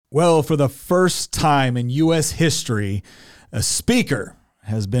Well, for the first time in U.S. history, a speaker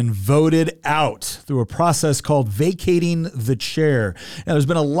has been voted out through a process called vacating the chair. Now, there's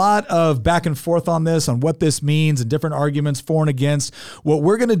been a lot of back and forth on this, on what this means and different arguments for and against. What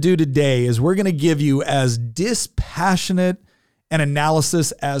we're going to do today is we're going to give you as dispassionate an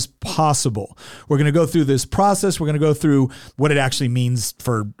analysis as possible. We're going to go through this process. We're going to go through what it actually means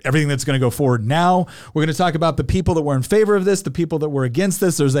for everything that's going to go forward now. We're going to talk about the people that were in favor of this, the people that were against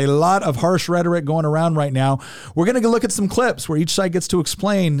this. There's a lot of harsh rhetoric going around right now. We're going to look at some clips where each side gets to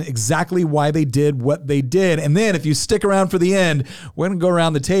explain exactly why they did what they did. And then if you stick around for the end, we're going to go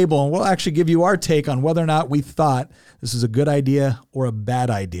around the table and we'll actually give you our take on whether or not we thought this is a good idea or a bad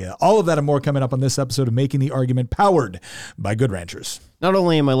idea. All of that and more coming up on this episode of Making the Argument, powered by Good Ranchers. Not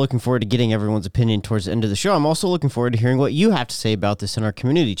only am I looking forward to getting everyone's opinion towards the end of the show, I'm also looking forward to hearing what you have to say about this in our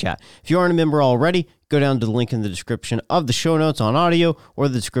community chat. If you aren't a member already, go down to the link in the description of the show notes on audio or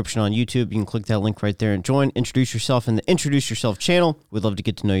the description on YouTube. You can click that link right there and join. Introduce yourself in the Introduce Yourself channel. We'd love to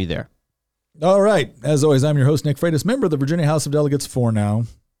get to know you there. All right. As always, I'm your host, Nick Freitas, member of the Virginia House of Delegates for now.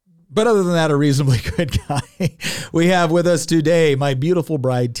 But other than that, a reasonably good guy. We have with us today my beautiful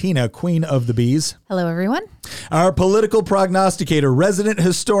bride, Tina, Queen of the Bees. Hello, everyone. Our political prognosticator, resident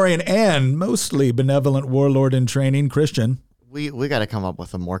historian, and mostly benevolent warlord in training, Christian. We got to come up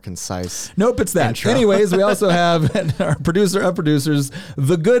with a more concise. Nope, it's that. Intro. Anyways, we also have our producer of producers,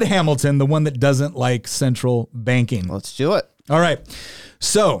 the good Hamilton, the one that doesn't like central banking. Let's do it. All right.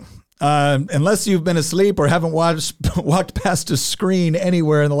 So, unless you've been asleep or haven't walked past a screen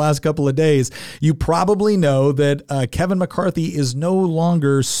anywhere in the last couple of days, you probably know that Kevin McCarthy is no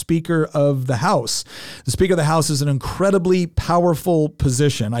longer Speaker of the House. The Speaker of the House is an incredibly powerful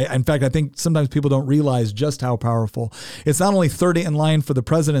position. In fact, I think sometimes people don't realize just how powerful. It's not only third in line for the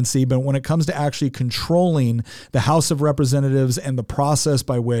presidency, but when it comes to actually controlling the House of Representatives and the process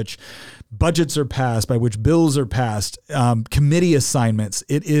by which budgets are passed, by which bills are passed, committee assignments,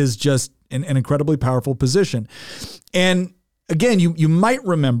 it is just an incredibly powerful position. And again, you might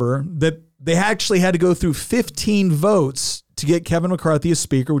remember that they actually had to go through 15 votes to get Kevin McCarthy as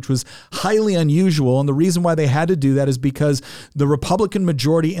Speaker, which was highly unusual. And the reason why they had to do that is because the Republican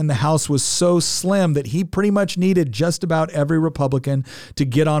majority in the House was so slim that he pretty much needed just about every Republican to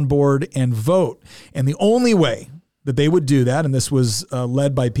get on board and vote. And the only way that they would do that, and this was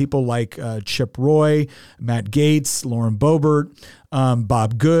led by people like Chip Roy, Matt Gaetz, Lauren Boebert,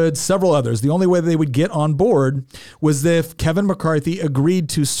 Bob Good, several others. The only way that they would get on board was if Kevin McCarthy agreed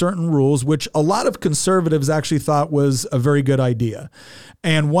to certain rules, which a lot of conservatives actually thought was a very good idea.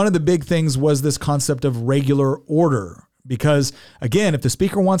 And one of the big things was this concept of regular order. Because, again, if the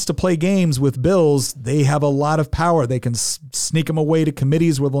Speaker wants to play games with bills, they have a lot of power. They can sneak them away to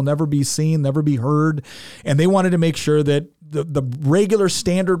committees where they'll never be seen, never be heard. And they wanted to make sure that the regular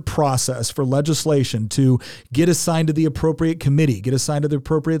standard process for legislation to get assigned to the appropriate committee, get assigned to the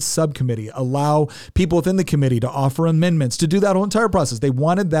appropriate subcommittee, allow people within the committee to offer amendments, to do that whole entire process. They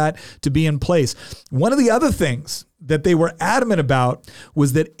wanted that to be in place. One of the other things that they were adamant about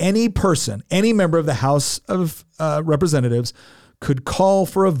was that any person, any member of the House of Representatives could call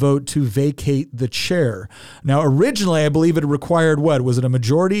for a vote to vacate the chair. Now, originally, I believe it required what? Was it a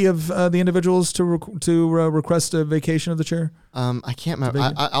majority of the individuals to request a vacation of the chair? I can't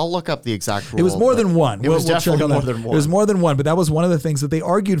remember. I'll look up the exact rule. It was more than one. It was definitely more than one. It was more than one, but that was one of the things that they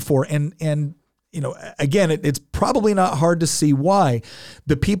argued for. And you know, again, it's probably not hard to see why.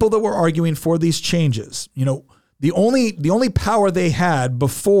 The people that were arguing for these changes, you know, the only power they had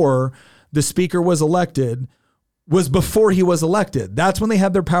before the Speaker was elected was before he was elected. That's when they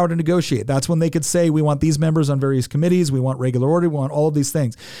had their power to negotiate. That's when they could say, we want these members on various committees. We want regular order. We want all of these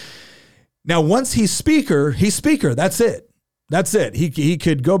things. Now, once he's Speaker, he's Speaker. That's it. That's it. He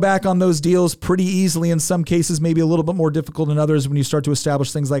could go back on those deals pretty easily in some cases, maybe a little bit more difficult in others when you start to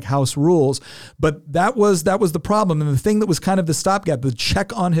establish things like House rules. But that was the problem. And the thing that was kind of the stopgap, the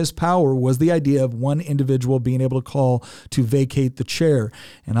check on his power, was the idea of one individual being able to call to vacate the chair.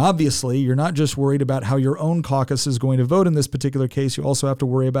 And obviously, you're not just worried about how your own caucus is going to vote in this particular case. You also have to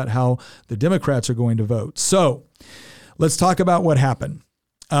worry about how the Democrats are going to vote. So let's talk about what happened.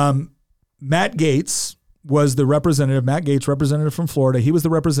 Matt Gaetz was the representative, Matt Gaetz, representative from Florida. He was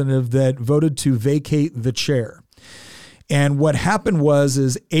the representative that voted to vacate the chair. And what happened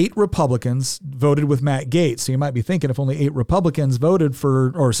was 8 Republicans voted with Matt Gaetz. So you might be thinking, if only 8 Republicans voted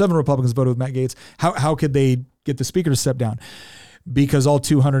or 7 Republicans voted with Matt Gaetz, how could they get the Speaker to step down? Because all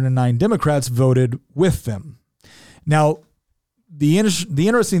 209 Democrats voted with them. Now, the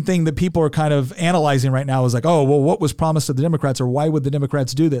interesting thing that people are kind of analyzing right now is like, oh, well, what was promised to the Democrats, or why would the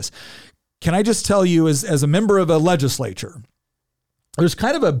Democrats do this? Can I just tell you, as a member of a legislature, there's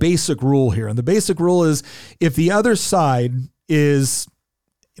kind of a basic rule here. And the basic rule is if the other side is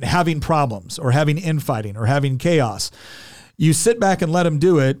having problems or having infighting or having chaos, you sit back and let them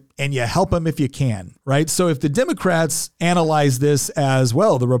do it, and you help them if you can, right? So if the Democrats analyze this as,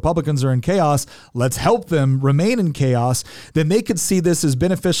 well, the Republicans are in chaos, let's help them remain in chaos, then they could see this as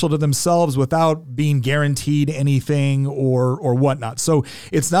beneficial to themselves without being guaranteed anything or whatnot. So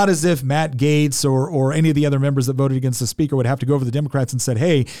it's not as if Matt Gaetz or any of the other members that voted against the speaker would have to go over to the Democrats and said,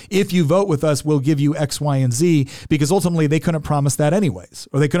 hey, if you vote with us, we'll give you X, Y, and Z, because ultimately they couldn't promise that anyways,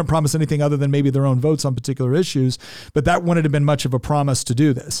 or they couldn't promise anything other than maybe their own votes on particular issues, but that wouldn't have been much of a promise to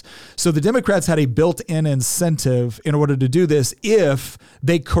do this. So the Democrats had a built-in incentive in order to do this if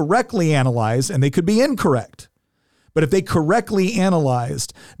they correctly analyzed, and they could be incorrect, but if they correctly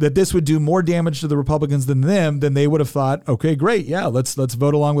analyzed that this would do more damage to the Republicans than them, then they would have thought, okay, great, yeah, let's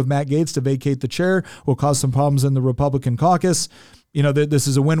vote along with Matt Gaetz to vacate the chair. We'll cause some problems in the Republican caucus. This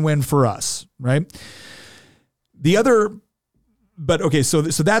is a win-win for us, right? So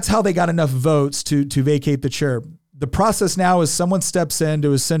that's how they got enough votes to vacate the chair. The process now is someone steps in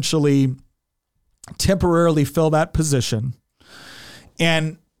to essentially temporarily fill that position.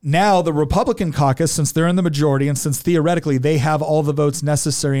 And now the Republican caucus, since they're in the majority and since theoretically they have all the votes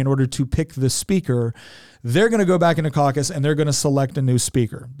necessary in order to pick the speaker, they're going to go back into caucus and they're going to select a new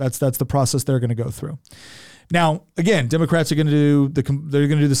speaker. That's the process they're going to go through. Now, again, Democrats are going to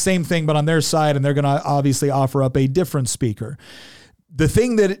do the same thing, but on their side, and they're going to obviously offer up a different speaker. The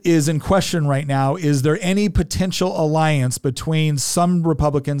thing that is in question right now, is there any potential alliance between some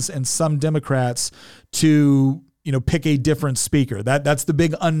Republicans and some Democrats to, pick a different speaker? That's the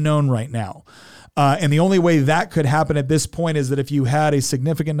big unknown right now. And the only way that could happen at this point is that if you had a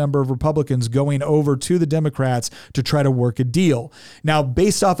significant number of Republicans going over to the Democrats to try to work a deal. Now,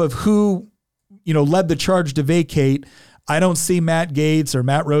 based off of who, led the charge to vacate, I don't see Matt Gaetz or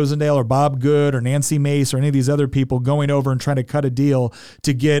Matt Rosendale or Bob Good or Nancy Mace or any of these other people going over and trying to cut a deal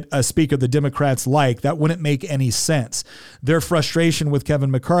to get a speaker the Democrats like. That wouldn't make any sense. Their frustration with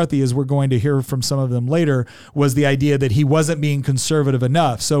Kevin McCarthy, as we're going to hear from some of them later, was the idea that he wasn't being conservative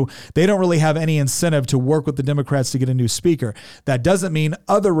enough. So they don't really have any incentive to work with the Democrats to get a new speaker. That doesn't mean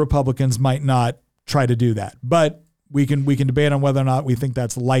other Republicans might not try to do that, but we can debate on whether or not we think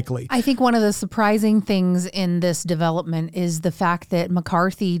that's likely. I think one of the surprising things in this development is the fact that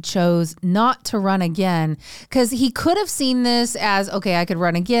McCarthy chose not to run again, because he could have seen this as, okay, I could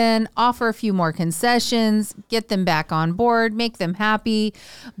run again, offer a few more concessions, get them back on board, make them happy.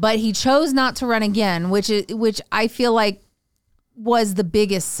 But he chose not to run again, which I feel like was the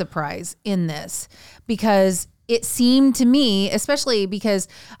biggest surprise in this, because it seemed to me, especially because,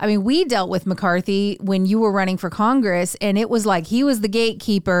 we dealt with McCarthy when you were running for Congress, and it was like he was the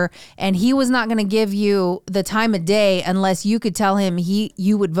gatekeeper and he was not going to give you the time of day unless you could tell him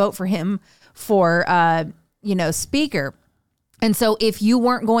you would vote for him for, speaker. And so if you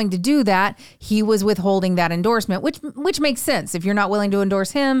weren't going to do that, he was withholding that endorsement, which makes sense. If you're not willing to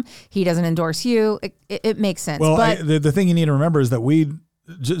endorse him, he doesn't endorse you. It makes sense. Well, the thing you need to remember is that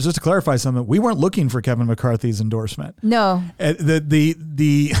just to clarify something, we weren't looking for Kevin McCarthy's endorsement. No.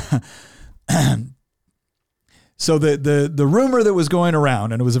 So the rumor that was going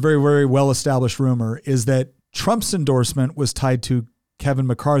around, and it was a very, very well-established rumor, is that Trump's endorsement was tied to Kevin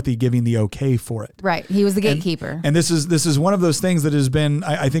McCarthy giving the okay for it. Right. He was the gatekeeper. And this is one of those things that has been,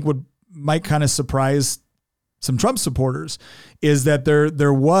 I think might kind of surprise some Trump supporters, is that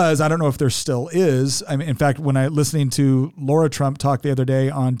there was, I don't know if there still is. In fact, when listening to Laura Trump talk the other day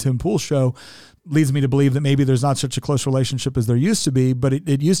on Tim Pool's show, leads me to believe that maybe there's not such a close relationship as there used to be, but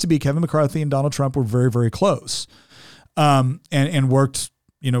it used to be Kevin McCarthy and Donald Trump were very, very close, and worked,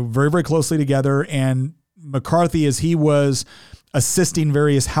 very, very closely together. And McCarthy, as he was assisting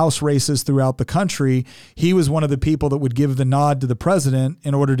various House races throughout the country, he was one of the people that would give the nod to the president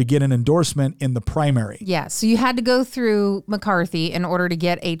in order to get an endorsement in the primary. Yeah, so you had to go through McCarthy in order to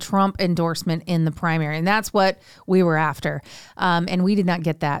get a Trump endorsement in the primary, and that's what we were after. And we did not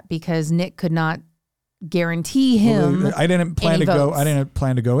get that because Nick could not guarantee him. I didn't plan to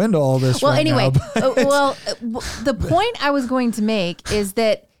go into all this. Well, right anyway, now, the point I was going to make is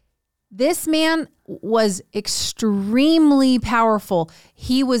that this man was extremely powerful.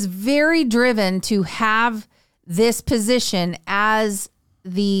 He was very driven to have this position as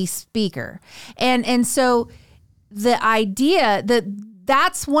the speaker. And so the idea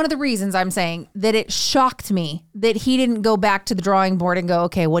that's one of the reasons I'm saying that it shocked me that he didn't go back to the drawing board and go,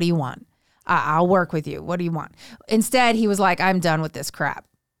 okay, what do you want? I'll work with you. What do you want? Instead, he was like, I'm done with this crap.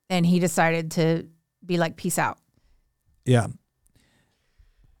 And he decided to be like, peace out. Yeah.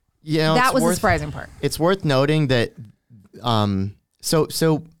 That was the surprising part. It's worth noting that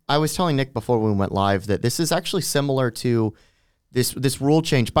So I was telling Nick before we went live that this is actually similar to this rule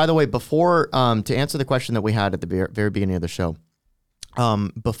change. By the way, before to answer the question that we had at the very beginning of the show,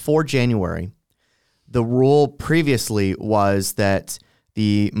 before January, the rule previously was that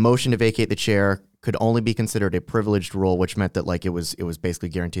the motion to vacate the chair could only be considered a privileged rule, which meant that like it was basically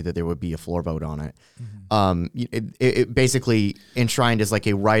guaranteed that there would be a floor vote on it. It basically enshrined as like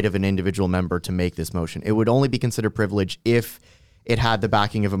a right of an individual member to make this motion. It would only be considered privilege if it had the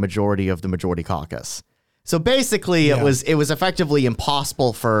backing of a majority of the majority caucus. So basically, it was effectively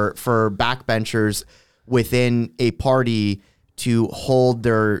impossible for backbenchers within a party to hold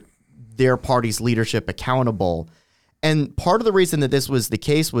their party's leadership accountable. And part of the reason that this was the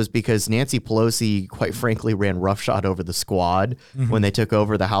case was because Nancy Pelosi, quite frankly, ran roughshod over the squad when they took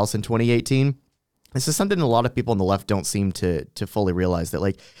over the House in 2018. This is something a lot of people on the left don't seem to fully realize, that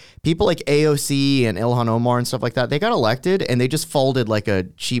like people like AOC and Ilhan Omar and stuff like that, they got elected and they just folded like a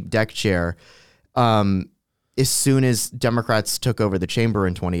cheap deck chair as soon as Democrats took over the chamber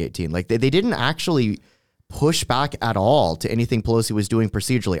in 2018. Like they didn't actually push back at all to anything Pelosi was doing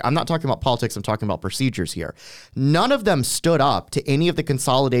procedurally. I'm not talking about politics, I'm talking about procedures here. None of them stood up to any of the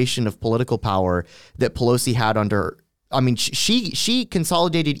consolidation of political power that Pelosi had under. I mean, she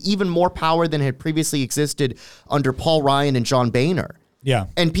consolidated even more power than had previously existed under Paul Ryan and John Boehner. Yeah.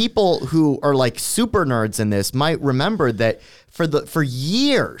 And people who are like super nerds in this might remember that for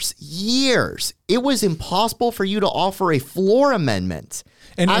years, it was impossible for you to offer a floor amendment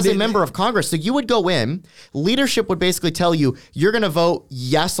as a member of Congress. So you would go in, leadership would basically tell you, you're going to vote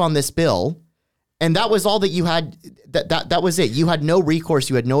yes on this bill. And that was all that you had. That was it. You had no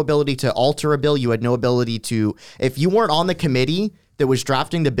recourse. You had no ability to alter a bill. You had no ability to, if you weren't on the committee that was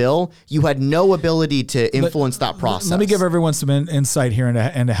drafting the bill, you had no ability to influence that process. Let me give everyone some insight here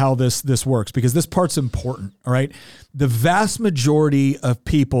into how this works, because this part's important. All right. The vast majority of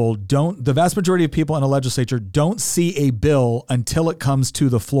people in a legislature don't see a bill until it comes to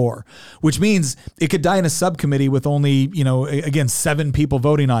the floor, which means it could die in a subcommittee with only, again, 7 people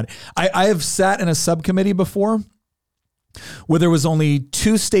voting on it. I have sat in a subcommittee before where there was only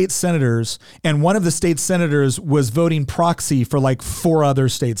 2 state senators, and one of the state senators was voting proxy for like 4 other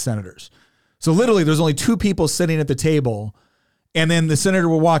state senators. So literally there's only 2 people sitting at the table, and then the senator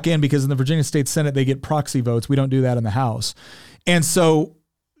will walk in, because in the Virginia State Senate, they get proxy votes. We don't do that in the House. And so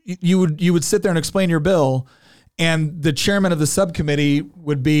you would sit there and explain your bill, and the chairman of the subcommittee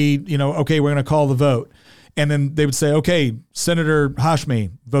would be, okay, we're going to call the vote. And then they would say, okay, Senator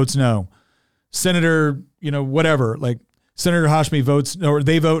Hashmi votes no. Senator, whatever, like, Senator Hashmi votes, or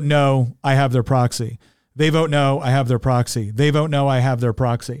they vote no, I have their proxy. They vote no, I have their proxy. They vote no, I have their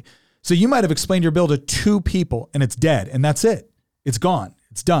proxy. So you might have explained your bill to 2 people and it's dead, and that's it. It's gone.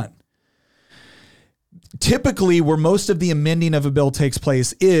 It's done. Typically, where most of the amending of a bill takes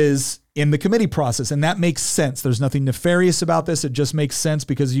place is in the committee process, and that makes sense. There's nothing nefarious about this. It just makes sense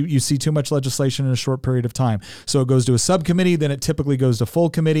because you see too much legislation in a short period of time. So it goes to a subcommittee, then it typically goes to full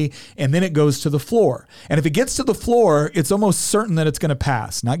committee, and then it goes to the floor. And if it gets to the floor, it's almost certain that it's going to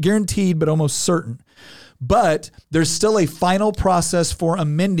pass. Not guaranteed, but almost certain. But there's still a final process for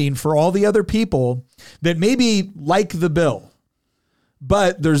amending for all the other people that maybe like the bill.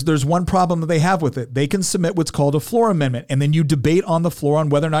 But there's one problem that they have with it. They can submit what's called a floor amendment, and then you debate on the floor on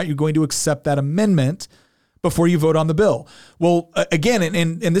whether or not you're going to accept that amendment before you vote on the bill. Well, again,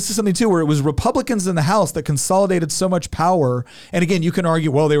 and this is something too, where it was Republicans in the House that consolidated so much power. And again, you can argue,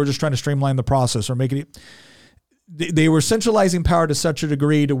 well, they were just trying to streamline the process or make it. They were centralizing power to such a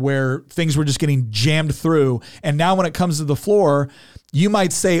degree to where things were just getting jammed through. And now when it comes to the floor, you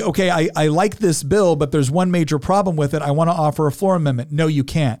might say, okay, I like this bill, but there's one major problem with it. I want to offer a floor amendment. No, you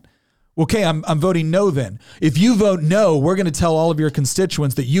can't. Okay, I'm voting no then. If you vote no, we're going to tell all of your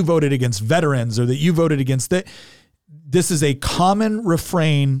constituents that you voted against veterans or that you voted against it. This is a common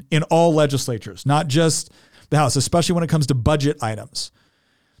refrain in all legislatures, not just the House, especially when it comes to budget items.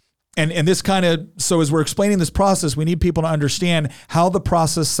 And this so as we're explaining this process, we need people to understand how the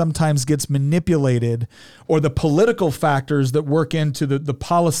process sometimes gets manipulated, or the political factors that work into the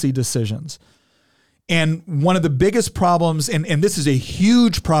policy decisions. And one of the biggest problems, and this is a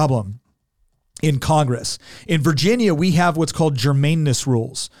huge problem in Congress. In Virginia, we have what's called germaneness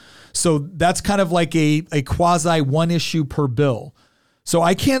rules. So that's kind of like a quasi one issue per bill. So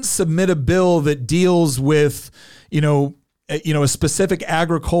I can't submit a bill that deals with, a specific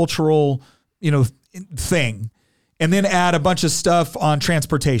agricultural, thing, and then add a bunch of stuff on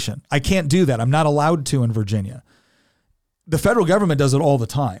transportation. I can't do that. I'm not allowed to in Virginia. The federal government does it all the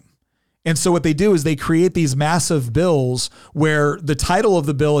time. And so what they do is they create these massive bills where the title of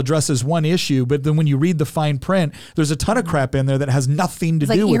the bill addresses one issue, but then when you read the fine print, there's a ton of crap in there that has nothing to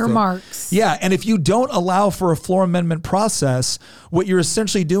do with earmarks. it. Yeah, and if you don't allow for a floor amendment process, what you're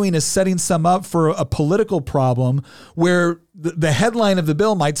essentially doing is setting some up for a political problem where the headline of the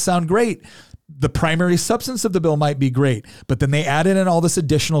bill might sound great. The primary substance of the bill might be great, but then they added in all this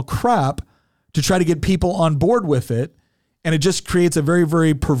additional crap to try to get people on board with it. And it just creates a very,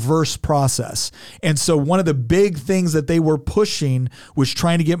 very perverse process. And so one of the big things that they were pushing was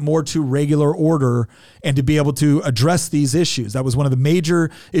trying to get more to regular order and to be able to address these issues. That was one of the major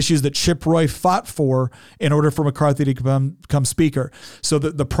issues that Chip Roy fought for in order for McCarthy to become speaker. So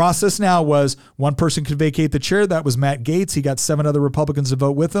the process now was one person could vacate the chair. That was Matt Gaetz. He got 7 other Republicans to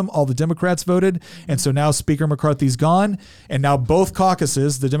vote with him. All the Democrats voted. And so now Speaker McCarthy's gone. And now both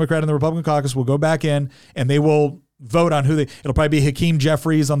caucuses, the Democrat and the Republican caucus, will go back in and they will vote on it'll probably be Hakeem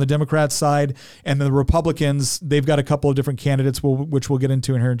Jeffries on the Democrat side, and the Republicans, they've got a couple of different candidates, which we'll get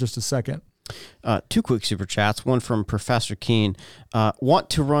into in here in just a second. 2 quick super chats. One from Professor Keen.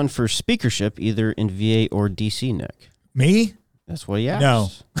 Want to run for speakership either in VA or DC, Nick? Me? That's what he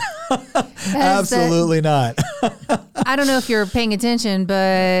asked. No. Absolutely not. I don't know if you're paying attention,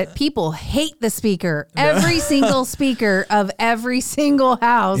 but people hate the speaker. Every single speaker of every single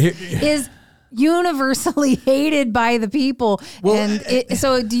house is universally hated by the people. Well, and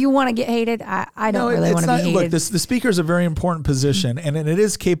so do you want to get hated? I don't really want to be hated. Look, the speaker is a very important position, and it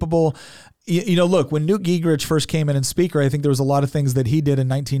is capable. Look, when Newt Gingrich first came in as speaker, I think there was a lot of things that he did in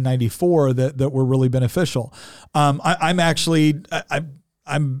 1994 that were really beneficial. I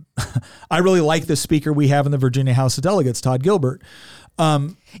really like the speaker we have in the Virginia House of Delegates, Todd Gilbert.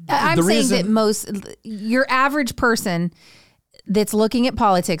 I'm saying that your average person that's looking at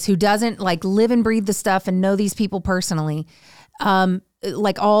politics, who doesn't like live and breathe the stuff and know these people personally,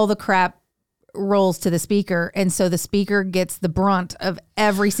 like all the crap rolls to the speaker. And so the speaker gets the brunt of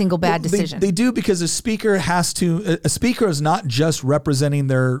every single bad decision. They do, because a speaker is not just representing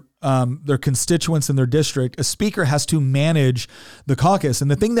their constituents in their district. A speaker has to manage the caucus. And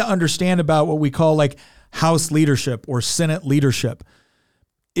the thing to understand about what we call like House leadership or Senate leadership,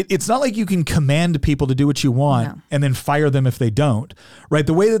 it's not like you can command people to do what you want and then fire them if they don't, right?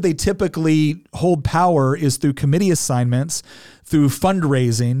 The way that they typically hold power is through committee assignments, through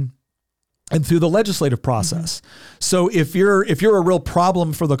fundraising, and through the legislative process. Mm-hmm. So if you're a real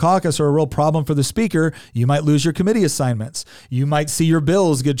problem for the caucus or a real problem for the speaker, you might lose your committee assignments. You might see your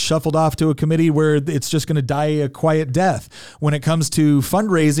bills get shuffled off to a committee where it's just going to die a quiet death. When it comes to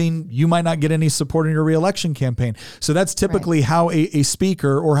fundraising, you might not get any support in your reelection campaign. So that's typically how a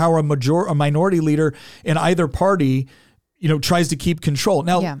speaker or how a minority leader in either party, tries to keep control.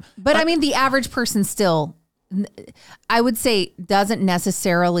 Now, but I mean, the average person still, I would say, doesn't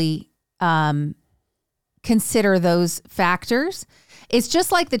necessarily consider those factors. It's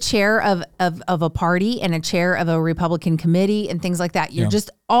just like the chair of a party and a chair of a Republican committee and things like that. You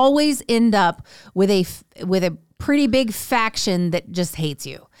just always end up with a pretty big faction that just hates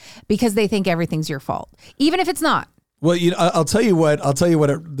you because they think everything's your fault, even if it's not. Well, I'll tell you what.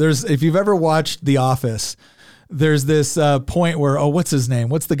 If you've ever watched The Office, there's this point where, what's his name?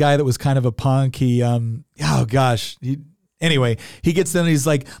 What's the guy that was kind of a punk? Anyway, he gets in and he's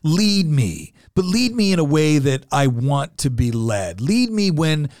like, lead me, but lead me in a way that I want to be led. Lead me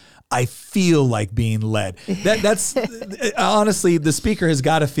when I feel like being led. That's honestly, the speaker has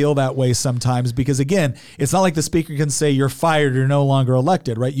got to feel that way sometimes, because again, it's not like the speaker can say you're fired, you're no longer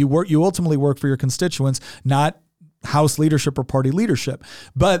elected, right? You ultimately work for your constituents, not House leadership or party leadership.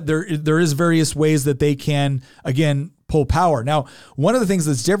 But there is various ways that they can, again, pull power. Now, one of the things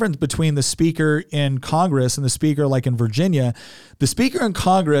that's different between the speaker in Congress and the speaker like in Virginia, the speaker in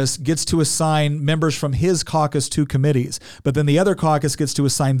Congress gets to assign members from his caucus to committees, but then the other caucus gets to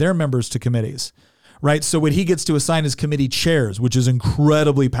assign their members to committees, right? So what he gets to assign is committee chairs, which is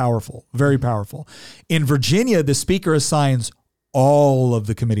incredibly powerful, very powerful. In Virginia, the speaker assigns all of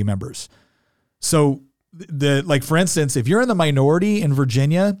the committee members. So for instance, if you're in the minority in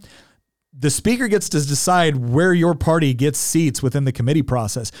Virginia, the speaker gets to decide where your party gets seats within the committee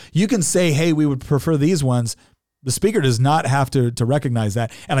process. You can say, hey, we would prefer these ones. The speaker does not have to recognize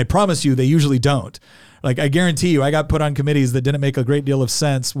that. And I promise you, they usually don't. Like, I guarantee you, I got put on committees that didn't make a great deal of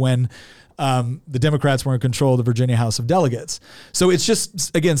sense when the Democrats were in control of the Virginia House of Delegates. So it's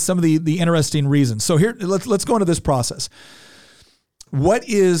just, again, some of the interesting reasons. So here, let's go into this process. What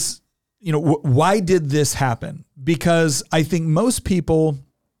is, why did this happen? Because I think most people,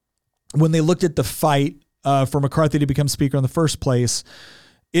 when they looked at the fight for McCarthy to become speaker in the first place,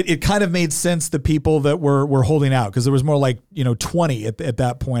 it kind of made sense the people that were holding out, because there was more like 20 at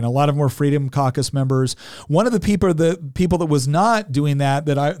that point. A lot of them were Freedom Caucus members. One of the people that was not doing that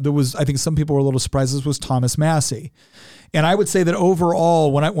I think some people were a little surprised, was Thomas Massey. And I would say that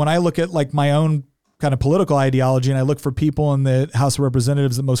overall, when I look at like my own kind of political ideology and I look for people in the House of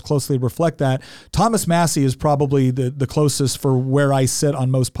Representatives that most closely reflect that, Thomas Massey is probably the closest for where I sit on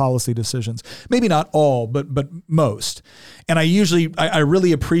most policy decisions. Maybe not all, but most. And I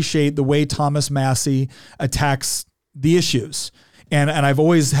really appreciate the way Thomas Massey attacks the issues. And I've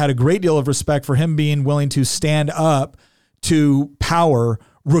always had a great deal of respect for him being willing to stand up to power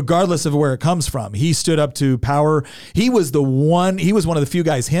regardless of where it comes from. He stood up to power. He was one of the few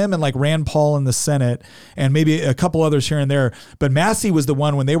guys, him and like Rand Paul in the Senate and maybe a couple others here and there. But Massey was the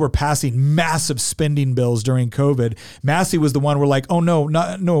one, when they were passing massive spending bills during COVID, Massey was the one where like, oh no,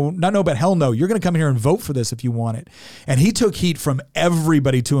 but hell no. You're going to come here and vote for this if you want it. And he took heat from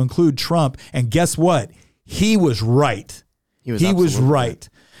everybody to include Trump. And guess what? He was right. He was right.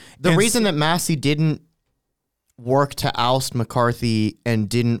 The reason that Massey didn't work to oust McCarthy and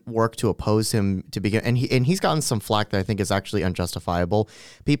didn't work to oppose him to begin, and he's gotten some flack that I think is actually unjustifiable.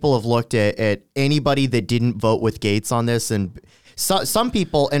 People have looked at anybody that didn't vote with Gates on this, and some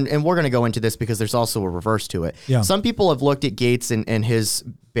people, and we're going to go into this because there's also a reverse to it. Yeah. Some people have looked at Gates and his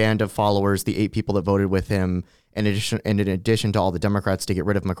band of followers, the 8 people that voted with him, in addition to all the Democrats to get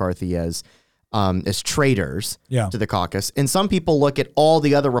rid of McCarthy, as traitors to the caucus. And some people look at all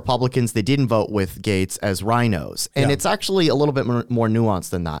the other Republicans that didn't vote with Gates as rhinos. And it's actually a little bit more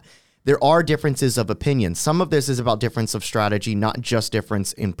nuanced than that. There are differences of opinion. Some of this is about difference of strategy, not just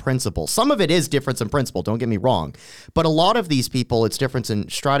difference in principle. Some of it is difference in principle, don't get me wrong. But a lot of these people, it's difference in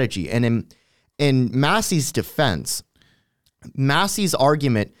strategy. And in Massey's defense, Massey's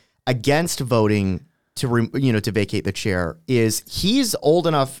argument against voting to vacate the chair is he's old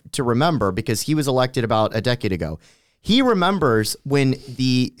enough to remember, because he was elected about a decade ago. He remembers when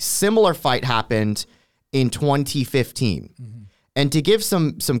the similar fight happened in 2015. Mm-hmm. And to give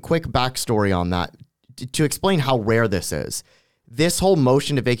some quick backstory on that, to explain how rare this is, this whole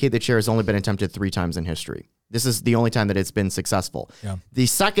motion to vacate the chair has only been attempted 3 times in history. This is the only time that it's been successful. Yeah.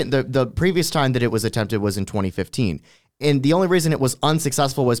 The previous time that it was attempted was in 2015. And the only reason it was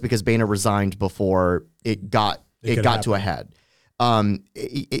unsuccessful was because Boehner resigned before it got to a head.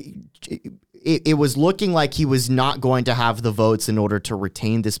 It was looking like he was not going to have the votes in order to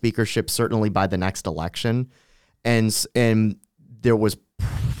retain the speakership, certainly by the next election. And there was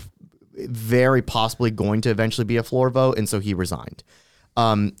very possibly going to eventually be a floor vote, and so he resigned.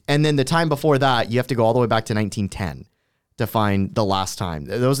 And then the time before that, you have to go all the way back to 1910 to find the last time.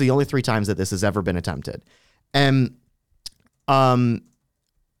 Those are the only 3 times that this has ever been attempted. And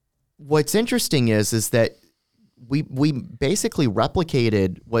what's interesting is that we basically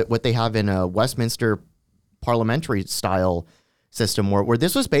replicated what they have in a Westminster parliamentary style system where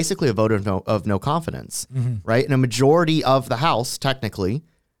this was basically a vote of no confidence, right? And a majority of the House technically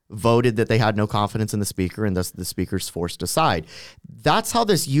voted that they had no confidence in the speaker, and thus the speaker's forced aside. That's how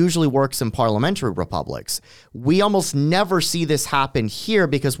this usually works in parliamentary republics. We almost never see this happen here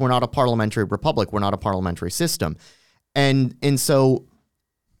because we're not a parliamentary republic. We're not a parliamentary system. And so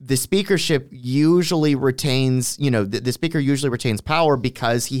the speakership usually retains, the speaker usually retains power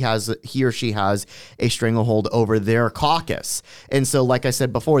because he or she has a stranglehold over their caucus. And so, like I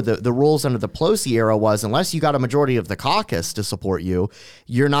said before, the rules under the Pelosi era was, unless you got a majority of the caucus to support you,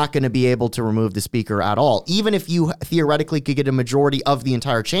 you're not going to be able to remove the speaker at all, even if you theoretically could get a majority of the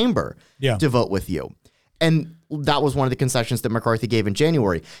entire chamber to vote with you. And that was one of the concessions that McCarthy gave in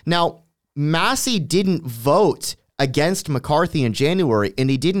January. Now, Massey didn't vote against McCarthy in January, and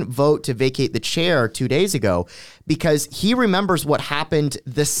he didn't vote to vacate the chair 2 days ago because he remembers what happened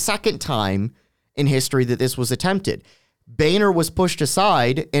the second time in history that this was attempted. Boehner was pushed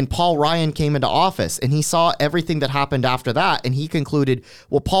aside and Paul Ryan came into office, and he saw everything that happened after that, and he concluded,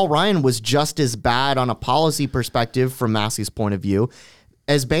 well, Paul Ryan was just as bad on a policy perspective from Massey's point of view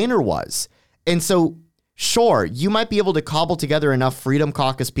as Boehner was. And so sure, you might be able to cobble together enough Freedom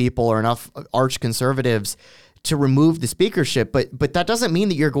Caucus people or enough arch conservatives to remove the speakership, but that doesn't mean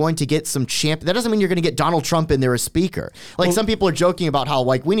that you're going to get that doesn't mean you're going to get Donald Trump in there as speaker. Some people are joking about how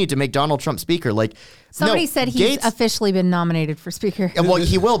we need to make Donald Trump speaker. Somebody said he's officially been nominated for speaker. Well,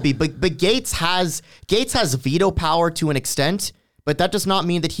 he will be, but Gates has veto power to an extent, but that does not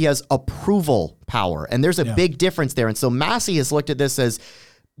mean that he has approval power. And there's a big difference there. And so Massey has looked at this as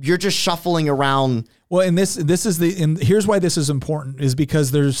you're just shuffling around. Well, and here's why this is important, is because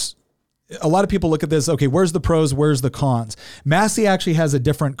there's a lot of people look at this, okay, where's the pros, where's the cons? Massey actually has a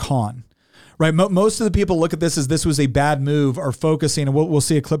different con, right? Most of the people look at this as this was a bad move, are focusing, and we'll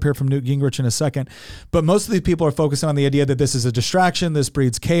see a clip here from Newt Gingrich in a second, but most of these people are focusing on the idea that this is a distraction, this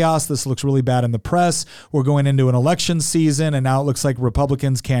breeds chaos, this looks really bad in the press, we're going into an election season, and now it looks like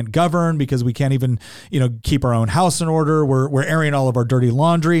Republicans can't govern because we can't even, keep our own house in order, we're airing all of our dirty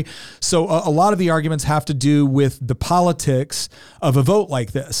laundry. So a lot of the arguments have to do with the politics of a vote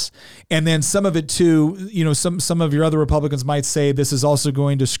like this. And then some of it too, some of your other Republicans might say this is also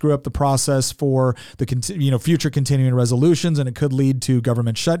going to screw up the process for the future continuing resolutions, and it could lead to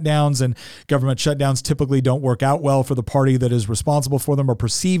government shutdowns, and government shutdowns typically don't work out well for the party that is responsible for them or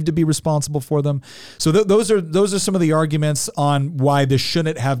perceived to be responsible for them. So those are some of the arguments on why this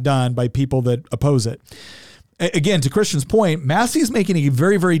shouldn't have done by people that oppose it. Again, to Christian's point, Massey's making a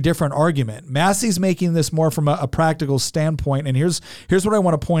very, very different argument. Massey's making this more from a practical standpoint. And here's what I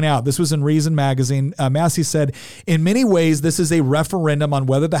want to point out. This was in Reason magazine. Massey said, in many ways, this is a referendum on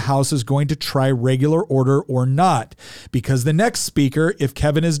whether the House is going to try regular order or not. Because the next speaker, if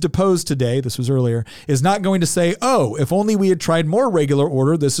Kevin is deposed today, this was earlier, is not going to say, oh, if only we had tried more regular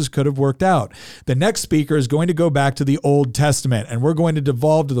order, could have worked out. The next speaker is going to go back to the Old Testament, and we're going to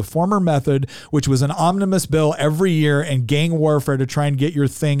devolve to the former method, which was an omnibus bill every year and gang warfare to try and get your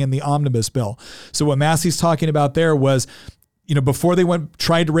thing in the omnibus bill. So what Massey's talking about there was, before they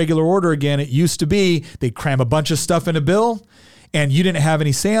tried to regular order again, it used to be they'd cram a bunch of stuff in a bill and you didn't have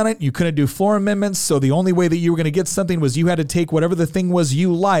any say on it. You couldn't do floor amendments. So the only way that you were going to get something was you had to take whatever the thing was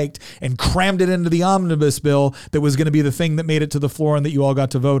you liked and crammed it into the omnibus bill that was going to be the thing that made it to the floor and that you all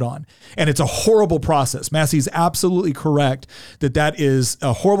got to vote on. And it's a horrible process. Massey's absolutely correct that is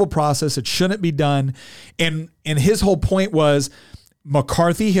a horrible process. It shouldn't be done. And his whole point was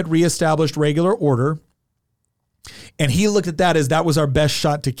McCarthy had reestablished regular order, and he looked at that as that was our best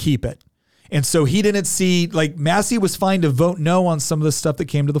shot to keep it. And so he didn't see, Massey was fine to vote no on some of the stuff that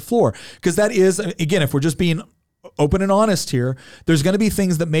came to the floor. Because that is, again, if we're just being open and honest here, there's going to be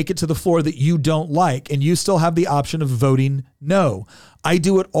things that make it to the floor that you don't like, and you still have the option of voting no. I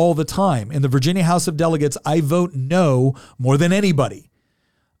do it all the time. In the Virginia House of Delegates, I vote no more than anybody.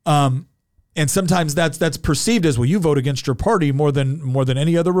 And sometimes that's perceived as, well, you vote against your party more than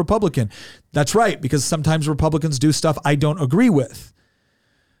any other Republican. That's right, because sometimes Republicans do stuff I don't agree with.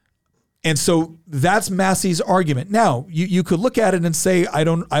 And so that's Massey's argument. Now, you could look at it and say, I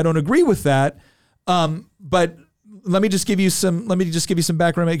don't agree with that. But let me just give you some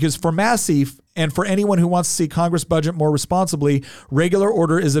background, because for Massey and for anyone who wants to see Congress budget more responsibly, regular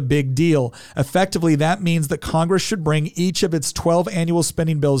order is a big deal. Effectively, that means that Congress should bring each of its 12 annual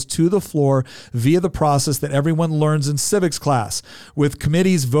spending bills to the floor via the process that everyone learns in civics class, with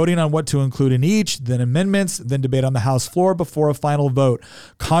committees voting on what to include in each, then amendments, then debate on the House floor before a final vote.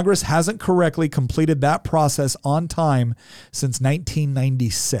 Congress hasn't correctly completed that process on time since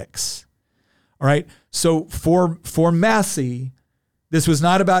 1996. All right. So for Massey, this was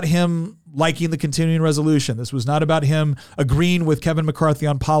not about him liking the continuing resolution. This was not about him agreeing with Kevin McCarthy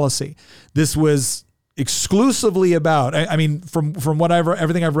on policy. This was exclusively about, from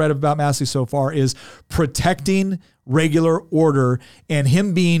everything I've read about Massey so far, is protecting regular order and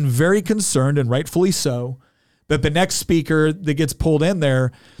him being very concerned, and rightfully so, that the next speaker that gets pulled in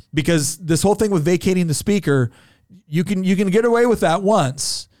there, because this whole thing with vacating the speaker, you can get away with that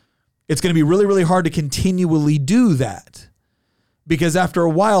once. It's going to be really, really hard to continually do that, because after a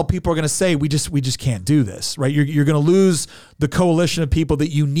while, people are going to say, we just can't do this, right? You're going to lose the coalition of people that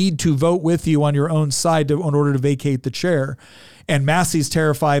you need to vote with you on your own side in order to vacate the chair. And Massey's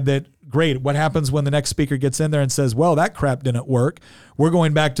terrified that, great, what happens when the next speaker gets in there and says, well, that crap didn't work. We're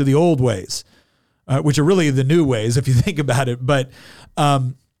going back to the old ways, which are really the new ways, if you think about it. But,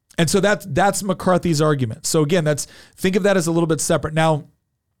 and so that's McCarthy's argument. So again, think of that as a little bit separate. Now,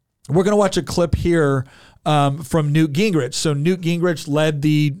 we're going to watch a clip here from Newt Gingrich. So Newt Gingrich led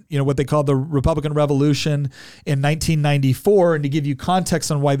the, what they call the Republican Revolution in 1994. And to give you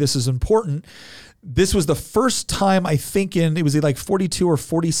context on why this is important, this was the first time, I think, it was like 42 or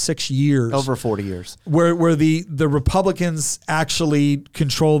 46 years. Over 40 years. Where the Republicans actually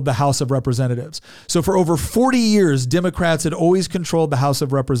controlled the House of Representatives. So for over 40 years, Democrats had always controlled the House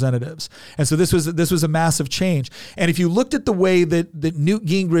of Representatives. And so this was a massive change. And if you looked at the way that Newt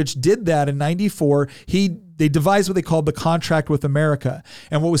Gingrich did that in 94, they devised what they called the Contract with America.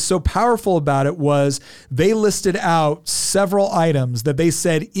 And what was so powerful about it was they listed out several items that they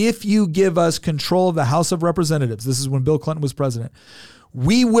said, if you give us control of the House of Representatives, this is when Bill Clinton was president,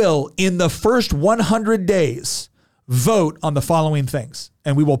 we will, in the first 100 days, vote on the following things,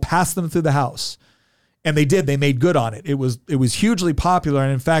 and we will pass them through the House. And they did. They made good on it. It was hugely popular.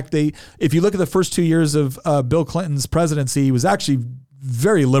 And in fact, if you look at the first 2 years of Bill Clinton's presidency, he was actually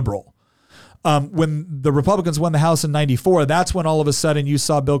very liberal. When the Republicans won the House in 94, that's when all of a sudden you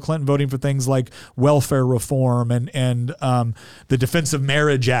saw Bill Clinton voting for things like welfare reform and the Defense of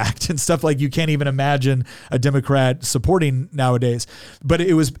Marriage Act and stuff like you can't even imagine a Democrat supporting nowadays. But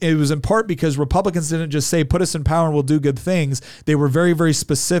it was in part because Republicans didn't just say, put us in power and we'll do good things. They were very, very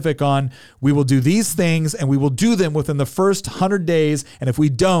specific on, we will do these things and we will do them within the first 100 days. And if we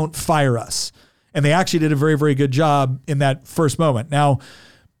don't, fire us. And they actually did a very, very good job in that first moment. Now,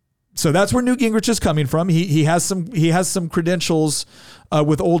 so that's where Newt Gingrich is coming from. He has some credentials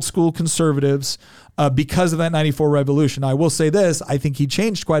with old school conservatives because of that 94 revolution. Now, I will say this, I think he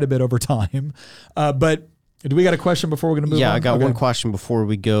changed quite a bit over time. But do we got a question before we're going to move on? Yeah, I got one question before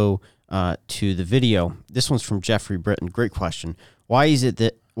we go to the video. This one's from Jeffrey Britton. Great question. Why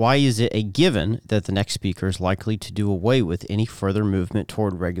is it a given that the next speaker is likely to do away with any further movement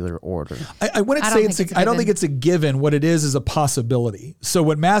toward regular order? I wouldn't say I don't think it's a given. What it is a possibility. So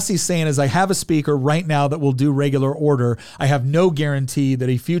what Massey's saying is I have a speaker right now that will do regular order. I have no guarantee that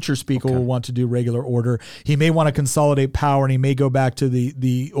a future speaker will want to do regular order. He may want to consolidate power and he may go back to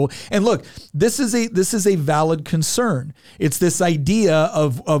the old. And look, this is a valid concern. It's this idea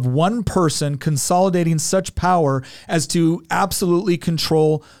of one person consolidating such power as to absolutely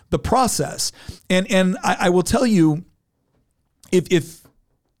control the process. And I will tell you, if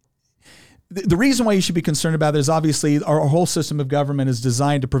the reason why you should be concerned about it is obviously our whole system of government is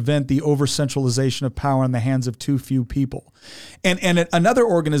designed to prevent the over-centralization of power in the hands of too few people. And another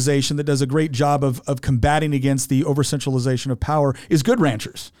organization that does a great job of combating against the over-centralization of power is Good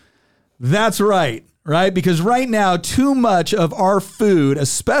Ranchers. That's right. Right? Because right now, too much of our food,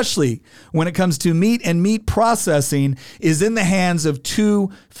 especially when it comes to meat and meat processing, is in the hands of too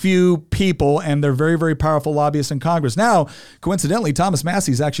few people, and they're very, very powerful lobbyists in Congress. Now, coincidentally, Thomas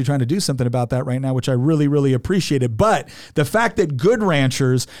Massey is actually trying to do something about that right now, which I really, really appreciated. But the fact that Good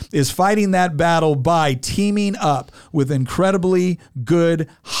Ranchers is fighting that battle by teaming up with incredibly good,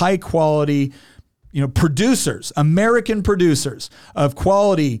 high quality, producers, American producers of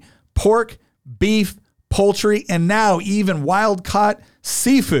quality pork, beef, poultry, and now even wild-caught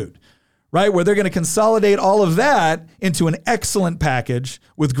seafood, right? Where they're going to consolidate all of that into an excellent package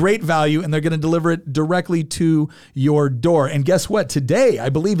with great value, and they're going to deliver it directly to your door. And guess what? Today, I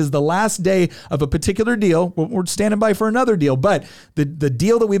believe, is the last day of a particular deal. We're standing by for another deal, but the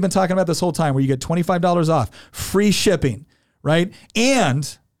deal that we've been talking about this whole time, where you get $25 off, free shipping, right?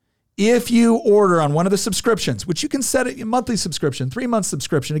 And if you order on one of the subscriptions, which you can set a monthly subscription, 3-month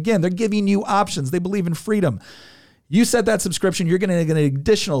subscription, again, they're giving you options. They believe in freedom. You set that subscription, you're going to get an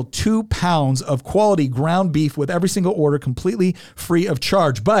additional 2 pounds of quality ground beef with every single order, completely free of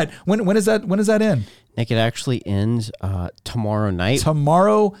charge. But when is that in? Nick, it actually ends tomorrow night.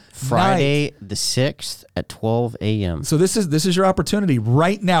 Friday the 6th at 12 a.m. So this is your opportunity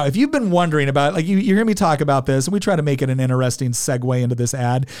right now. If you've been wondering about, like, you hear me talk about this, and we try to make it an interesting segue into this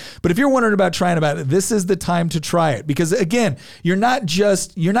ad. But if you're wondering about trying about it, this is the time to try it, because again, you're not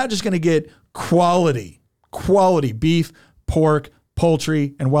just going to get quality beef, pork,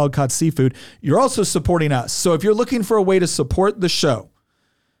 poultry, and wild-caught seafood. You're also supporting us. So if you're looking for a way to support the show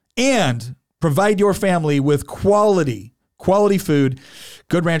and provide your family with quality food,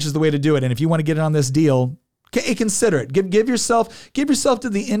 Good Ranch is the way to do it. And if you want to get in on this deal, consider it. Give yourself to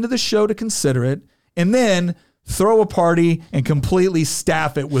the end of the show to consider it, and then throw a party and completely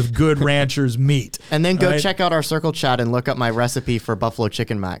staff it with Good Ranchers meat. And then go check out our circle chat and look up my recipe for buffalo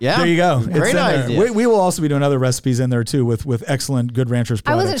chicken mac. Yeah, there you go. Great idea. We will also be doing other recipes in there too with excellent Good Ranchers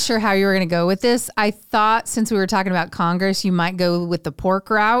products. I wasn't sure how you were going to go with this. I thought since we were talking about Congress, you might go with the pork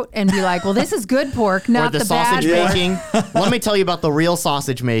route and be like, well, this is good pork, not or the sausage bad making. Let me tell you about the real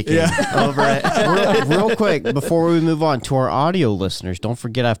sausage making over it. Real quick, before we move on to our audio listeners, don't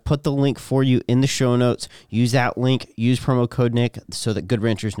forget I've put the link for you in the show notes. Use that link, use promo code Nick so that Good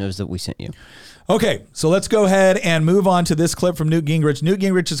Ranchers knows that we sent you. Okay, so let's go ahead and move on to this clip from Newt Gingrich. Newt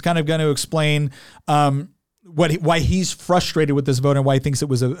Gingrich is kind of going to explain why he's frustrated with this vote and why he thinks it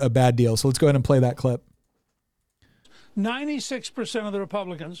was a bad deal. So let's go ahead and play that clip. 96% of the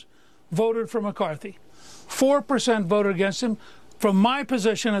Republicans voted for McCarthy. 4% voted against him. From my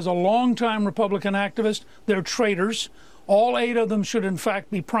position as a longtime Republican activist, they're traitors. All 8 of them should, in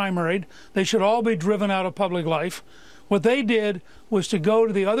fact, be primaried. They should all be driven out of public life. What they did was to go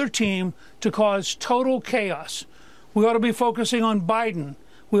to the other team to cause total chaos. We ought to be focusing on Biden.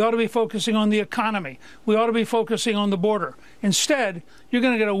 We ought to be focusing on the economy. We ought to be focusing on the border. Instead, you're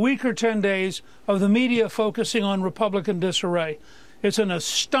going to get a week or 10 days of the media focusing on Republican disarray. It's an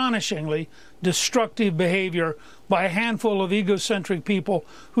astonishingly destructive behavior by a handful of egocentric people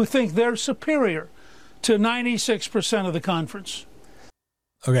who think they're superior to 96% of the conference.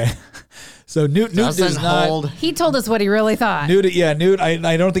 Okay. So Newt does not hold. He told us what he really thought. Newt.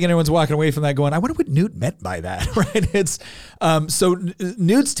 I don't think anyone's walking away from that going, I wonder what Newt meant by that, right? It's so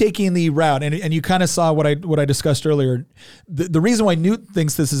Newt's taking the route, and you kind of saw what I discussed earlier. The reason why Newt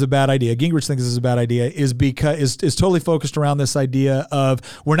thinks this is a bad idea, Gingrich thinks this is a bad idea, is because is totally focused around this idea of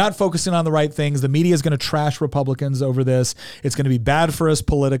we're not focusing on the right things. The media is going to trash Republicans over this. It's going to be bad for us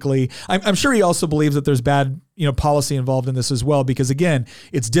politically. I'm sure he also believes that there's bad policy involved in this as well, because again,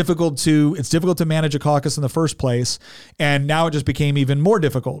 it's difficult to manage a caucus in the first place, and now it just became even more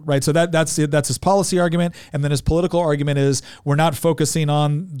difficult, right? So that's his policy argument, and then his political argument is we're not focusing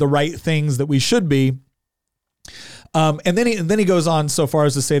on the right things that we should be. And then he goes on so far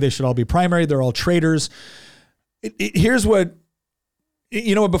as to say they should all be primary. They're all traitors. Here's what.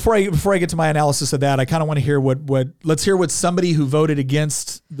 Before I get to my analysis of that, I kind of want to hear let's hear what somebody who voted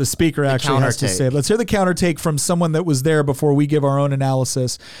against the speaker actually has to say. Let's hear the counter take from someone that was there before we give our own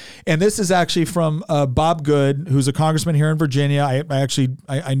analysis. And this is actually from Bob Good, who's a congressman here in Virginia.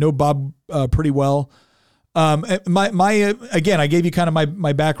 I know Bob pretty well. Again, I gave you kind of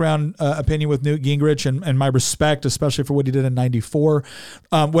my background opinion with Newt Gingrich and my respect, especially for what he did in '94.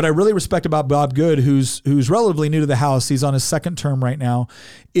 What I really respect about Bob Good, who's relatively new to the House, he's on his second term right now,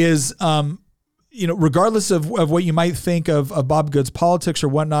 is regardless of what you might think of Bob Good's politics or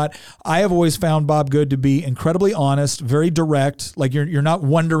whatnot, I have always found Bob Good to be incredibly honest, very direct. Like you're not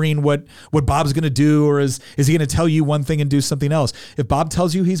wondering what Bob's going to do, or is he going to tell you one thing and do something else. If Bob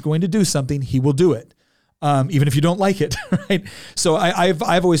tells you he's going to do something, he will do it. Even if you don't like it, right? So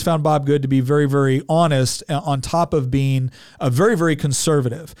I've always found Bob Good to be very, very honest, on top of being a very, very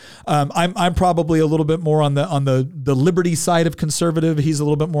conservative. I'm probably a little bit more on the liberty side of conservative. He's a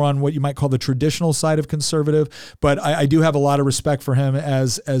little bit more on what you might call the traditional side of conservative. But I do have a lot of respect for him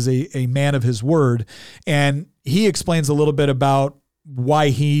as a man of his word, and he explains a little bit about why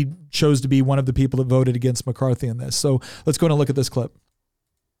he chose to be one of the people that voted against McCarthy in this. So let's go and look at this clip.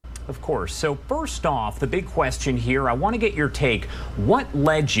 Of course. So first off, the big question here, I want to get your take. What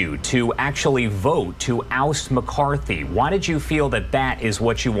led you to actually vote to oust McCarthy? Why did you feel that is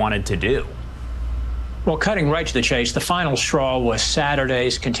what you wanted to do? Well, cutting right to the chase, the final straw was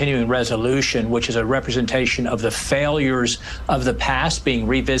Saturday's continuing resolution, which is a representation of the failures of the past being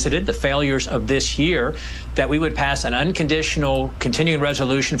revisited, the failures of this year, that we would pass an unconditional continuing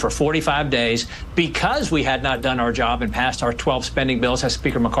resolution for 45 days because we had not done our job and passed our 12 spending bills as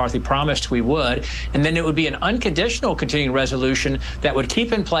Speaker McCarthy promised we would. And then it would be an unconditional continuing resolution that would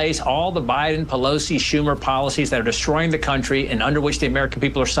keep in place all the Biden, Pelosi, Schumer policies that are destroying the country and under which the American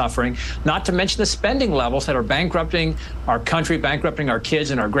people are suffering, not to mention the spending levels that are bankrupting our country, bankrupting our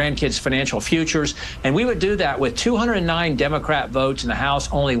kids and our grandkids' financial futures. And we would do that with 209 Democrat votes in the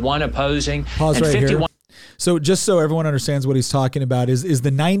House, only one opposing. Pause and right 51 here. So just so everyone understands what he's talking about, is the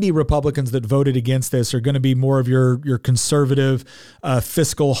 90 Republicans that voted against this are going to be more of your conservative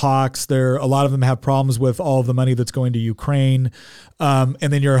fiscal hawks. A lot of them have problems with all of the money that's going to Ukraine. And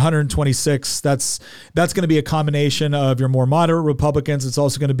then your 126, that's going to be a combination of your more moderate Republicans. It's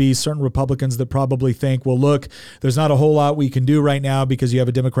also going to be certain Republicans that probably think, well, look, there's not a whole lot we can do right now because you have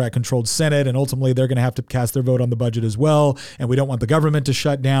a Democrat-controlled Senate, and ultimately they're going to have to cast their vote on the budget as well, and we don't want the government to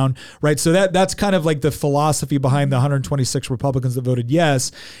shut down, right? So that's kind of like the philosophy behind the 126 Republicans that voted yes,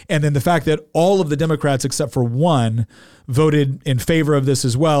 and then the fact that all of the Democrats except for one voted in favor of this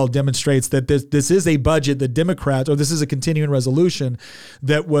as well demonstrates that this is a budget that Democrats, or this is a continuing resolution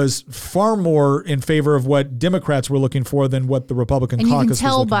that was far more in favor of what Democrats were looking for than what the Republican caucus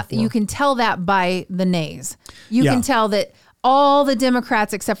was looking for. You can tell that by the nays. You can tell that all the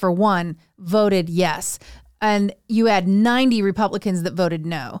Democrats except for one voted yes. And you had 90 Republicans that voted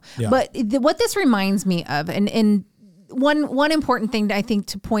no. Yeah. But what this reminds me of, and one important thing I think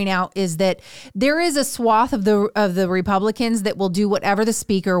to point out is that there is a swath of the Republicans that will do whatever the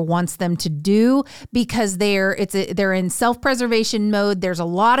speaker wants them to do because they're in self-preservation mode. There's a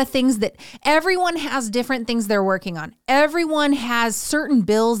lot of things that everyone has different things they're working on. Everyone has certain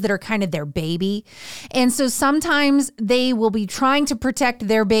bills that are kind of their baby. And so sometimes they will be trying to protect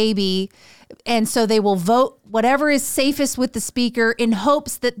their baby, and so they will vote whatever is safest with the speaker in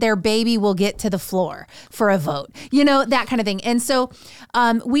hopes that their baby will get to the floor for a vote, that kind of thing. And so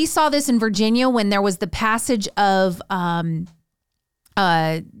we saw this in Virginia when there was the passage of,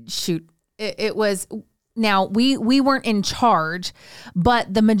 it was, now we weren't in charge,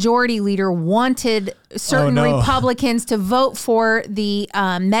 but the majority leader wanted certain Republicans to vote for the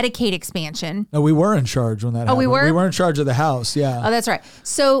Medicaid expansion. No, we were in charge when that happened. We were? We were in charge of the House, yeah. Oh, that's right.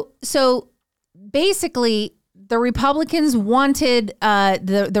 So basically, the Republicans wanted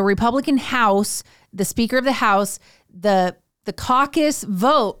the Republican House, the Speaker of the House, the The caucus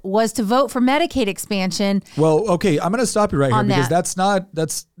vote was to vote for Medicaid expansion. Well, okay, I'm going to stop you right here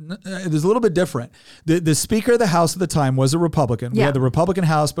because there's a little bit different. The Speaker of the House at the time was a Republican. We had the Republican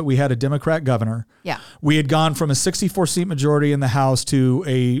House, but we had a Democrat governor. Yeah. We had gone from a 64-seat majority in the House to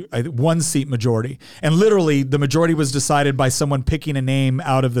a 1-seat majority. And literally, the majority was decided by someone picking a name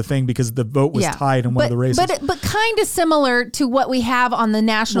out of the thing because the vote was tied in one of the races. But kind of similar to what we have on the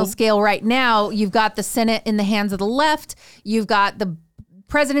national scale right now. You've got the Senate in the hands of the left. You've got the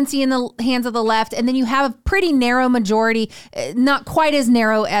presidency in the hands of the left, and then you have a pretty narrow majority, not quite as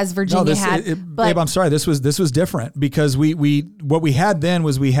narrow as Virginia had. Babe, I'm sorry. This was different because what we had then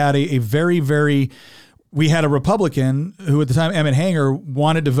was we had a Republican who at the time, Emmett Hanger,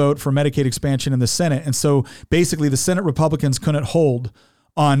 wanted to vote for Medicaid expansion in the Senate, and so basically the Senate Republicans couldn't hold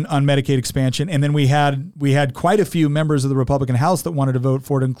on Medicaid expansion. And then we had quite a few members of the Republican House that wanted to vote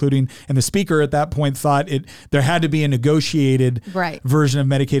for it, including, and the Speaker at that point thought there had to be a negotiated version of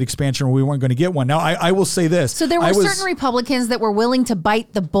Medicaid expansion or we weren't going to get one. Now, I will say this. So there were certain Republicans that were willing to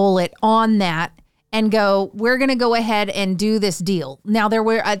bite the bullet on that and go, we're going to go ahead and do this deal. Now, there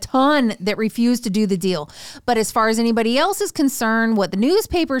were a ton that refused to do the deal. But as far as anybody else is concerned, what the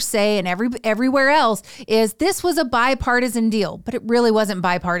newspapers say and everywhere else is this was a bipartisan deal. But it really wasn't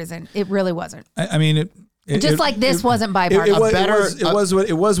bipartisan. It really wasn't. I mean, this wasn't bipartisan. It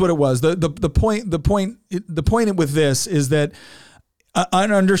was what it was. The point with this is that I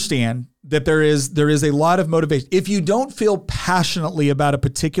understand that there is a lot of motivation. If you don't feel passionately about a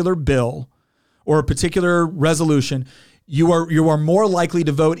particular bill or a particular resolution, you are more likely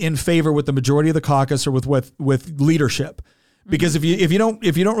to vote in favor with the majority of the caucus or with leadership. Because if you don't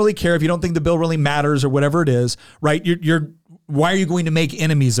really care, if you don't think the bill really matters or whatever it is, right? Why are you going to make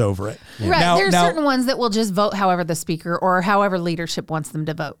enemies over it? Yeah. Right. There are certain ones that will just vote however the speaker or however leadership wants them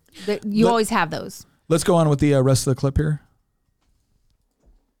to vote. You always have those. Let's go on with the rest of the clip here.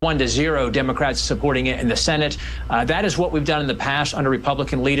 1-0, Democrats supporting it in the Senate. That is what we've done in the past under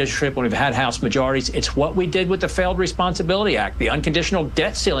Republican leadership when we've had House majorities. It's what we did with the Failed Responsibility Act, the unconditional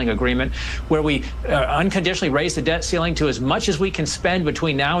debt ceiling agreement, where we unconditionally raised the debt ceiling to as much as we can spend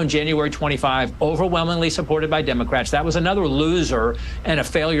between now and January 25, overwhelmingly supported by Democrats. That was another loser and a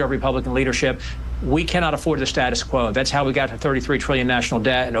failure of Republican leadership. We cannot afford the status quo. That's how we got to $33 trillion national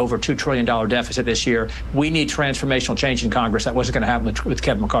debt and over $2 trillion deficit this year. We need transformational change in Congress. That wasn't going to happen with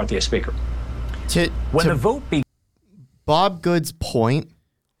Kevin McCarthy as Speaker. Bob Good's point,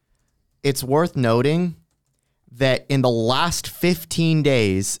 it's worth noting that in the last 15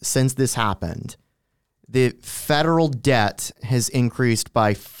 days since this happened, the federal debt has increased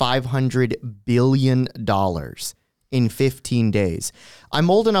by $500 billion in 15 days. I'm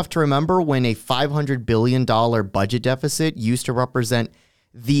old enough to remember when a $500 billion budget deficit used to represent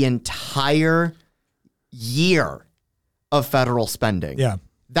the entire year of federal spending. Yeah.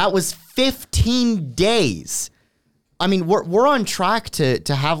 That was 15 days. I mean, we're on track to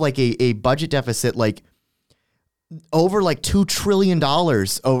have like a budget deficit like over like $2 trillion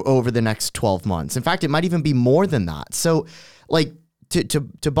over the next 12 months. In fact, it might even be more than that. So like to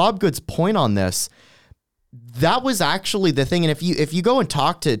Bob Good's point on this, that was actually the thing. And if you go and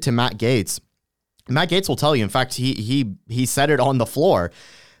talk to Matt Gaetz will tell you, in fact, he said it on the floor.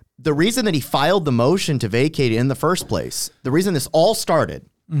 The reason that he filed the motion to vacate it in the first place, the reason this all started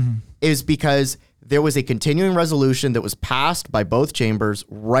is because there was a continuing resolution that was passed by both chambers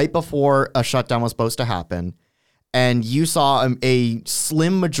right before a shutdown was supposed to happen. And you saw a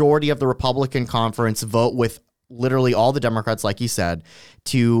slim majority of the Republican conference vote with literally all the Democrats, like you said,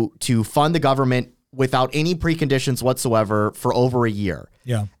 to fund the government without any preconditions whatsoever for over a year.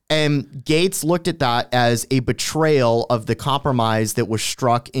 Yeah. And Gaetz looked at that as a betrayal of the compromise that was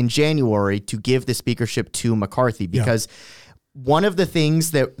struck in January to give the speakership to McCarthy, because one of the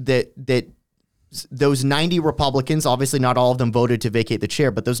things that those 90 Republicans, obviously not all of them voted to vacate the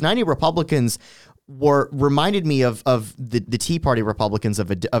chair, but those 90 Republicans reminded me of the Tea Party Republicans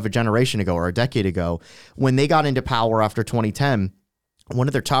of a generation ago or a decade ago when they got into power after 2010. One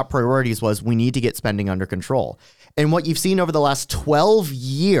of their top priorities was we need to get spending under control. And what you've seen over the last 12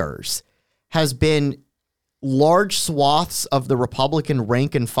 years has been large swaths of the Republican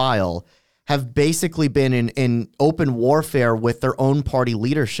rank and file have basically been in open warfare with their own party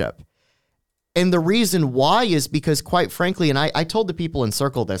leadership. And the reason why is because, quite frankly, and I told the people in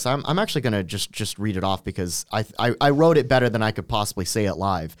Circle this, I'm actually going to just read it off because I wrote it better than I could possibly say it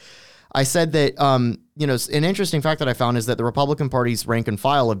live. I said that, an interesting fact that I found is that the Republican Party's rank and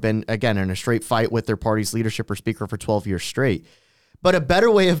file have been, again, in a straight fight with their party's leadership or speaker for 12 years straight. But a better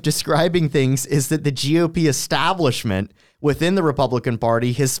way of describing things is that the GOP establishment within the Republican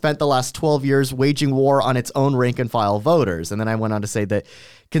Party has spent the last 12 years waging war on its own rank-and-file voters. And then I went on to say that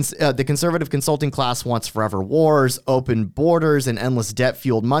the conservative consulting class wants forever wars, open borders, and endless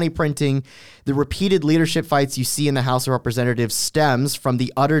debt-fueled money printing. The repeated leadership fights you see in the House of Representatives stems from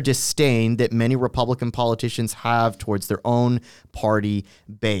the utter disdain that many Republican politicians have towards their own party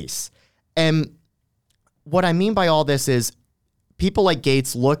base. And what I mean by all this is people like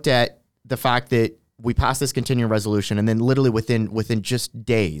Gates looked at the fact that we passed this continuing resolution, and then literally within just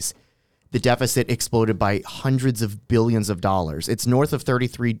days, the deficit exploded by hundreds of billions of dollars. It's north of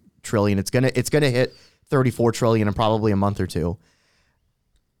 33 trillion. It's gonna hit 34 trillion in probably a month or two.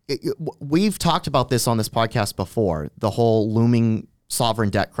 We've talked about this on this podcast before, the whole looming sovereign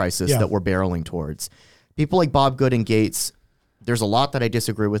debt crisis that we're barreling towards. People like Bob Good and Gates, there's a lot that I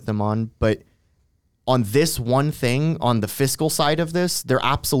disagree with them on, but on this one thing, on the fiscal side of this, they're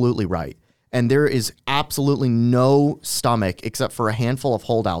absolutely right. And there is absolutely no stomach, except for a handful of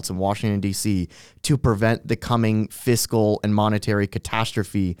holdouts in Washington, D.C., to prevent the coming fiscal and monetary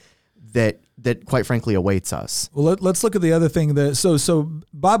catastrophe that quite frankly awaits us. Well, let's look at the other thing. So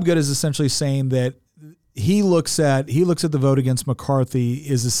Bob Good is essentially saying that he looks at the vote against McCarthy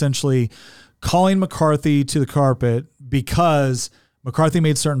is essentially calling McCarthy to the carpet because McCarthy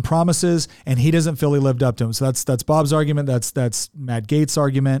made certain promises and he doesn't feel he lived up to them. So that's Bob's argument. That's Matt Gaetz'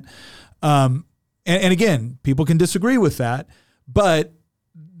 argument. And again, people can disagree with that, but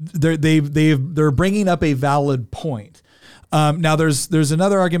they're bringing up a valid point. Now there's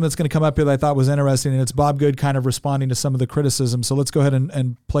another argument that's going to come up here that I thought was interesting, and it's Bob Good kind of responding to some of the criticism. So let's go ahead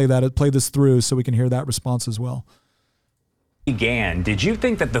and play this through so we can hear that response as well. Did you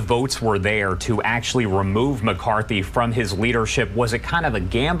think that the votes were there to actually remove McCarthy from his leadership? Was it kind of a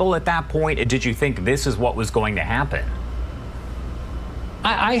gamble at that point? Or did you think this is what was going to happen?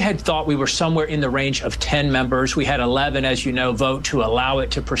 I had thought we were somewhere in the range of 10 members. We had 11, as you know, vote to allow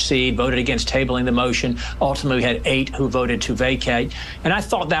it to proceed, voted against tabling the motion. Ultimately, we had 8 who voted to vacate. And I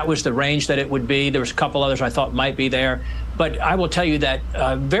thought that was the range that it would be. There was a couple others I thought might be there. But I will tell you that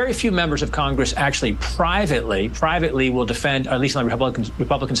very few members of Congress actually privately will defend, or at least on the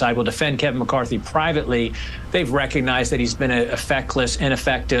Republican side, will defend Kevin McCarthy privately. They've recognized that he's been a feckless,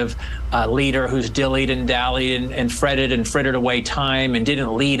 ineffective leader who's dillied and dallied and fretted and frittered away time and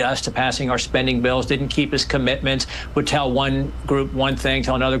didn't lead us to passing our spending bills, didn't keep his commitments, would tell one group one thing,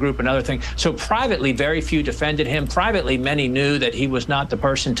 tell another group another thing. So privately, very few defended him. Privately, many knew that he was not the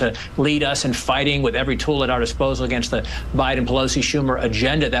person to lead us in fighting with every tool at our disposal against the Biden, Pelosi, Schumer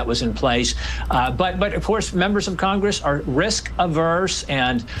agenda that was in place. But of course, members of Congress are risk averse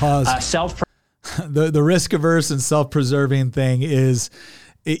and self. The risk averse and self-preserving thing is,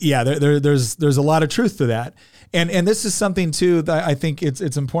 there's a lot of truth to that. And this is something too that I think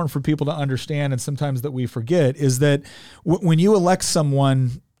it's important for people to understand, and sometimes that we forget, is that when you elect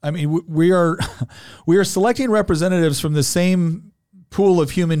someone, I mean, we are selecting representatives from the same pool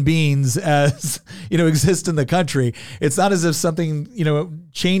of human beings as, exist in the country. It's not as if something,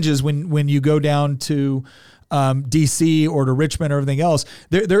 changes when you go down to DC or to Richmond or everything else.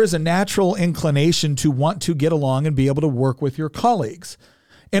 There is a natural inclination to want to get along and be able to work with your colleagues.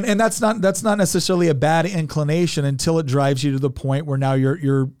 And that's not necessarily a bad inclination until it drives you to the point where now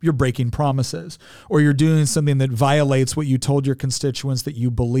you're breaking promises, or you're doing something that violates what you told your constituents that you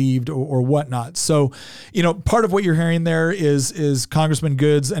believed or whatnot. So, part of what you're hearing there is Congressman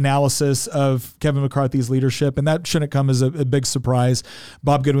Good's analysis of Kevin McCarthy's leadership, and that shouldn't come as a big surprise.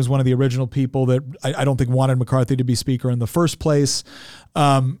 Bob Good was one of the original people that I don't think wanted McCarthy to be speaker in the first place.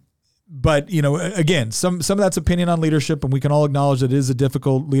 But, again, some of that's opinion on leadership, and we can all acknowledge that it is a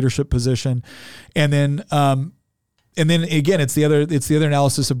difficult leadership position. And then again, it's the other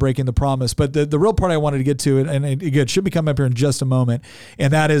analysis of breaking the promise. But the real part I wanted to get to, and it should be coming up here in just a moment,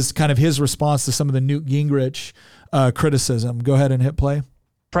 and that is kind of his response to some of the Newt Gingrich criticism. Go ahead and hit play.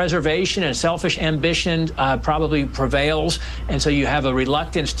 Preservation and selfish ambition probably prevails, and so you have a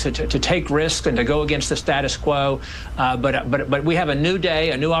reluctance to take risks and to go against the status quo. But we have a new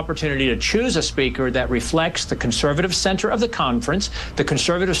day, a new opportunity to choose a speaker that reflects the conservative center of the conference, the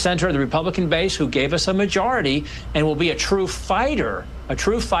conservative center of the Republican base, who gave us a majority, and will be a true fighter and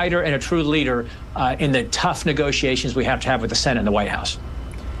a true leader in the tough negotiations we have to have with the Senate and the White House.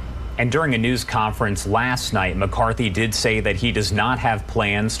 And during a news conference last night, McCarthy did say that he does not have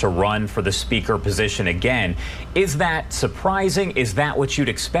plans to run for the speaker position again. Is that surprising? Is that what you'd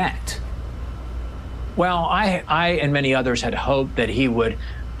expect? Well, I and many others had hoped that he would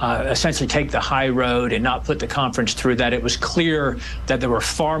essentially take the high road and not put the conference through that. It was clear that there were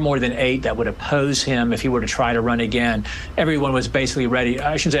far more than 8 that would oppose him if he were to try to run again. Everyone was basically ready.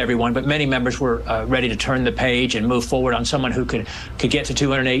 I shouldn't say everyone, but many members were ready to turn the page and move forward on someone who could get to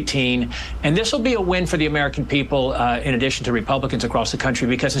 218. And this will be a win for the American people, in addition to Republicans across the country,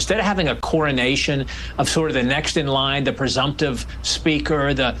 because instead of having a coronation of sort of the next in line, the presumptive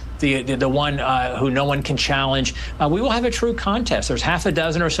speaker, the one who no one can challenge, we will have a true contest. There's half a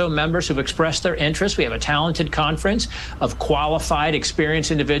dozen or so members who've expressed their interest. We have a talented conference of qualified,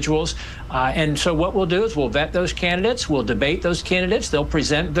 experienced individuals. And so what we'll do is we'll vet those candidates. We'll debate those candidates. They'll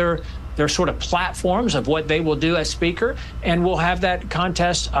present their sort of platforms of what they will do as speaker. And we'll have that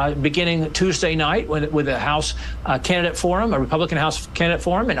contest beginning Tuesday night with a House candidate forum, a Republican House candidate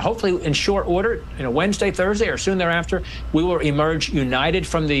forum. And hopefully in short order, Wednesday, Thursday, or soon thereafter, we will emerge united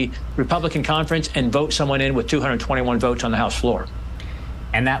from the Republican conference and vote someone in with 221 votes on the House floor.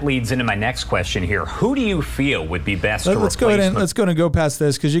 And that leads into my next question here. Who do you feel would be best to Let's replace? go past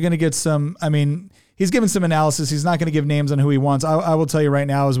this, because you're going to get some. I mean, he's given some analysis. He's not going to give names on who he wants. I will tell you right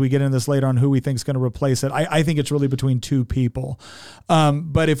now, as we get into this later, on who we think is going to replace it. I think it's really between 2 people.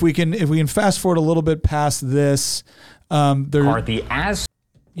 But if we can fast forward a little bit past this, McCarthy as.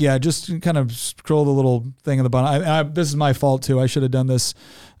 Yeah, just kind of scroll the little thing in the bottom. This is my fault too. I should have done this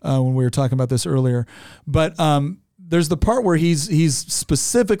when we were talking about this earlier. But there's the part where he's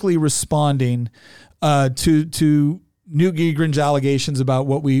specifically responding to Newt Gingrich's allegations about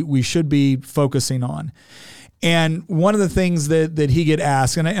what we should be focusing on. And one of the things that he get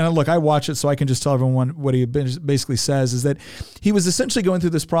asked, and look, I watch it so I can just tell everyone what he basically says, is that he was essentially going through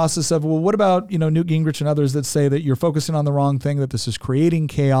this process of, well, what about, Newt Gingrich and others that say that you're focusing on the wrong thing, that this is creating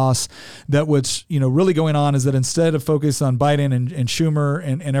chaos, that what's, really going on is that instead of focus on Biden and Schumer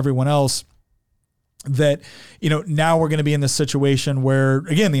and everyone else, that, now we're going to be in this situation where,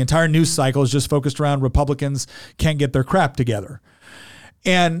 again, the entire news cycle is just focused around Republicans can't get their crap together.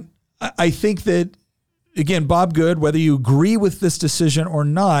 And I think that, again, Bob Good, whether you agree with this decision or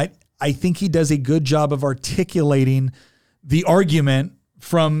not, I think he does a good job of articulating the argument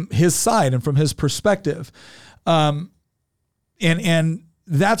from his side and from his perspective. And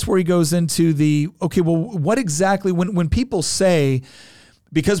that's where he goes into what exactly, when people say,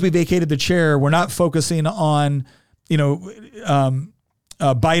 because we vacated the chair, we're not focusing on, Biden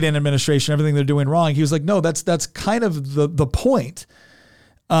administration, everything they're doing wrong. He was like, no, that's kind of the point,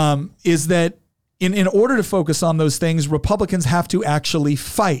 is that in order to focus on those things, Republicans have to actually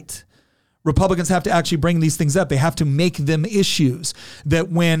fight. Republicans have to actually bring these things up. They have to make them issues.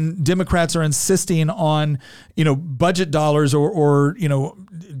 That when Democrats are insisting on, budget dollars or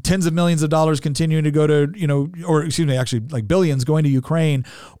tens of millions of dollars continuing to go to, actually like billions going to Ukraine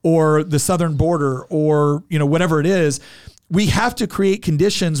or the southern border or, whatever it is, we have to create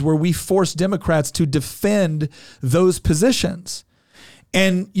conditions where we force Democrats to defend those positions.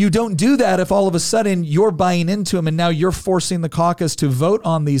 And you don't do that if all of a sudden you're buying into them and now you're forcing the caucus to vote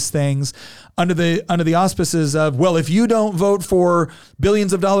on these things under the auspices of, well, if you don't vote for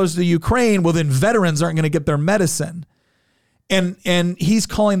billions of dollars to Ukraine, well, then veterans aren't going to get their medicine. And he's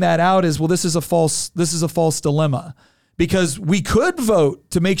calling that out as, well, this is a false dilemma, because we could vote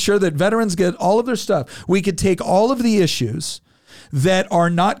to make sure that veterans get all of their stuff. We could take all of the issues that are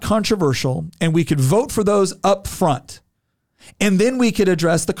not controversial and we could vote for those up front. And then we could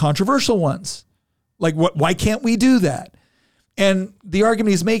address the controversial ones. Like, why can't we do that? And the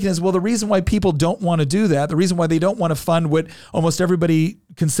argument he's making is, well, the reason why people don't want to do that, the reason why they don't want to fund what almost everybody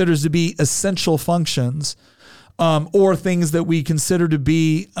considers to be essential functions, or things that we consider to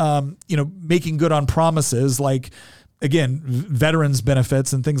be, making good on promises, like, again, veterans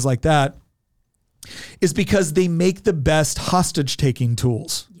benefits and things like that, is because they make the best hostage-taking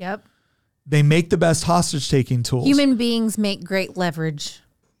tools. Yep. They make the best hostage-taking tools. Human beings make great leverage.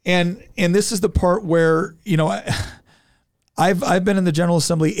 And this is the part where, I've been in the General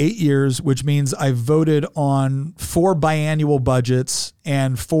Assembly 8 years, which means I've voted on 4 biannual budgets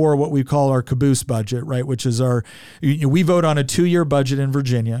and 4 what we call our caboose budget, right? Which is we vote on a 2-year budget in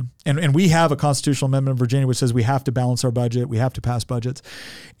Virginia. And we have a constitutional amendment in Virginia which says we have to balance our budget. We have to pass budgets.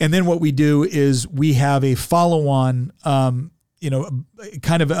 And then what we do is we have a follow-on,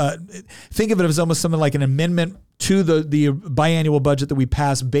 think of it as almost something like an amendment to the biannual budget that we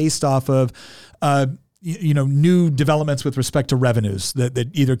pass based off of, new developments with respect to revenues that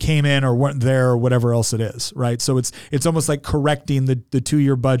either came in or weren't there or whatever else it is, right? So it's almost like correcting the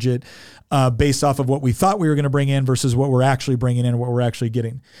 2-year budget based off of what we thought we were going to bring in versus what we're actually bringing in and what we're actually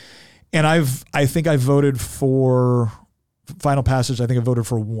getting. And I think I voted for final passage. I think I voted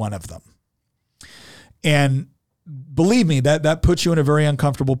for one of them. And believe me, that puts you in a very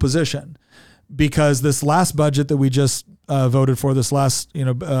uncomfortable position, because this last budget that we just voted for, this last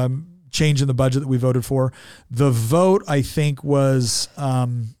change in the budget that we voted for, the vote I think was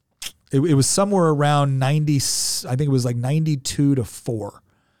it was somewhere around 90. I think it was like 92-4,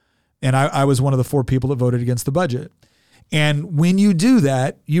 and I was one of the 4 people that voted against the budget. And when you do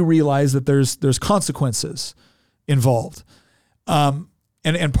that, you realize that there's consequences involved.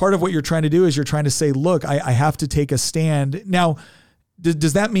 And part of what you're trying to do is you're trying to say, look, I have to take a stand. Now,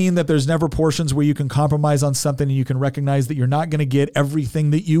 does that mean that there's never portions where you can compromise on something and you can recognize that you're not going to get everything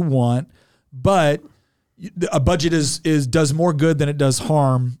that you want, but a budget does more good than it does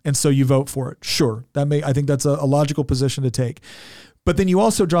harm, and so you vote for it? Sure. I think that's a logical position to take. But then you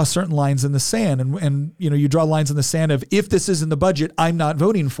also draw certain lines in the sand, and you draw lines in the sand of, if this is in the budget, I'm not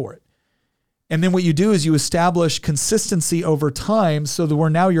voting for it. And then what you do is you establish consistency over time, so that where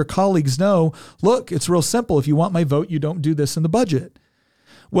now your colleagues know, look, it's real simple. If you want my vote, you don't do this in the budget.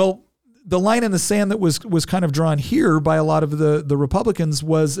 Well, the line in the sand that was kind of drawn here by a lot of the Republicans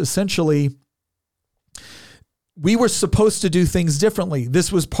was essentially, we were supposed to do things differently. This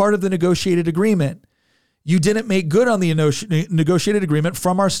was part of the negotiated agreement. You didn't make good on the negotiated agreement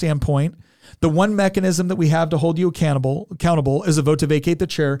from our standpoint. The one mechanism that we have to hold you accountable is a vote to vacate the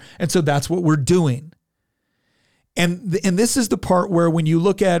chair. And so that's what we're doing. And this is the part where, when you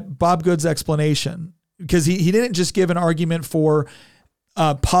look at Bob Good's explanation, because he didn't just give an argument for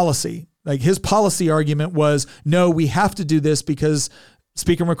policy. Like, his policy argument was, no, we have to do this because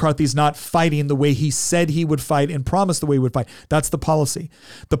Speaker McCarthy's not fighting the way he said he would fight and promised the way he would fight. That's the policy.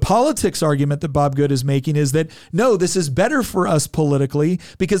 The politics argument that Bob Good is making is that, no, this is better for us politically,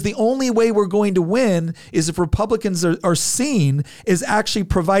 because the only way we're going to win is if Republicans are seen as actually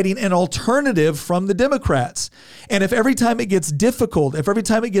providing an alternative from the Democrats. And if every time it gets difficult, if every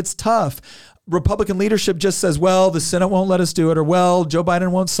time it gets tough, Republican leadership just says, well, the Senate won't let us do it, or, well, Joe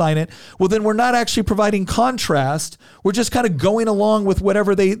Biden won't sign it, well, then we're not actually providing contrast. We're just kind of going along with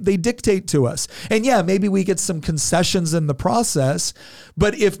whatever they dictate to us. And yeah, maybe we get some concessions in the process,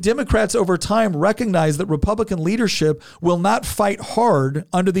 but if Democrats over time recognize that Republican leadership will not fight hard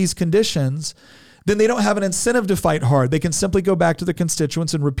under these conditions, then they don't have an incentive to fight hard. They can simply go back to the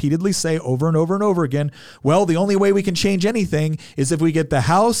constituents and repeatedly say over and over and over again, well, the only way we can change anything is if we get the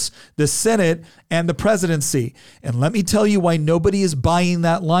House, the Senate, and the presidency. And let me tell you why nobody is buying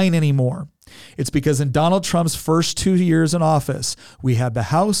that line anymore. It's because in Donald Trump's first 2 years in office, we had the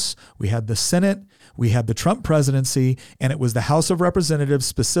House, we had the Senate, we had the Trump presidency, and it was the House of Representatives,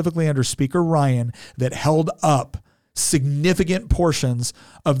 specifically under Speaker Ryan, that held up significant portions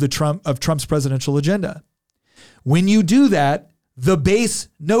of Trump's presidential agenda. When you do that, the base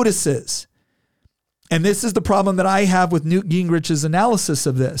notices. And this is the problem that I have with Newt Gingrich's analysis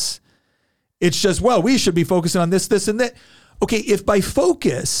of this. It's just, well, we should be focusing on this, this, and that. Okay, if by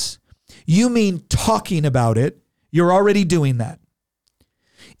focus you mean talking about it, you're already doing that.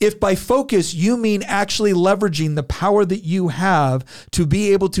 If by focus you mean actually leveraging the power that you have to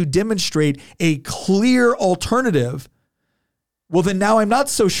be able to demonstrate a clear alternative, well, then now I'm not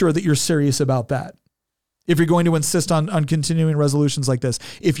so sure that you're serious about that. If you're going to insist on continuing resolutions like this,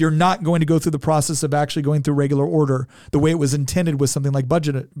 if you're not going to go through the process of actually going through regular order the way it was intended with something like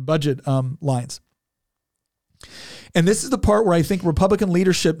budget lines. And this is the part where I think Republican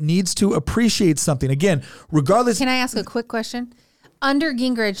leadership needs to appreciate something. Again, regardless. Can I ask a quick question? Under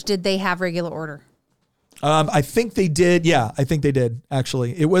Gingrich, did they have regular order? I think they did. Yeah, I think they did,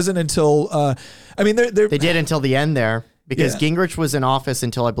 actually. It wasn't until, they did until the end there, because Gingrich was in office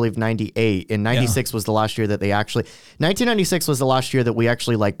until, I believe, 98. And 96 was the last year that 1996 was the last year that we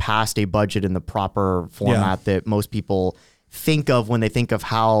actually passed a budget in the proper format that most people think of when they think of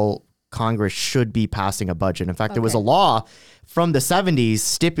how Congress should be passing a budget. In fact, there was a law from the 70s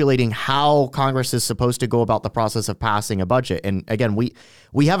stipulating how Congress is supposed to go about the process of passing a budget. And again,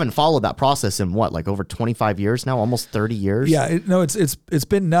 we haven't followed that process in over 25 years now, almost 30 years. Yeah, it's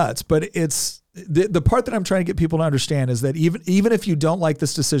been nuts, but it's the part that I'm trying to get people to understand is that even if you don't like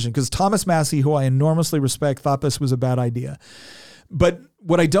this decision, because Thomas Massie, who I enormously respect, thought this was a bad idea. But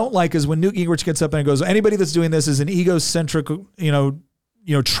what I don't like is when Newt Gingrich gets up and goes, anybody that's doing this is an egocentric,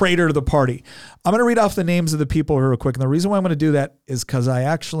 traitor to the party. I'm going to read off the names of the people real quick. And the reason why I'm going to do that is because I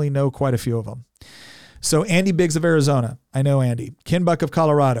actually know quite a few of them. So Andy Biggs of Arizona. I know Andy. Ken Buck of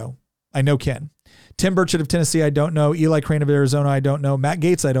Colorado. I know Ken. Tim Burchett of Tennessee. I don't know. Eli Crane of Arizona. I don't know. Matt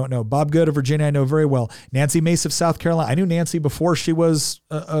Gaetz. I don't know. Bob Good of Virginia. I know very well. Nancy Mace of South Carolina. I knew Nancy before she was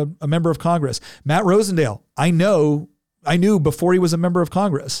a member of Congress. Matt Rosendale. I knew before he was a member of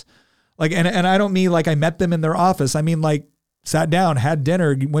Congress. And I don't mean like I met them in their office. I mean, like, sat down, had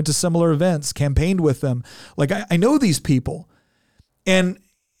dinner, went to similar events, campaigned with them. Like I know these people. And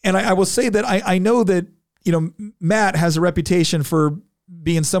I will say that I know that, Matt has a reputation for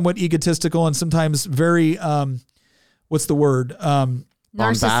being somewhat egotistical and sometimes very, what's the word?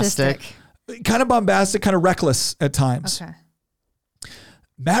 Narcissistic. Kind of bombastic, kind of reckless at times. Okay.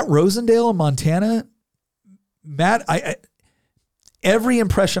 Matt Rosendale in Montana, I every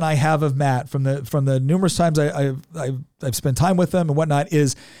impression I have of Matt from the numerous times I've spent time with him and whatnot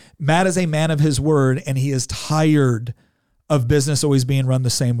is Matt is a man of his word, and he is tired of business always being run the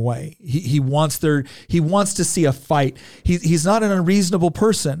same way. He wants to see a fight. He's not an unreasonable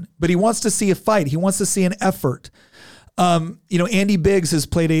person, but he wants to see a fight. He wants to see an effort. Andy Biggs has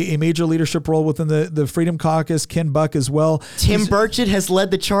played a major leadership role within the Freedom Caucus, Ken Buck as well. Tim Burchett has led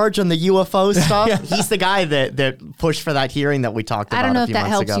the charge on the UFO stuff. Yeah. He's the guy that pushed for that hearing that we talked about. I don't know a if few that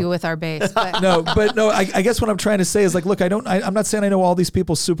months helps ago. you with our base. But. No. I guess what I'm trying to say is, like, look, I'm not saying I know all these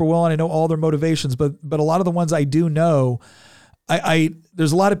people super well and I know all their motivations, but a lot of the ones I do know,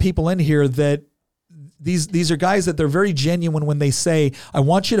 there's a lot of people in here that these are guys that they're very genuine when they say, I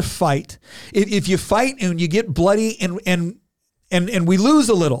want you to fight. If you fight and you get bloody and we lose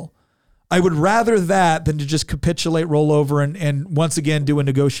a little, I would rather that than to just capitulate, roll over, and once again do a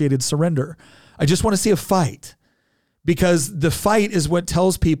negotiated surrender. I just want to see a fight, because the fight is what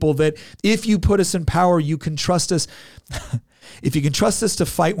tells people that if you put us in power, you can trust us. If you can trust us to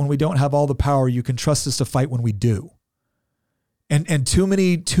fight when we don't have all the power, you can trust us to fight when we do. And too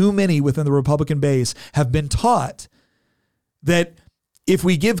many within the Republican base have been taught that if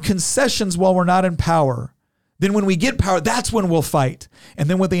we give concessions while we're not in power, then when we get power, that's when we'll fight. And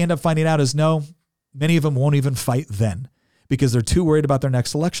then what they end up finding out is, no, many of them won't even fight then, because they're too worried about their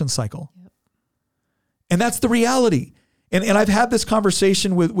next election cycle. Yep. And that's the reality. And I've had this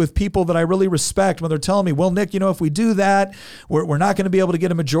conversation with people that I really respect when they're telling me, well, Nick, if we do that, we're not going to be able to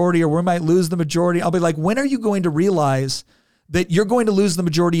get a majority, or we might lose the majority. I'll be like, when are you going to realize that you're going to lose the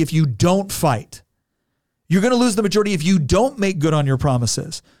majority if you don't fight? You're going to lose the majority if you don't make good on your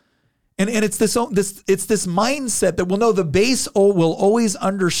promises. And it's this mindset that, well, no, the base will always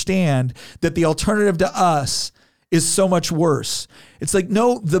understand that the alternative to us is so much worse. It's like,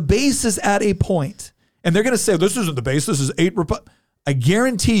 no, the base is at a point, and they're going to say, this isn't the base, this is 8. I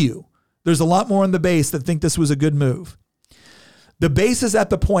guarantee you there's a lot more on the base that think this was a good move. The base is at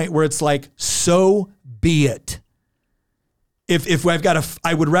the point where it's like, so be it. If I've got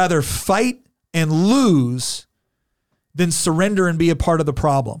I would rather fight and lose than surrender and be a part of the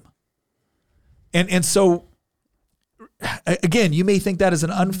problem. And so, again, you may think that is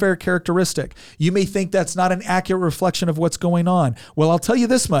an unfair characteristic. You may think that's not an accurate reflection of what's going on. Well, I'll tell you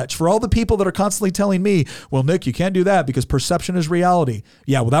this much. For all the people that are constantly telling me, well, Nick, you can't do that because perception is reality.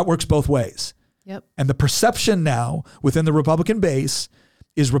 Yeah, well, that works both ways. Yep. And the perception now within the Republican base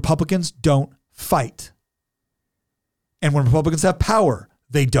is Republicans don't fight. And when Republicans have power,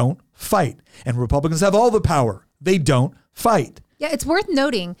 they don't fight. And Republicans have all the power, they don't fight. Yeah, it's worth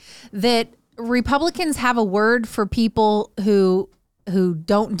noting that Republicans have a word for people who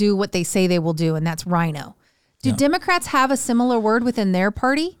don't do what they say they will do, and that's rhino. Do Democrats have a similar word within their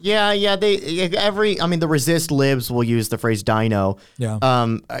party? Yeah. The resist libs will use the phrase dino. Yeah.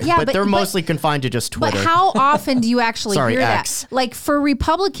 But they're mostly confined to just Twitter. But how often do you actually Sorry, hear X. that? Like, for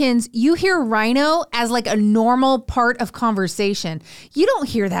Republicans, you hear rhino as like a normal part of conversation. You don't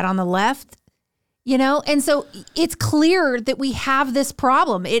hear that on the left. And so it's clear that we have this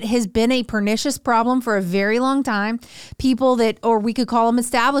problem. It has been a pernicious problem for a very long time. People that, or we could call them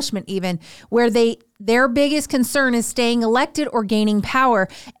establishment even, where their biggest concern is staying elected or gaining power.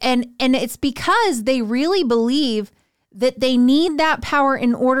 And it's because they really believe that they need that power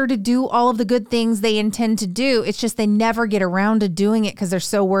in order to do all of the good things they intend to do. It's just they never get around to doing it because they're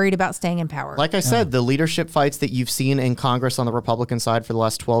so worried about staying in power. Like I said, the leadership fights that you've seen in Congress on the Republican side for the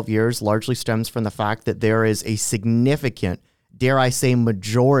last 12 years largely stems from the fact that there is a significant, dare I say,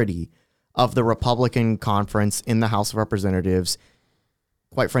 majority of the Republican conference in the House of Representatives,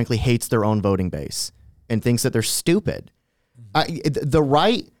 quite frankly, hates their own voting base and thinks that they're stupid. The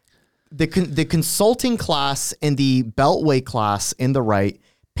right... The consulting class and the beltway class in the right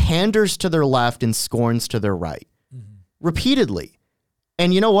panders to their left and scorns to their right repeatedly.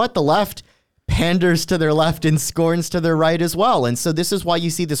 And you know what? The left panders to their left and scorns to their right as well. And so this is why you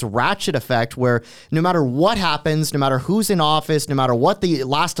see this ratchet effect where no matter what happens, no matter who's in office, no matter what the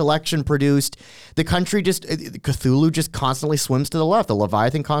last election produced, the country Cthulhu just constantly swims to the left. The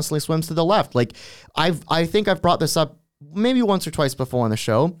Leviathan constantly swims to the left. Like I think I've brought this up maybe once or twice before on the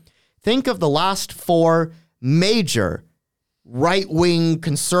show. Think of the last 4 major right-wing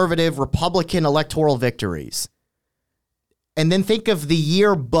conservative Republican electoral victories. and then think of the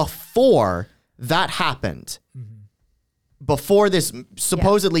year before that happened. Before this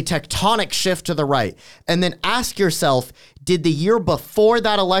supposedly tectonic shift to the right. And then ask yourself, did the year before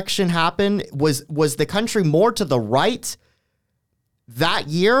that election happen, was the country more to the right that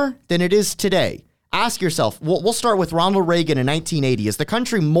year than it is today? Ask yourself, we'll start with Ronald Reagan in 1980. Is the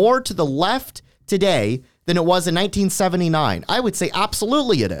country more to the left today than it was in 1979? I would say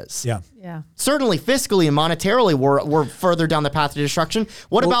absolutely it is. Yeah. Certainly fiscally and monetarily we're further down the path of destruction.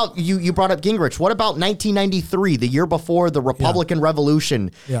 What about, you brought up Gingrich. What about 1993, the year before the Republican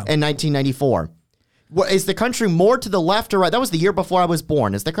Revolution in 1994? Is the country more to the left or right? That was the year before I was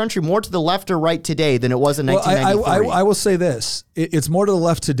born. Is the country more to the left or right today than it was in 1993? I will say this. It's more to the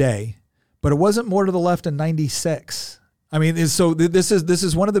left today, but it wasn't more to the left in 96. I mean, so this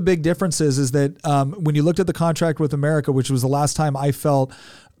is one of the big differences is that when you looked at the contract with America, which was the last time I felt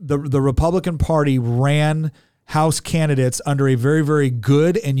the Republican Party ran House candidates under a very, very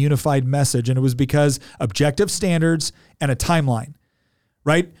good and unified message. And it was because objective standards and a timeline,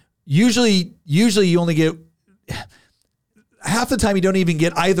 right? Usually you only get half the time you don't even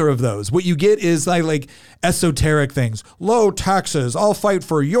get either of those. What you get is like esoteric things, low taxes, I'll fight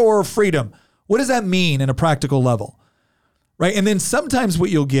for your freedom. What does that mean in a practical level? Right. And then sometimes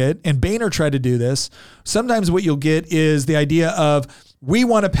what you'll get, and Boehner tried to do this, sometimes what you'll get is the idea of we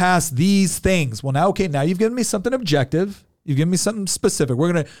want to pass these things. Well, now you've given me something objective. You've given me something specific.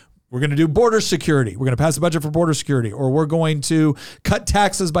 We're going to do border security. We're going to pass a budget for border security, or we're going to cut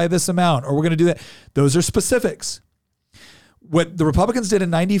taxes by this amount, or we're going to do that. Those are specifics. What the Republicans did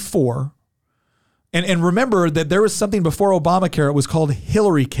in 94, and remember that there was something before Obamacare. It was called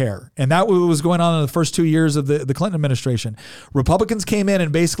Hillary Care. And that was going on in the first 2 years of the Clinton administration. Republicans came in and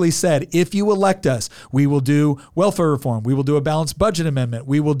basically said, if you elect us, we will do welfare reform. We will do a balanced budget amendment.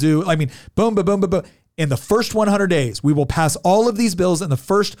 We will do, boom, boom, boom, boom, boom. In the first 100 days, we will pass all of these bills in the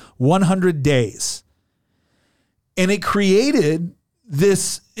first 100 days. And it created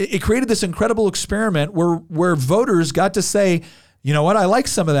this incredible experiment where voters got to say, you know what, I like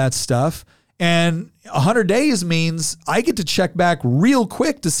some of that stuff. And 100 days means I get to check back real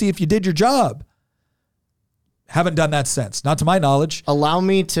quick to see if you did your job. Haven't done that since, not to my knowledge. Allow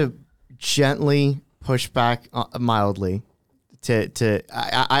me to gently push back mildly.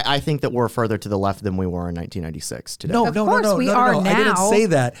 I think that we're further to the left than we were in 1996 today. Of course we are now. I didn't say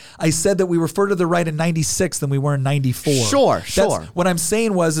that. I said that we were further to the right in 96 than we were in 94. Sure. What I'm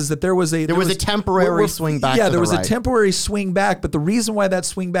saying is that there was a temporary swing back. Yeah, to there was the right. a temporary swing back, but the reason why that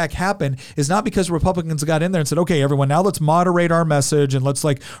swing back happened is not because Republicans got in there and said, "Okay, everyone, now let's moderate our message and let's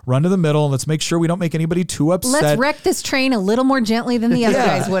run to the middle and let's make sure we don't make anybody too upset. Let's wreck this train a little more gently than the other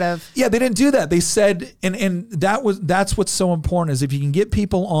guys would have." Yeah, they didn't do that. They said, and that's what's so important is if you can get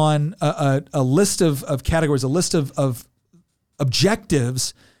people on a list of categories, a list of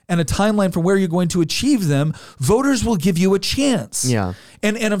objectives and a timeline for where you're going to achieve them, voters will give you a chance. Yeah.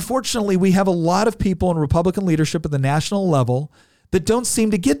 And unfortunately, we have a lot of people in Republican leadership at the national level that don't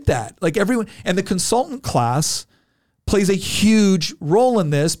seem to get that. Like everyone, and the consultant class plays a huge role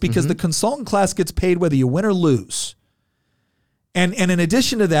in this because the consultant class gets paid whether you win or lose. And in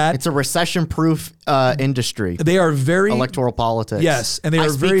addition to that, it's a recession-proof industry. They are very electoral politics. Yes, and they I are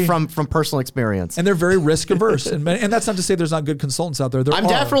speak very from personal experience. And they're very risk averse. and that's not to say there's not good consultants out there. I'm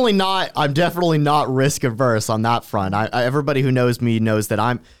definitely not risk averse on that front. Everybody who knows me knows that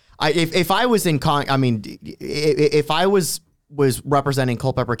if I was in if I was representing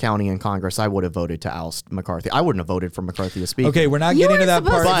Culpeper County in Congress, I would have voted to oust McCarthy. I wouldn't have voted for McCarthy to speak. Okay, we're not getting to that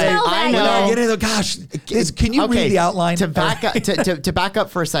part. I know. We're not getting to gosh. Can you read the outline? To back up, to back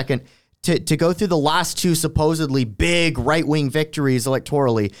up for a second, to go through the last two supposedly big right-wing victories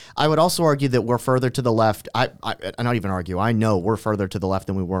electorally, I would also argue that we're further to the left. I not even argue. I know we're further to the left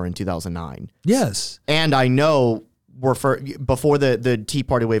than we were in 2009. Yes. And I know were before the Tea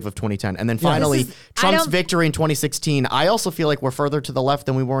Party wave of 2010. And then finally, Trump's victory in 2016. I also feel like we're further to the left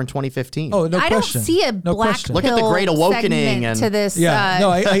than we were in 2015. Oh, no question. I don't see a black pill Look at the Great Awakening and to this. Yeah, no,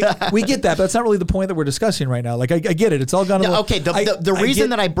 we get that, but that's not really the point that we're discussing right now. Like, I get it. It's all gone. Okay, the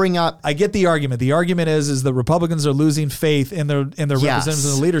reason that I bring up, I get the argument. The argument is the Republicans are losing faith in their representatives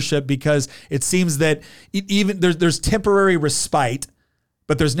in the leadership because it seems that even there's temporary respite,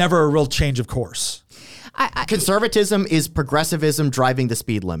 but there's never a real change of course. Conservatism is progressivism driving the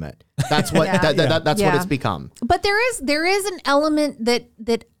speed limit. That's what that's what it's become. But there is an element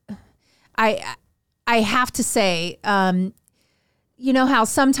that I have to say. You know how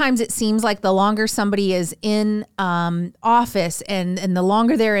sometimes it seems like the longer somebody is in office and the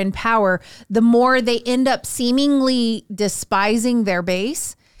longer they're in power, the more they end up seemingly despising their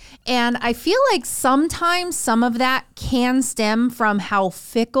base. And I feel like sometimes some of that can stem from how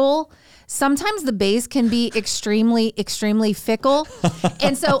fickle. Sometimes the base can be extremely, extremely fickle.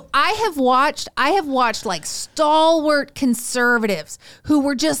 And so I have watched like stalwart conservatives who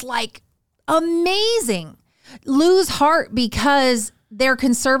were just like amazing lose heart because their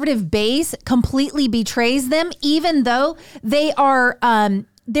conservative base completely betrays them, even though they are,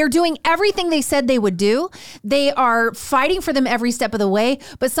 they're doing everything they said they would do. They are fighting for them every step of the way,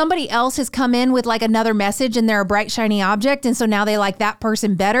 but somebody else has come in with like another message and they're a bright, shiny object. And so now they like that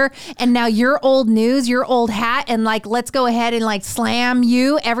person better. And now you're old news, you're old hat. And like, let's go ahead and like slam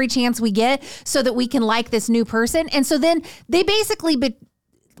you every chance we get so that we can like this new person. And so then they basically,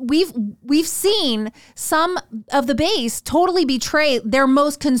 we've seen some of the base totally betray their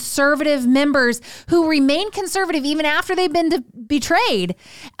most conservative members who remain conservative even after they've been betrayed,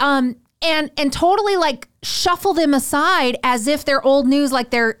 and totally like shuffle them aside as if they're old news, like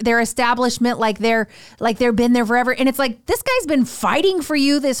their establishment, like they're been there forever. And it's like, this guy's been fighting for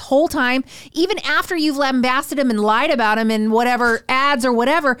you this whole time, even after you've lambasted him and lied about him in whatever ads or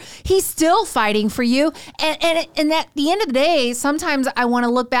whatever. He's still fighting for you. And at the end of the day, sometimes I want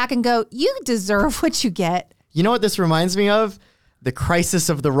to look back and go, you deserve what you get. You know what this reminds me of? The crisis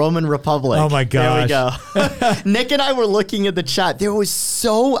of the Roman Republic. Oh my gosh. There we go. Nick and I were looking at the chat. There was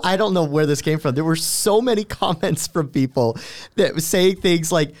I don't know where this came from. There were so many comments from people that were saying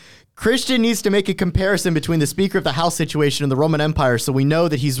things like, Christian needs to make a comparison between the Speaker of the House situation and the Roman Empire so we know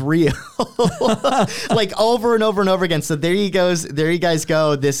that he's real. Like over and over and over again. So there you guys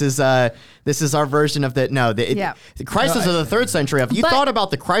go. This is our version of the crisis of the 3rd century. Have you thought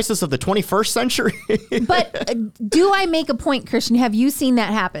about the crisis of the 21st century? But do I make a point, Christian? Have you seen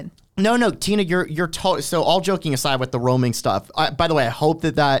that happen? No, Tina, you're so all joking aside with the roaming stuff. By the way, I hope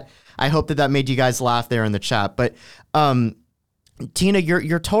that made you guys laugh there in the chat. But Tina,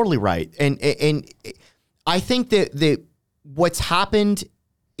 you're totally right, and I think that what's happened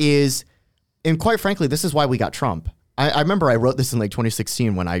is, and quite frankly, this is why we got Trump. I remember I wrote this in like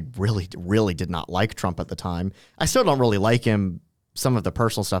 2016 when I really did not like Trump at the time. I still don't really like him, some of the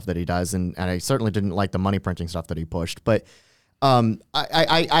personal stuff that he does, and I certainly didn't like the money printing stuff that he pushed. But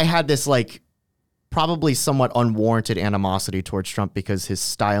I had this like probably somewhat unwarranted animosity towards Trump because his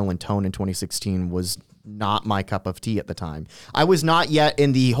style and tone in 2016 was not my cup of tea at the time. I was not yet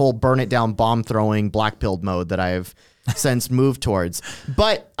in the whole burn it down, bomb throwing, black-pilled mode that I have since moved towards.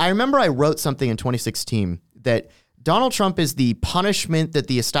 But I remember I wrote something in 2016 that Donald Trump is the punishment that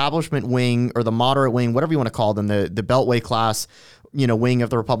the establishment wing or the moderate wing, whatever you want to call them, the Beltway class, wing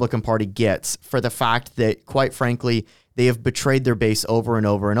of the Republican Party gets for the fact that, quite frankly, they have betrayed their base over and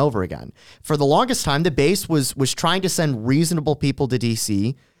over and over again. For the longest time, the base was trying to send reasonable people to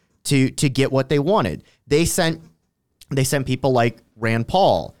D.C. to get what they wanted. They sent people like Rand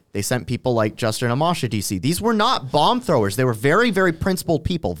Paul. They sent people like Justin Amash to D.C. These were not bomb throwers. They were very, very principled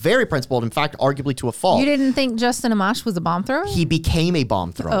people. Very principled, in fact, arguably to a fault. You didn't think Justin Amash was a bomb thrower? He became a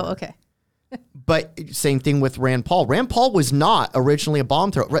bomb thrower. Oh, okay. But same thing with Rand Paul. Rand Paul was not originally a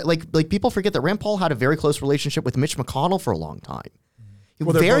bomb thrower. Like people forget that Rand Paul had a very close relationship with Mitch McConnell for a long time.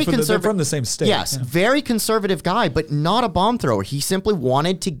 Well, they're from the same state. Yes, very conservative guy, but not a bomb thrower. He simply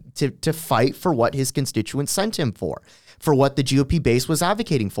wanted to fight for what his constituents sent him for what the GOP base was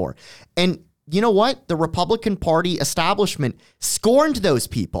advocating for. And you know what? The Republican Party establishment scorned those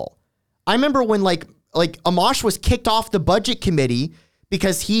people. I remember when like Amash was kicked off the budget committee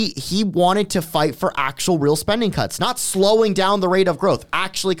because he wanted to fight for actual real spending cuts, not slowing down the rate of growth,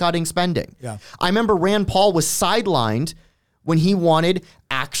 actually cutting spending. Yeah. I remember Rand Paul was sidelined when he wanted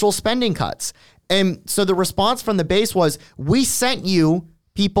actual spending cuts. And so the response from the base was, we sent you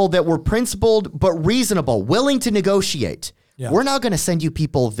people that were principled but reasonable, willing to negotiate. Yeah. We're now going to send you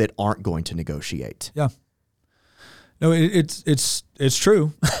people that aren't going to negotiate. Yeah. No, it's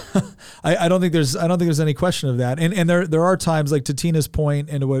true. I don't think there's any question of that. And there are times, like to Tina's point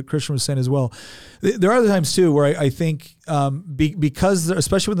and to what Christian was saying as well, there are other times too where I think because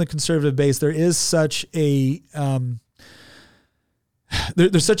especially with the conservative base, there is such a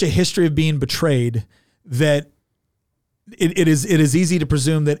there's such a history of being betrayed that it is easy to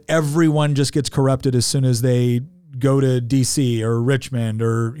presume that everyone just gets corrupted as soon as they go to DC or Richmond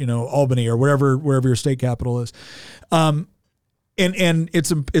or Albany or wherever your state capital is, and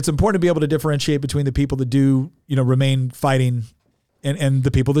it's important to be able to differentiate between the people that do remain fighting and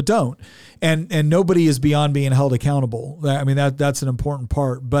the people that don't, and nobody is beyond being held accountable. I mean that's an important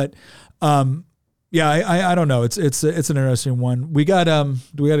part, but. Yeah, I don't know. It's an interesting one. We got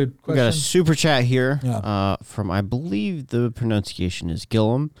do we got a question? We got a super chat here Yeah. From, I believe the pronunciation is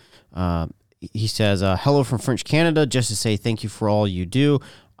Gillum. He says, hello from French Canada, just to say thank you for all you do.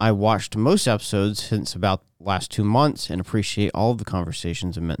 I watched most episodes since about last 2 months and appreciate all of the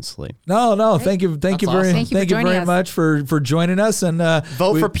conversations immensely. No, thank you very much for joining us, and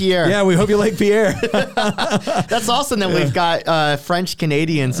vote for Pierre. Yeah, we hope you like Pierre. That's awesome that we've got French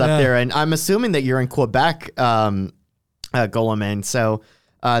Canadians up there, and I'm assuming that you're in Quebec, Goleman. So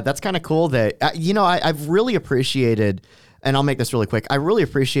that's kind of cool. That I've really appreciated. And I'll make this really quick. I really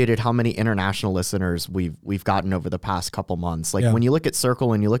appreciated how many international listeners we've gotten over the past couple months. Like when you look at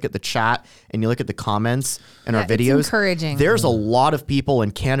Circle and you look at the chat and you look at the comments in our videos, it's encouraging. There's a lot of people in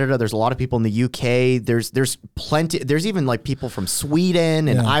Canada. There's a lot of people in the UK. There's plenty. There's even like people from Sweden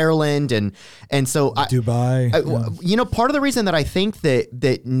and Ireland and so Dubai. Part of the reason that I think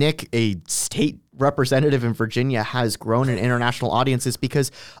that Nick, a state representative in Virginia, has grown an international audience is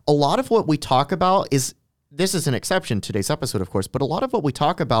because a lot of what we talk about is. This is an exception to today's episode, of course, but a lot of what we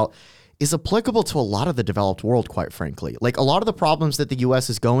talk about is applicable to a lot of the developed world, quite frankly. Like a lot of the problems that the U.S.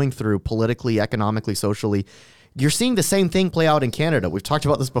 is going through politically, economically, socially, you're seeing the same thing play out in Canada. We've talked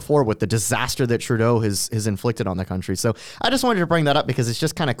about this before with the disaster that Trudeau has inflicted on the country. So I just wanted to bring that up because it's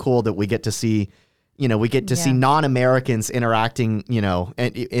just kind of cool that we get to see, see non-Americans interacting,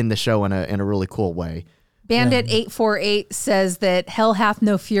 in the show in a really cool way. Bandit 848 says that hell hath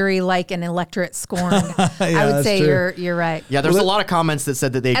no fury like an electorate scorned. I would say you're right. Yeah, there's a lot of comments that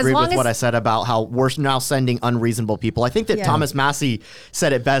said that they agreed with what I said about how we're now sending unreasonable people. I think that Thomas Massey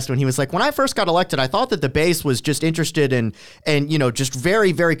said it best when he was like, when I first got elected, I thought that the base was just interested in just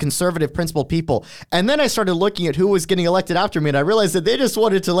very, very conservative, principled people. And then I started looking at who was getting elected after me, and I realized that they just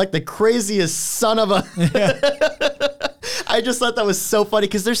wanted to elect the craziest son of a... I just thought that was so funny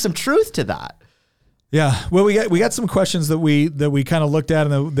because there's some truth to that. Yeah, well, we got some questions that we kind of looked at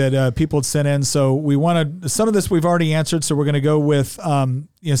and that people had sent in. So we wanted some of this we've already answered. So we're going to go with some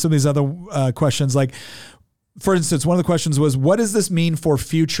of these other questions. Like, for instance, one of the questions was, what does this mean for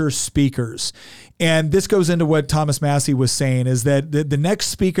future speakers? And this goes into what Thomas Massey was saying, is that the next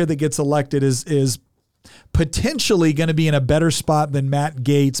speaker that gets elected is potentially going to be in a better spot than Matt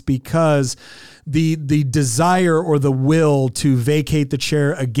Gaetz because the desire or the will to vacate the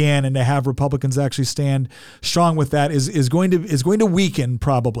chair again and to have Republicans actually stand strong with that is going to weaken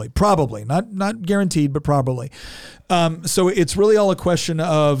probably not guaranteed, but probably. So it's really all a question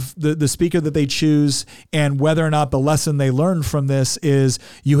of the speaker that they choose and whether or not the lesson they learned from this is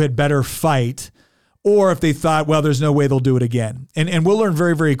you had better fight, or if they thought, well, there's no way they'll do it again. And we'll learn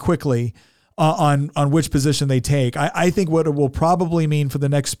very, very quickly on which position they take. I think what it will probably mean for the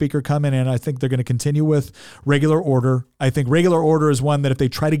next speaker coming in, I think they're going to continue with regular order. I think regular order is one that if they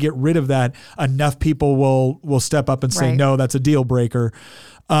try to get rid of that, enough people will step up and say, no, that's a deal breaker.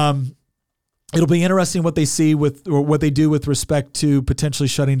 It'll be interesting what they see or what they do with respect to potentially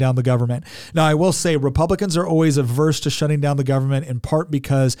shutting down the government. Now, I will say Republicans are always averse to shutting down the government, in part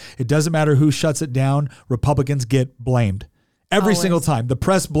because it doesn't matter who shuts it down, Republicans get blamed. Every single time. The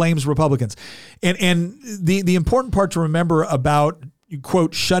press blames Republicans. And the important part to remember about,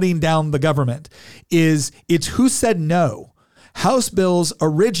 quote, shutting down the government is it's who said no. Budget bills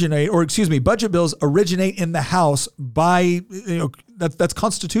originate in the House by, that's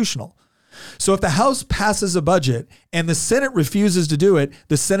constitutional. So if the House passes a budget and the Senate refuses to do it,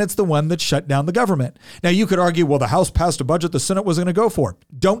 the Senate's the one that shut down the government. Now, you could argue, well, the House passed a budget the Senate wasn't going to go for.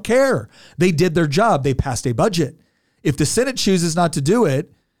 Don't care. They did their job. They passed a budget. If the Senate chooses not to do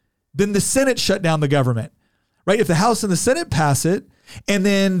it, then the Senate shut down the government, right? If the House and the Senate pass it and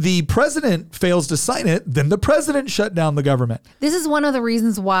then the president fails to sign it, then the president shut down the government. This is one of the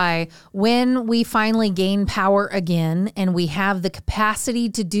reasons why when we finally gain power again and we have the capacity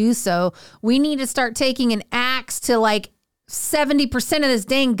to do so, we need to start taking an axe to 70% of this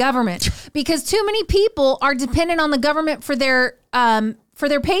dang government, because too many people are dependent on the government for their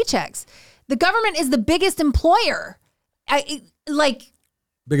paychecks. The government is the biggest employer.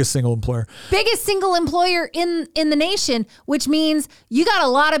 Biggest single employer in the nation, which means you got a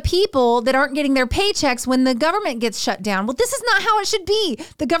lot of people that aren't getting their paychecks when the government gets shut down. Well, this is not how it should be.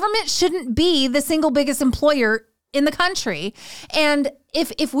 The government shouldn't be the single biggest employer in the country. And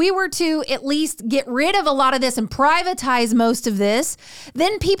if we were to at least get rid of a lot of this and privatize most of this,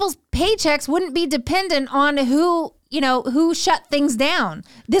 then people's paychecks wouldn't be dependent on who shut things down.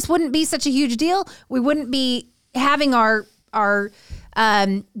 This wouldn't be such a huge deal. We wouldn't be having our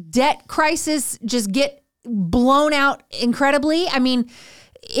debt crisis just get blown out incredibly. I mean,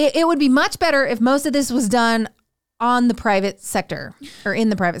 it would be much better if most of this was done on the private sector or in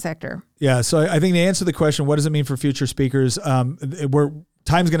the private sector. Yeah. So I think to answer the question, what does it mean for future speakers? We're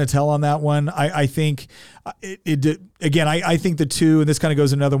time's going to tell on that one. I think I think the two, and this kind of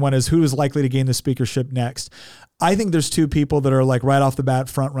goes another one, is who is likely to gain the speakership next. I think there's two people that are like right off the bat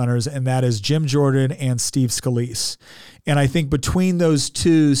front runners, and that is Jim Jordan and Steve Scalise. And I think between those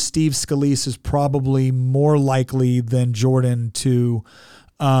two, Steve Scalise is probably more likely than Jordan to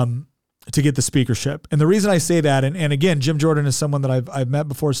get the speakership. And the reason I say that, and again, Jim Jordan is someone that I've met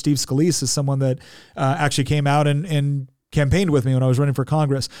before. Steve Scalise is someone that actually came out and campaigned with me when I was running for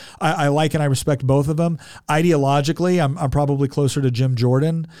Congress. I like and I respect both of them. Ideologically, I'm probably closer to Jim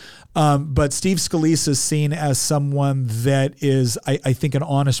Jordan. But Steve Scalise is seen as someone that is, I think, an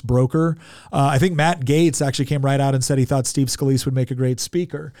honest broker. I think Matt Gaetz actually came right out and said he thought Steve Scalise would make a great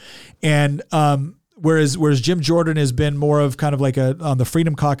speaker. And whereas Jim Jordan has been more of kind of like on the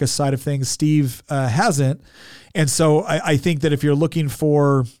Freedom Caucus side of things, Steve hasn't. And so I think that if you're looking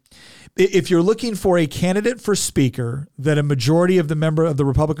for a candidate for speaker that a majority of the member of the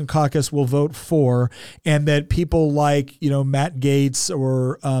Republican caucus will vote for, and that people like, Matt Gaetz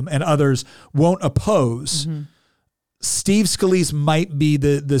or and others won't oppose, Steve Scalise might be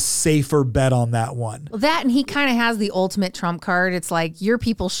the safer bet on that one. Well, that, and he kind of has the ultimate trump card. It's like, your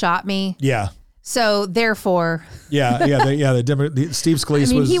people shot me. Yeah. So therefore, Steve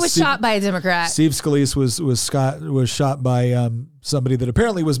Scalise he was shot by a Democrat. Steve Scalise was shot by somebody that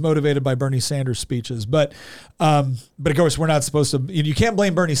apparently was motivated by Bernie Sanders speeches. But of course, we're not supposed to. You can't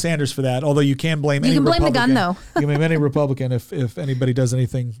blame Bernie Sanders for that. Although you can blame any Republican. You can blame the gun, though. You can blame any Republican if anybody does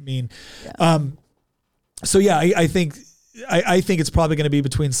anything mean. Yeah. I think it's probably going to be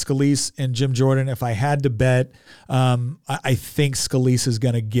between Scalise and Jim Jordan. If I had to bet, I think Scalise is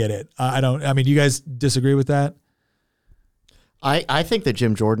going to get it. You guys disagree with that? I think that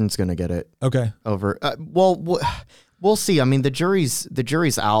Jim Jordan's going to get it. Okay. Over. We'll see. I mean, the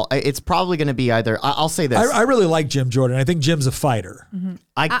jury's out. It's probably going to be either. I'll say this. I really like Jim Jordan. I think Jim's a fighter. Mm-hmm.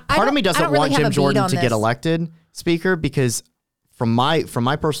 Part of me doesn't want Jim Jordan to get elected speaker, because from my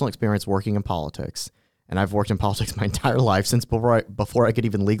personal experience working in politics, and I've worked in politics my entire life since before I could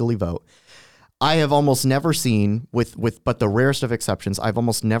even legally vote, I have almost never seen, but the rarest of exceptions, I've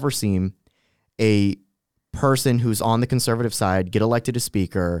almost never seen a person who's on the conservative side get elected as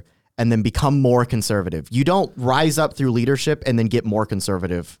speaker and then become more conservative. You don't rise up through leadership and then get more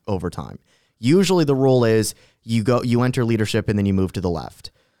conservative over time. Usually the rule is you enter leadership and then you move to the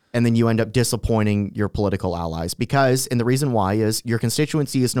left. And then you end up disappointing your political allies, and the reason why is your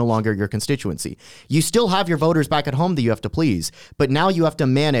constituency is no longer your constituency. You still have your voters back at home that you have to please, but now you have to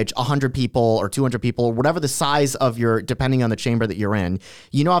manage 100 people or 200 people, or whatever the size of depending on the chamber that you're in,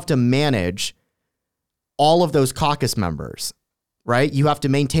 you now have to manage all of those caucus members, right? You have to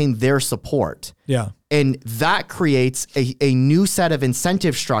maintain their support. Yeah. And that creates a new set of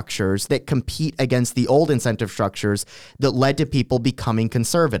incentive structures that compete against the old incentive structures that led to people becoming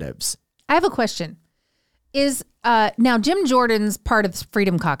conservatives. I have a question. Is now Jim Jordan's part of the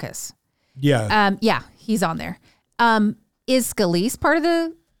Freedom Caucus? Yeah. Yeah, he's on there. Is Scalise part of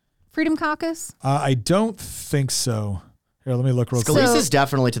the Freedom Caucus? I don't think so. Here, let me look real quick. Scalise is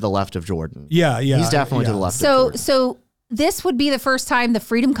definitely to the left of Jordan. Yeah. He's definitely to the left of Jordan. So this would be the first time the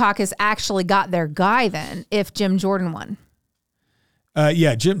Freedom Caucus actually got their guy then, if Jim Jordan won.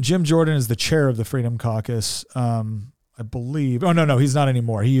 Jim Jordan is the chair of the Freedom Caucus, I believe. Oh, no, he's not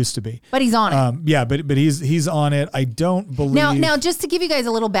anymore. He used to be. But he's on it. But he's on it. I don't believe. Now, just to give you guys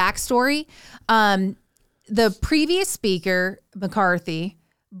a little backstory, the previous speaker, McCarthy,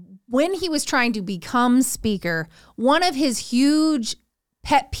 when he was trying to become speaker, one of his huge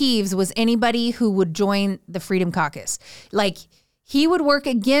pet peeves was anybody who would join the Freedom Caucus. Like, he would work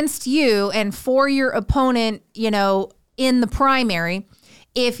against you and for your opponent, in the primary,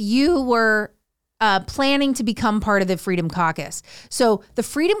 if you were planning to become part of the Freedom Caucus. So the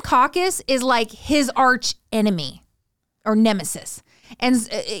Freedom Caucus is like his arch enemy or nemesis, and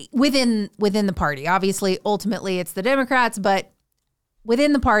within the party. Obviously, ultimately, it's the Democrats, but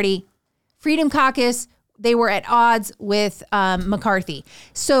within the party, Freedom Caucus, they were at odds with McCarthy.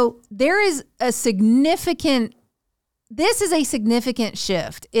 So there is this is a significant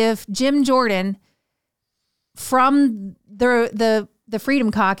shift. If Jim Jordan from the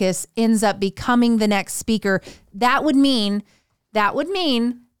Freedom Caucus ends up becoming the next speaker, that would mean that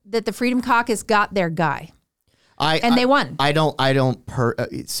the Freedom Caucus got their guy. They won.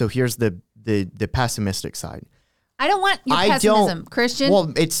 So here's the pessimistic side. I don't want your pessimism, Christian. Well,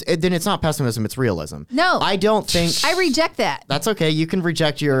 then it's not pessimism, it's realism. No. I don't think... I reject that. That's okay. You can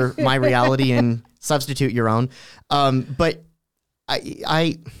reject my reality and substitute your own. But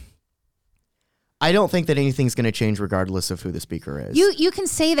I don't think that anything's going to change regardless of who the speaker is. You can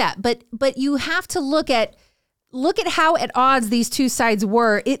say that, but you have to look at look at how at odds these two sides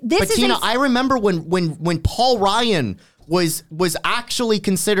were. But Tina, I remember when Paul Ryan was actually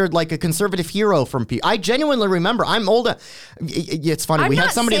considered like a conservative hero from people. I genuinely remember. I'm old. It's funny. We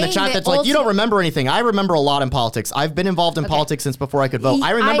had somebody in the chat that's like, you don't remember anything. I remember a lot in politics. I've been involved in politics since before I could vote.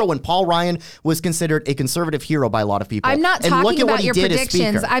 I remember when Paul Ryan was considered a conservative hero by a lot of people. I'm not talking about your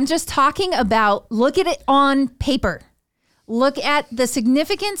predictions. I'm just talking about, look at it on paper. Look at the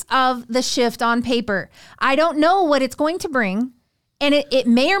significance of the shift on paper. I don't know what it's going to bring, and it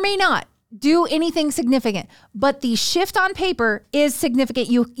may or may not do anything significant, but the shift on paper is significant.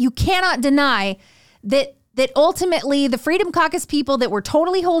 You cannot deny that ultimately the Freedom Caucus people that were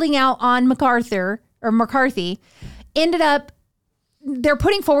totally holding out on McCarthy ended up, they're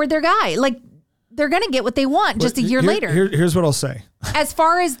putting forward their guy. Like, they're going to get what they want just a year later. Here's what I'll say. As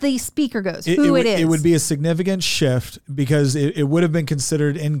far as the speaker goes, it is. It would be a significant shift because it would have been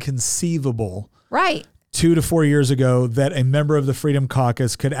considered inconceivable. Right. 2 to 4 years ago that a member of the Freedom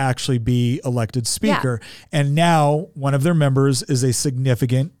Caucus could actually be elected speaker. Yeah. And now one of their members is a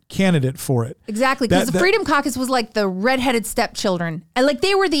significant candidate for it. Exactly. Because the Freedom Caucus was like the redheaded stepchildren. And like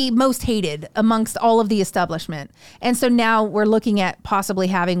they were the most hated amongst all of the establishment. And so now we're looking at possibly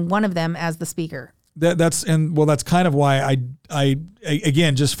having one of them as the speaker. That's kind of why I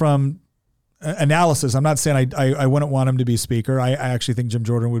again, just from analysis, I'm not saying I wouldn't want him to be speaker. I actually think Jim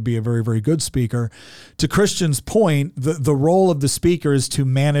Jordan would be a very, very good speaker. To Christian's point, the role of the speaker is to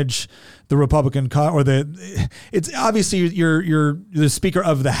manage the Republican it's obviously you're the speaker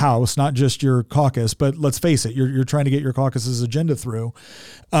of the House, not just your caucus, but let's face it, you're trying to get your caucus's agenda through.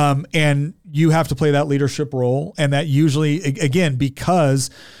 And you have to play that leadership role. And that usually, again, because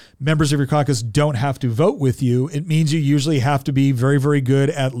members of your caucus don't have to vote with you, it means you usually have to be very, very good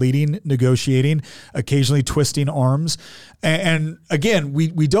at leading, negotiating, occasionally twisting arms. And again,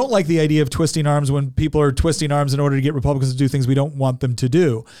 we don't like the idea of twisting arms when people are twisting arms in order to get Republicans to do things we don't want them to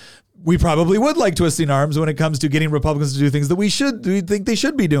do. We probably would like twisting arms when it comes to getting Republicans to do things that we think they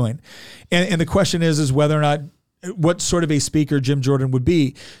should be doing. And the question is whether or not, what sort of a speaker Jim Jordan would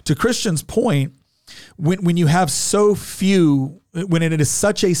be. To Christian's point, when you have so few, when it is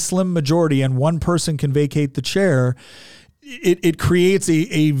such a slim majority and one person can vacate the chair, it creates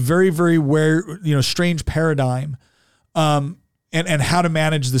a very, very strange paradigm, and how to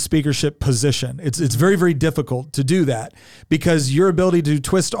manage the speakership position. It's very, very difficult to do that because your ability to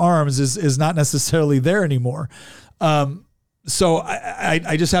twist arms is not necessarily there anymore. So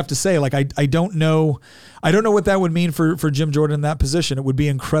I just have to say, like, I don't know what that would mean for Jim Jordan in that position. It would be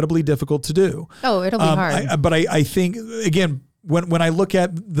incredibly difficult to do. Oh, it'll be hard. But I think, again, when I look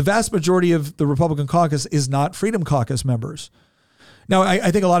at the vast majority of the Republican caucus is not Freedom Caucus members. Now, I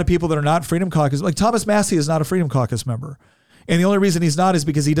think a lot of people that are not Freedom Caucus, like Thomas Massey is not a Freedom Caucus member. And the only reason he's not is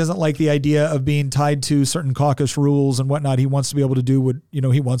because he doesn't like the idea of being tied to certain caucus rules and whatnot. He wants to be able to do what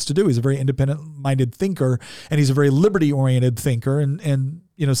he wants to do. He's a very independent-minded thinker, and he's a very liberty-oriented thinker. And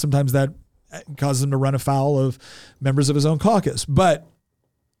sometimes that causes him to run afoul of members of his own caucus. But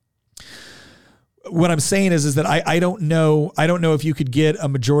what I'm saying is that I don't know if you could get a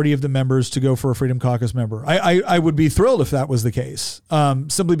majority of the members to go for a Freedom Caucus member. I would be thrilled if that was the case,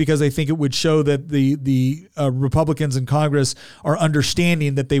 simply because I think it would show that the Republicans in Congress are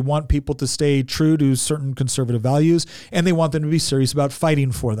understanding that they want people to stay true to certain conservative values, and they want them to be serious about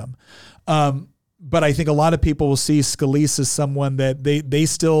fighting for them. But I think a lot of people will see Scalise as someone that they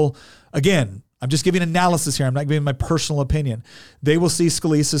still, again, I'm just giving analysis here. I'm not giving my personal opinion. They will see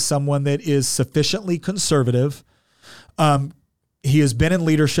Scalise as someone that is sufficiently conservative. He has been in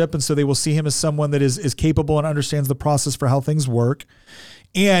leadership, and so they will see him as someone that is capable and understands the process for how things work.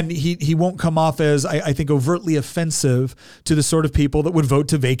 And he won't come off as, I think, overtly offensive to the sort of people that would vote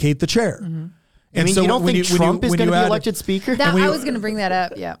to vacate the chair. Mm-hmm. And so you don't think Trump is going to be elected speaker? I was going to bring that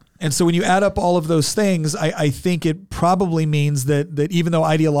up, yeah. And so when you add up all of those things, I think it probably means that even though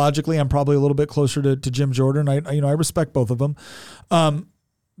ideologically I'm probably a little bit closer to Jim Jordan, I respect both of them.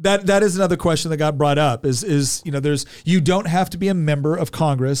 That is another question that got brought up is you don't have to be a member of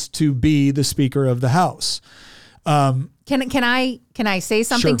Congress to be the Speaker of the House. Can I say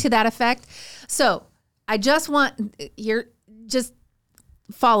something Sure. to that effect? So I just just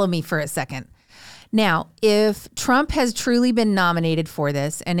follow me for a second. Now, if Trump has truly been nominated for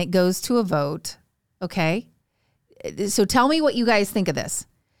this and it goes to a vote, okay? So tell me what you guys think of this.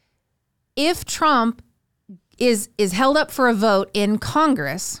 If Trump is held up for a vote in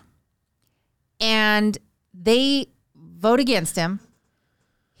Congress and they vote against him,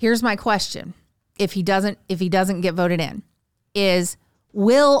 here's my question. If he doesn't get voted in,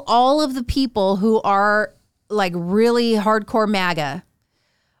 will all of the people who are like really hardcore MAGA,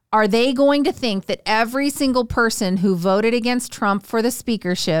 Are they going to think that every single person who voted against Trump for the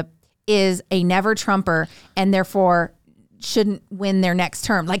speakership is a never Trumper and therefore shouldn't win their next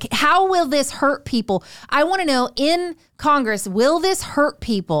term? Like, how will this hurt people? I want to know, in Congress, will this hurt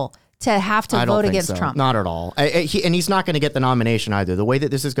people to have to vote against Trump? Not at all. And he's not going to get the nomination either. The way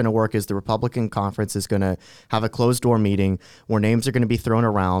that this is going to work is the Republican conference is going to have a closed door meeting where names are going to be thrown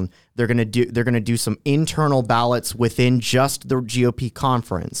around. They're going to do some internal ballots within just the GOP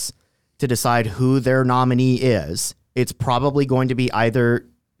conference to decide who their nominee is. It's probably going to be either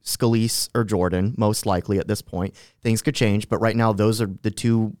Scalise or Jordan, most likely at this point. Things could change, but right now those are the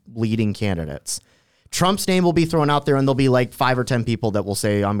two leading candidates. Trump's name will be thrown out there and there'll be like 5 or 10 people that will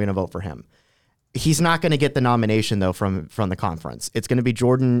say, I'm going to vote for him. He's not going to get the nomination though from the conference. It's going to be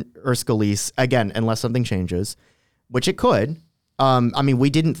Jordan or Scalise, again, unless something changes, which it could. I mean, we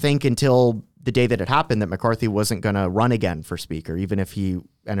didn't think until the day that it happened that McCarthy wasn't going to run again for speaker, even if he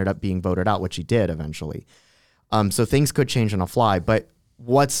ended up being voted out, which he did eventually. So things could change on a fly, but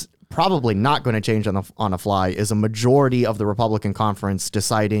what's probably not going to change on a fly is a majority of the Republican conference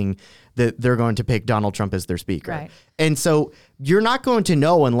deciding that they're going to pick Donald Trump as their speaker. Right. And so you're not going to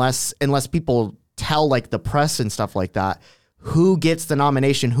know unless people tell like the press and stuff like that, who gets the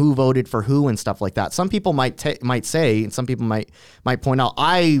nomination, who voted for who and stuff like that. Some people might say, and some people might point out,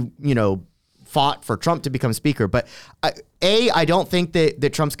 I fought for Trump to become speaker, but I don't think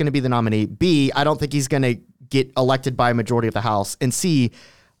that Trump's going to be the nominee. B, I don't think he's going to get elected by a majority of the House. And C,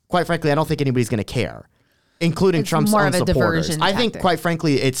 quite frankly, I don't think anybody's going to care, including Trump's own supporters. I think, quite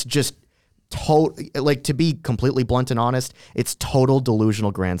frankly, it's just to be completely blunt and honest, it's total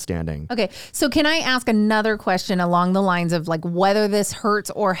delusional grandstanding. Okay, so can I ask another question along the lines of like whether this hurts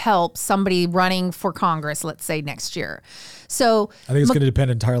or helps somebody running for Congress, let's say next year? So I think it's going to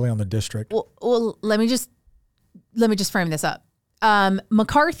depend entirely on the district. Well, let me just frame this up.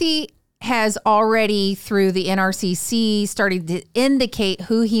 McCarthy has already, through the NRCC, started to indicate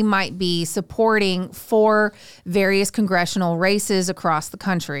who he might be supporting for various congressional races across the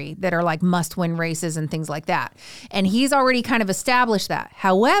country that are like must-win races and things like that. And he's already kind of established that.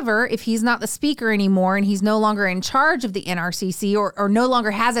 However, if he's not the speaker anymore and he's no longer in charge of the NRCC or no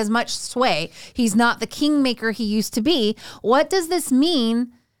longer has as much sway, he's not the kingmaker he used to be, what does this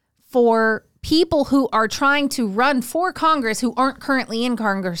mean for people who are trying to run for Congress who aren't currently in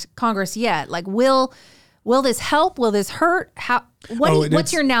Congress yet? Like, will this help? Will this hurt?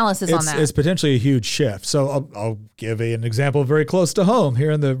 What's your analysis on that? It's potentially a huge shift. So I'll give an example very close to home here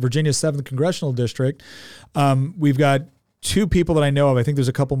in the Virginia 7th Congressional District. We've got 2 people that I know of. I think there's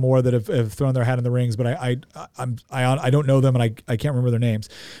a couple more that have thrown their hat in the rings, but I don't know them and I can't remember their names.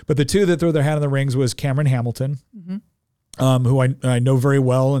 But the 2 that threw their hat in the rings was Cameron Hamilton, who I know very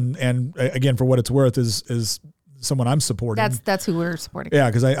well, and again, for what it's worth, is someone I'm supporting. That's who we're supporting. Yeah,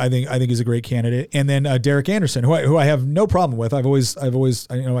 because I think he's a great candidate. And then Derek Anderson, who I have no problem with. I've always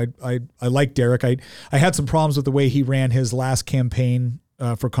I like Derek. I had some problems with the way he ran his last campaign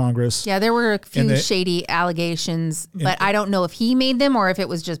for Congress. Yeah, there were a few shady allegations, but I don't know if he made them or if it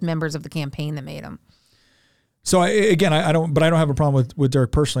was just members of the campaign that made them. So I don't have a problem with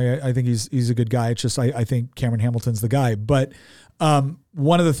Derek personally. I think he's a good guy. It's just I think Cameron Hamilton's the guy. But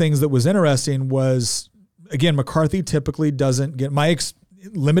one of the things that was interesting was, again, McCarthy typically doesn't get my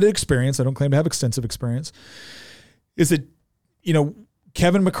limited experience. I don't claim to have extensive experience. Is that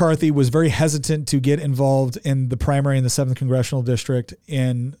Kevin McCarthy was very hesitant to get involved in the primary in the 7th Congressional District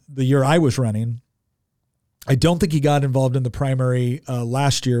in the year I was running. I don't think he got involved in the primary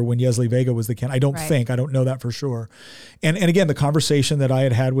last year when Yesley Vega was the candidate. I don't know that for sure. And again, the conversation that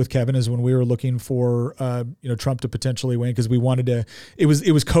I had with Kevin is when we were looking for Trump to potentially win, because we wanted to. It was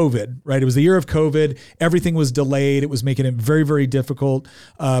COVID, right? It was the year of COVID. Everything was delayed. It was making it very, very difficult.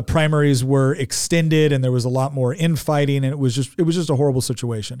 Primaries were extended, and there was a lot more infighting, and it was just a horrible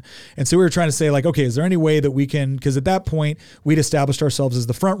situation. And so we were trying to say, like, okay, is there any way that we can? Because at that point we'd established ourselves as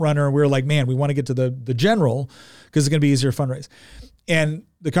the front runner, and we were like, man, we want to get to the general, because it's going to be easier to fundraise. And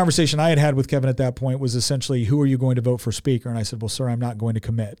the conversation I had with Kevin at that point was essentially, who are you going to vote for speaker? And I said, well, sir, I'm not going to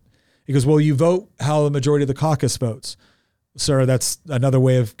commit. He goes, well, you vote how the majority of the caucus votes. Sir, that's another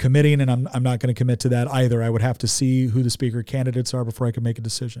way of committing, and I'm not going to commit to that either. I would have to see who the speaker candidates are before I can make a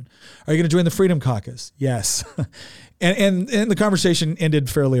decision. Are you going to join the Freedom Caucus? Yes. and the conversation ended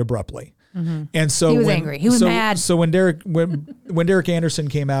fairly abruptly. Mm-hmm. And so he was angry. He was mad. So when Derek Anderson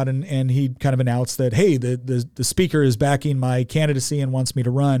came out and he kind of announced that, hey, the speaker is backing my candidacy and wants me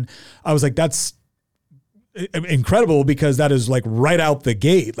to run, I was like, that's incredible, because that is like right out the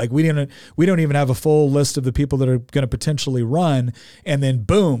gate. Like we don't even have a full list of the people that are going to potentially run, and then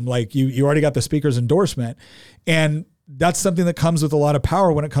boom, like you already got the speaker's endorsement. And that's something that comes with a lot of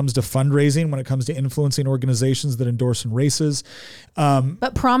power when it comes to fundraising, when it comes to influencing organizations that endorse in races.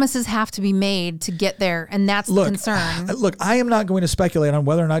 But promises have to be made to get there, and that's the concern. Look, I am not going to speculate on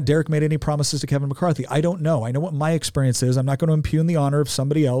whether or not Derek made any promises to Kevin McCarthy. I don't know. I know what my experience is. I'm not going to impugn the honor of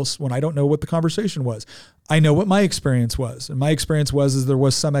somebody else when I don't know what the conversation was. I know what my experience was, and my experience was there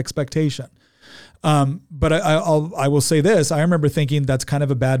was some expectation. But I will say this. I remember thinking that's kind of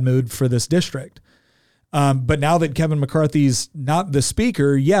a bad mood for this district. But now that Kevin McCarthy's not the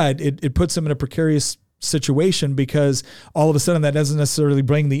speaker, it puts him in a precarious situation, because all of a sudden that doesn't necessarily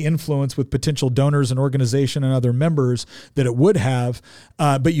bring the influence with potential donors and organization and other members that it would have.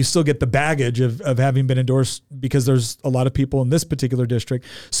 But you still get the baggage of having been endorsed, because there's a lot of people in this particular district.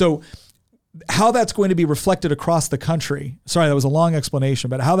 So how that's going to be reflected across the country, sorry, that was a long explanation,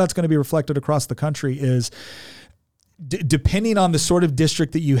 but how that's going to be reflected across the country is depending on the sort of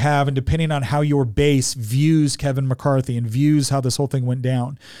district that you have, and depending on how your base views Kevin McCarthy and views how this whole thing went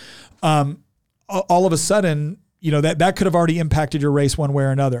down. All of a sudden, that could have already impacted your race one way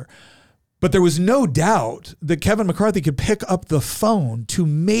or another. But there was no doubt that Kevin McCarthy could pick up the phone to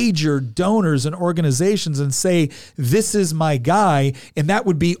major donors and organizations and say, this is my guy. And that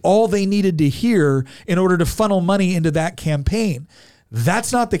would be all they needed to hear in order to funnel money into that campaign.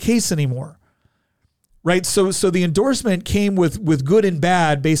 That's not the case anymore. Right. So the endorsement came with good and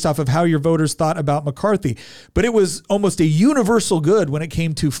bad based off of how your voters thought about McCarthy. But it was almost a universal good when it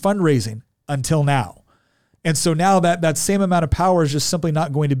came to fundraising until now. And so now that same amount of power is just simply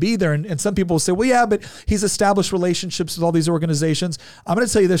not going to be there. And some people will say, well, yeah, but he's established relationships with all these organizations. I'm going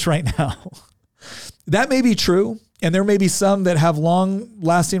to tell you this right now. That may be true. And there may be some that have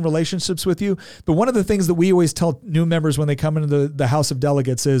long-lasting relationships with you. But one of the things that we always tell new members when they come into the House of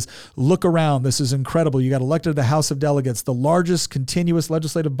Delegates is, look around. This is incredible. You got elected to the House of Delegates, the largest continuous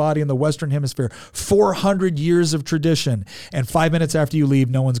legislative body in the Western Hemisphere, 400 years of tradition. And 5 minutes after you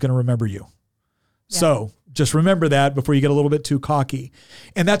leave, no one's going to remember you. Yeah. So just remember that before you get a little bit too cocky.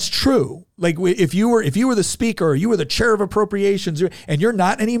 And that's true. Like if you were the speaker, or you were the chair of appropriations, and you're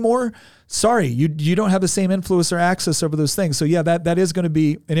not anymore, sorry, you don't have the same influence or access over those things. So yeah, that is going to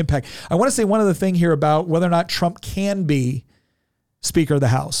be an impact. I want to say one other thing here about whether or not Trump can be Speaker of the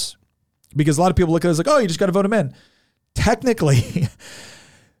House, because a lot of people look at it as like, oh, you just got to vote him in. Technically,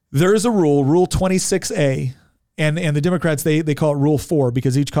 there is a Rule 26A, and the Democrats, they call it Rule 4,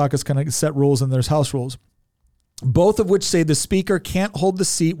 because each caucus kind of set rules and there's House rules, both of which say the Speaker can't hold the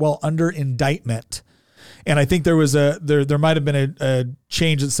seat while under indictment. And I think there was there might have been a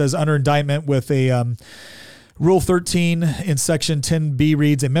change that says under indictment with a Rule 13 in Section 10B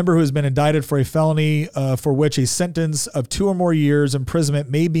reads, a member who has been indicted for a felony for which a sentence of 2 or more years imprisonment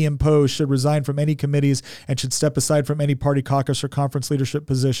may be imposed should resign from any committees and should step aside from any party caucus or conference leadership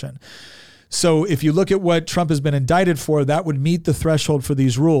position. So if you look at what Trump has been indicted for, that would meet the threshold for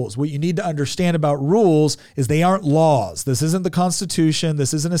these rules. What you need to understand about rules is they aren't laws. This isn't the Constitution.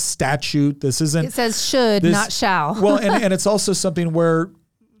 This isn't a statute. This isn't. It says should, not shall. Well, and it's also something where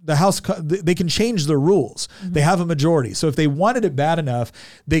the House, they can change their rules. Mm-hmm. They have a majority. So if they wanted it bad enough,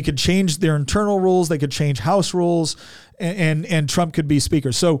 they could change their internal rules. They could change House rules, and Trump could be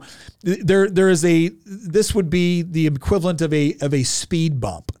Speaker. So this would be the equivalent of a speed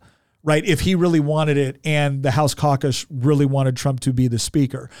bump. Right, if he really wanted it and the House caucus really wanted Trump to be the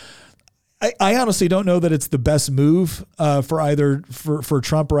Speaker. I honestly don't know that it's the best move for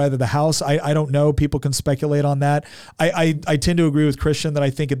Trump or either the House. I don't know. People can speculate on that. I tend to agree with Christian that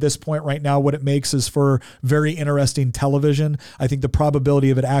I think at this point right now what it makes is for very interesting television. I think the probability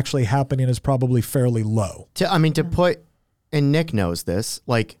of it actually happening is probably fairly low. To put, and Nick knows this,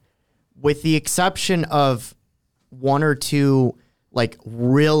 like with the exception of one or two like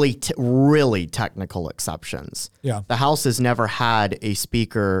really technical exceptions. Yeah. The House has never had a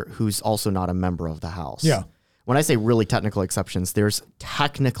speaker who's also not a member of the House. Yeah. When I say really technical exceptions, there's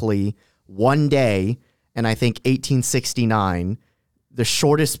technically one day, and I think 1869, the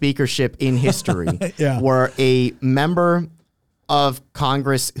shortest speakership in history, yeah. where a member of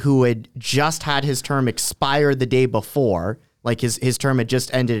Congress who had just had his term expire the day before, like his term had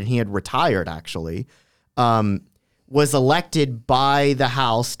just ended and he had retired actually, was elected by the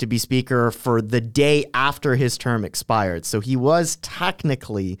House to be Speaker for the day after his term expired. So he was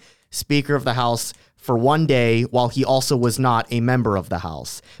technically Speaker of the House for one day while he also was not a member of the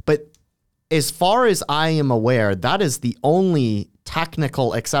House. But as far as I am aware, that is the only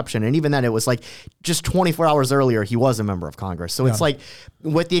technical exception. And even then, it was like just 24 hours earlier, he was a member of Congress. So It's like,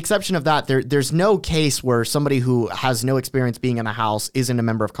 with the exception of that, there's no case where somebody who has no experience being in the House, isn't a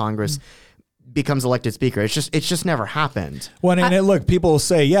member of Congress, becomes elected Speaker. It's just never happened. Well, and look, people will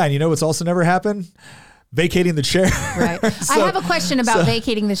say, yeah, and you know what's also never happened? vacating the chair. Right. I have a question about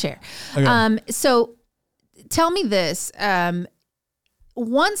vacating the chair. Okay. So tell me this.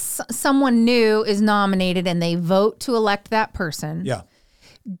 Once someone new is nominated and they vote to elect that person, Yeah.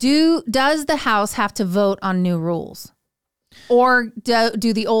 does the House have to vote on new rules? Or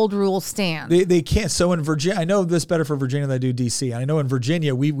do the old rules stand? They can't. So in Virginia, I know this better for Virginia than I do DC. I know in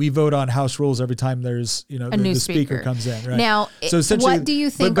Virginia, we vote on House rules every time there's, a new the speaker comes in. Right. Now, so essentially, what do you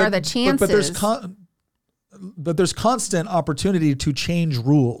think are the chances? But there's constant opportunity to change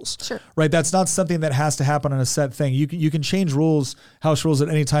rules. Sure. Right. That's not something that has to happen on a set thing. You can change rules, House rules, at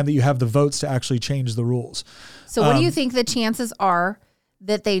any time that you have the votes to actually change the rules. So what do you think the chances are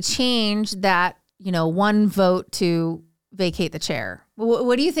that they change that, one vote to vacate the chair?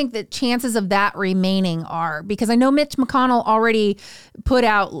 What do you think the chances of that remaining are? Because I know Mitch McConnell already put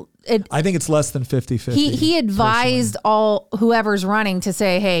out... I think it's less than 50-50. He advised all whoever's running to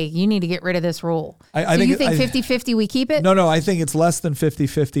say, hey, you need to get rid of this rule. Do you think 50-50 we keep it? No, I think it's less than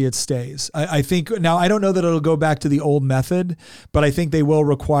 50-50 it stays. I think, now I don't know that it'll go back to the old method, but I think they will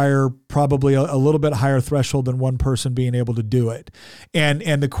require probably a little bit higher threshold than one person being able to do it.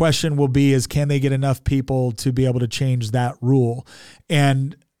 And the question will be is, can they get enough people to be able to change that rule?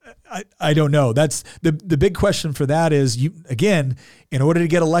 And I don't know. That's the big question for that is, in order to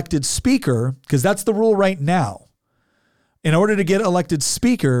get elected speaker, because that's the rule right now, in order to get elected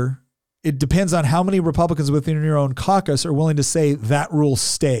speaker, it depends on how many Republicans within your own caucus are willing to say that rule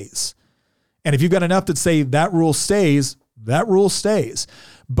stays. And if you've got enough that say that rule stays, that rule stays.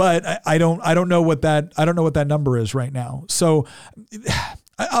 But I don't know what that number is right now. So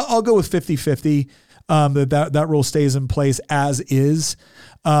I'll go with 50-50. That rule stays in place as is.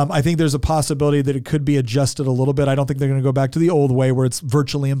 I think there's a possibility that it could be adjusted a little bit. I don't think they're going to go back to the old way where it's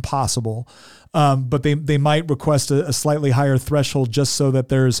virtually impossible. But they might request a slightly higher threshold just so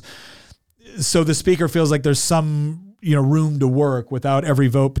that so the speaker feels like there's some room to work without every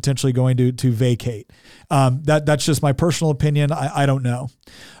vote potentially going to vacate. That's just my personal opinion. I don't know.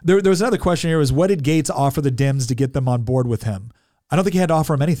 There was another question here: was what did Gates offer the Dems to get them on board with him? I don't think he had to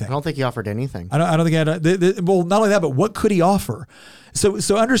offer him anything. I don't think he offered anything. I don't think he had. Well, not only that, but what could he offer?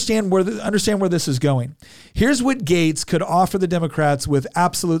 So understand where this is going. Here's what Gates could offer the Democrats with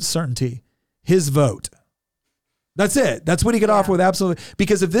absolute certainty: his vote. That's it. That's what he could offer with absolute.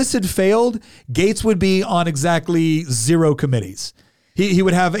 Because if this had failed, Gates would be on exactly 0 committees. He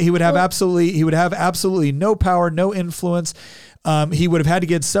would have absolutely no power, no influence. He would have had to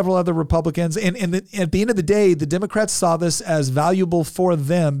get several other Republicans. And at the end of the day, the Democrats saw this as valuable for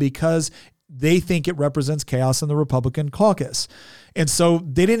them because they think it represents chaos in the Republican caucus. And so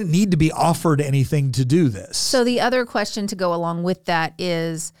they didn't need to be offered anything to do this. So the other question to go along with that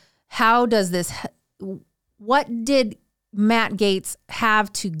is, what did Matt Gaetz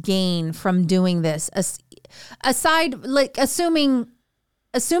have to gain from doing this? Aside, like assuming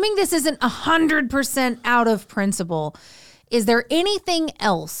this isn't 100% out of principle, is there anything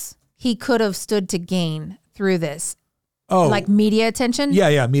else he could have stood to gain through this? Oh, like media attention?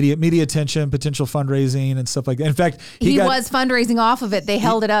 Yeah. Media attention, potential fundraising and stuff like that. In fact, he was fundraising off of it. They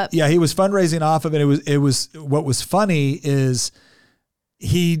held it up. Yeah, he was fundraising off of it. It was what was funny is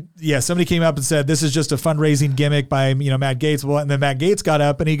somebody came up and said, this is just a fundraising gimmick by, Matt Gaetz. Well, and then Matt Gaetz got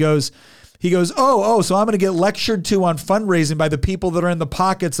up and he goes, so I'm going to get lectured to on fundraising by the people that are in the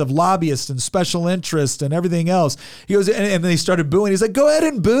pockets of lobbyists and special interests and everything else. He goes, and then he started booing. He's like, go ahead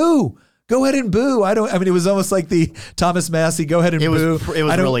and boo. It was almost like the Thomas Massey, go ahead and boo. It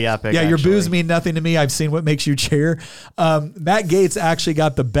was really epic. Yeah, your boos mean nothing to me. I've seen what makes you cheer. Matt Gaetz actually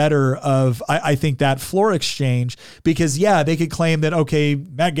got the better of, I think, that floor exchange because, they could claim that, okay,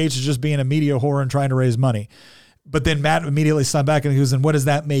 Matt Gaetz is just being a media whore and trying to raise money. But then Matt immediately slammed back and he goes, and what does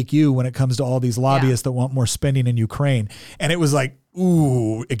that make you when it comes to all these lobbyists that want more spending in Ukraine? And it was like,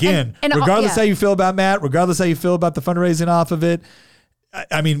 ooh, again, regardless how you feel about Matt, regardless how you feel about the fundraising off of it,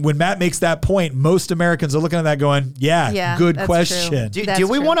 I mean, when Matt makes that point, most Americans are looking at that going, good question. Do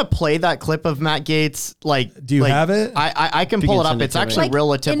we want to play that clip of Matt Gaetz? Do you have it? I can pull it up. It's actually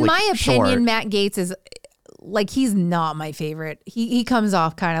relatively in my opinion, short. Matt Gaetz is he's not my favorite. He comes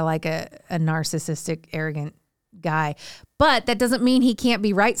off kind of like a narcissistic, arrogant guy, but that doesn't mean he can't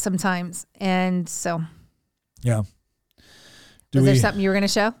be right sometimes. And so, yeah. Was there something you were going to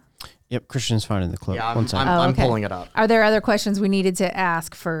show? Yep, Christian's finding the clip. Yeah, I'm pulling it up. Are there other questions we needed to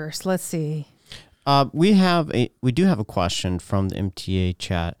ask first? Let's see. We do have a question from the MTA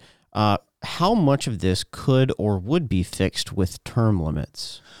chat. How much of this could or would be fixed with term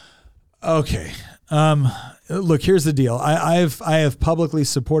limits? Okay. Look, here's the deal. I have publicly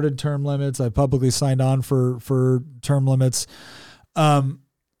supported term limits. I've publicly signed on for term limits.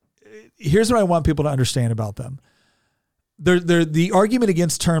 here's what I want people to understand about them. The argument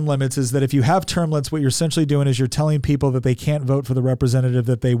against term limits is that if you have term limits, what you're essentially doing is you're telling people that they can't vote for the representative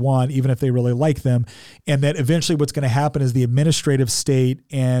that they want, even if they really like them. And that eventually what's going to happen is the administrative state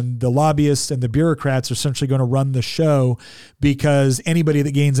and the lobbyists and the bureaucrats are essentially going to run the show, because anybody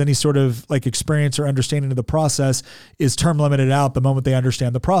that gains any sort of like experience or understanding of the process is term limited out the moment they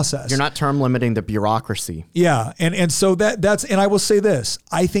understand the process. You're not term limiting the bureaucracy. Yeah. And so that's, and I will say this,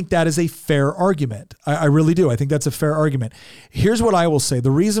 I think that is a fair argument. I really do. I think that's a fair argument. Here's what I will say.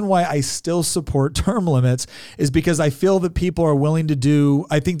 The reason why I still support term limits is because I feel that people are willing to do,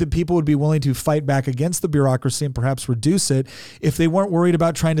 I think that people would be willing to fight back against the bureaucracy and perhaps reduce it if they weren't worried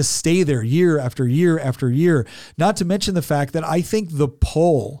about trying to stay there year after year after year. Not to mention the fact that I think the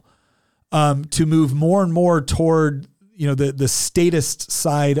pull to move more and more toward the statist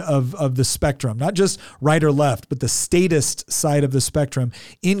side of the spectrum, not just right or left, but the statist side of the spectrum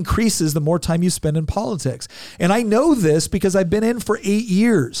increases the more time you spend in politics. And I know this because I've been in for 8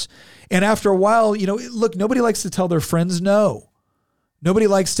 years. And after a while, look, nobody likes to tell their friends no. Nobody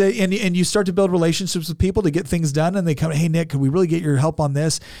likes to, and you start to build relationships with people to get things done. And they come, hey, Nick, can we really get your help on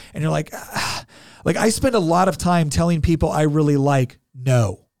this? And you're like I spend a lot of time telling people I really like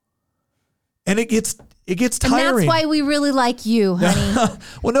no. And it gets tiring. And that's why we really like you, honey.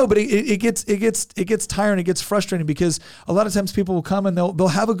 Well, no, but it gets tiring. It gets frustrating because a lot of times people will come and they'll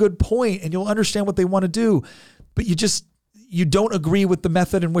have a good point and you'll understand what they want to do, but you don't agree with the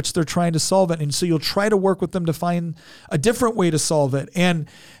method in which they're trying to solve it. And so you'll try to work with them to find a different way to solve it. And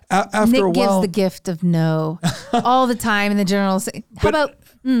after Nick a while, gives the gift of no all the time in the general. How about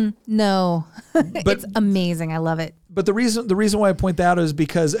no? It's amazing. I love it. But the reason why I point that out is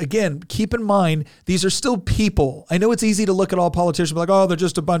because, again, keep in mind, these are still people. I know it's easy to look at all politicians and be like, oh, they're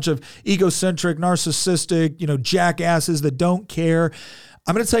just a bunch of egocentric, narcissistic, jackasses that don't care.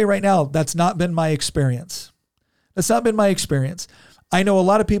 I'm going to tell you right now, that's not been my experience. That's not been my experience. I know a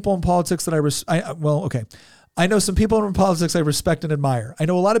lot of people in politics that I know some people in politics I respect and admire. I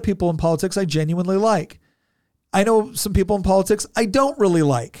know a lot of people in politics I genuinely like. I know some people in politics I don't really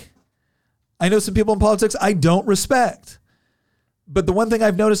like. I know some people in politics I don't respect. But the one thing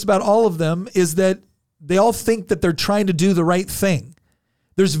I've noticed about all of them is that they all think that they're trying to do the right thing.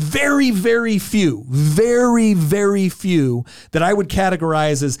 There's very, very few that I would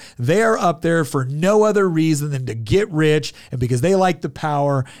categorize as they are up there for no other reason than to get rich and because they like the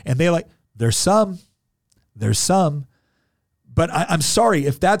power and there's some. But I'm sorry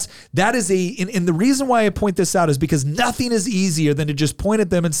if that is and the reason why I point this out is because nothing is easier than to just point at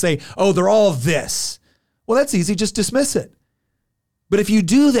them and say, oh, they're all this. Well, that's easy. Just dismiss it. But if you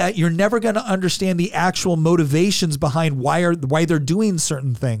do that, you're never going to understand the actual motivations behind why they're doing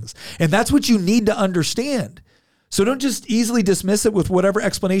certain things. And that's what you need to understand. So don't just easily dismiss it with whatever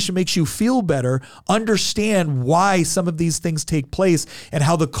explanation makes you feel better. Understand why some of these things take place and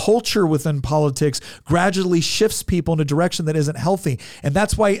how the culture within politics gradually shifts people in a direction that isn't healthy. And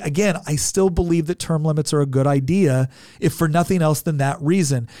that's why, again, I still believe that term limits are a good idea, if for nothing else than that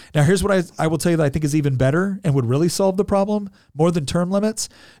reason. Now, here's what I will tell you that I think is even better and would really solve the problem more than term limits,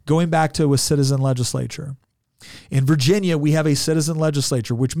 going back to a citizen legislature. In Virginia, we have a citizen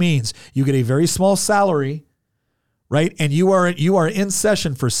legislature, which means you get a very small salary, right? And you are in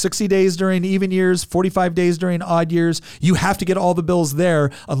session for 60 days during even years, 45 days during odd years. You have to get all the bills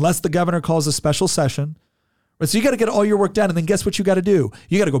there unless the governor calls a special session. Right? So you got to get all your work done. And then guess what you got to do?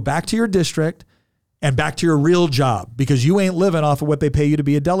 You got to go back to your district and back to your real job because you ain't living off of what they pay you to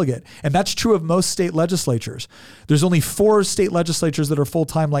be a delegate. And that's true of most state legislatures. There's only 4 state legislatures that are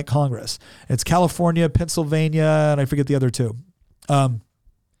full-time like Congress. It's California, Pennsylvania, and I forget the other 2.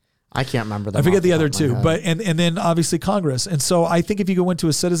 I can't remember that. I forget the other 2, but and then obviously Congress. And so I think if you go into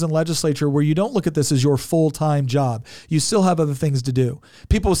a citizen legislature where you don't look at this as your full-time job, you still have other things to do.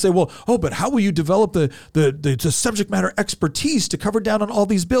 People will say, well, but how will you develop the subject matter expertise to cover down on all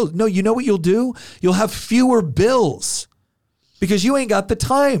these bills? No, you know what you'll do? You'll have fewer bills because you ain't got the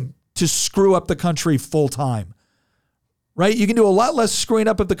time to screw up the country full-time, right? You can do a lot less screwing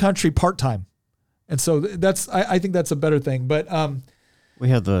up of the country part-time. And so I think that's a better thing. But we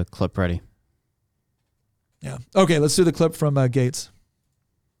have the clip ready. Yeah. Okay, let's do the clip from Gates.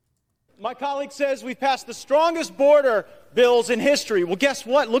 My colleague says we've passed the strongest border bills in history. Well, guess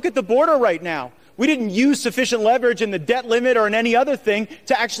what? Look at the border right now. We didn't use sufficient leverage in the debt limit or in any other thing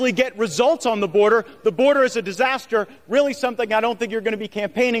to actually get results on the border. The border is a disaster, really something I don't think you're going to be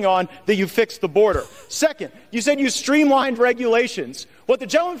campaigning on, that you fixed the border. Second, you said you streamlined regulations. What the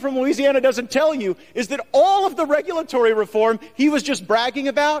gentleman from Louisiana doesn't tell you is that all of the regulatory reform he was just bragging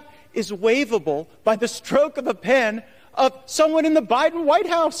about is waivable by the stroke of a pen of someone in the Biden White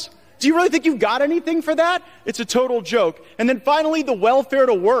House. Do you really think you've got anything for that? It's a total joke. And then finally, the welfare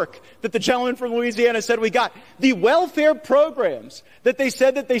to work that the gentleman from Louisiana said we got. The welfare programs that they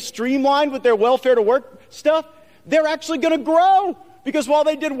said that they streamlined with their welfare to work stuff, they're actually going to grow. Because while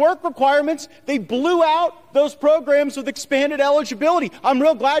they did work requirements, they blew out those programs with expanded eligibility. I'm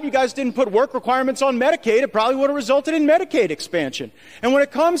real glad you guys didn't put work requirements on Medicaid. It probably would have resulted in Medicaid expansion. And when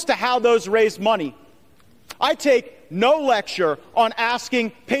it comes to how those raise money, I take no lecture on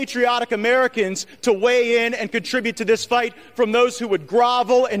asking patriotic Americans to weigh in and contribute to this fight from those who would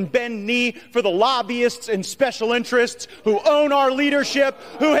grovel and bend knee for the lobbyists and special interests who own our leadership,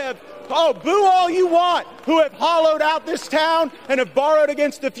 who have boo all you want, who have hollowed out this town and have borrowed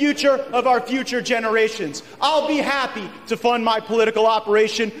against the future of our future generations. I'll be happy to fund my political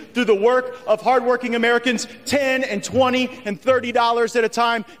operation through the work of hardworking Americans, $10 and $20 and $30 at a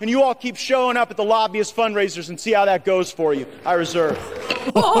time, and you all keep showing up at the lobbyist fundraisers and see how that goes for you. I reserve.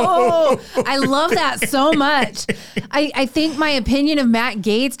 Oh, I love that so much. I think my opinion of Matt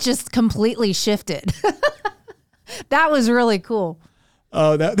Gaetz just completely shifted. That was really cool.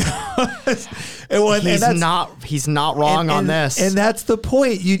 Oh, he's not wrong on this. And that's the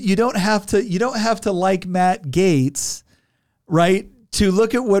point. You don't have to like Matt Gaetz, right? To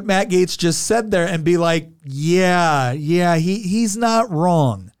look at what Matt Gaetz just said there and be like, yeah, he's not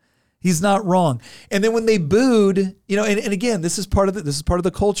wrong. He's not wrong. And then when they booed, and again, this is part of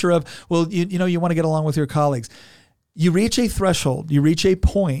the culture of, well, you want to get along with your colleagues. You reach a threshold, you reach a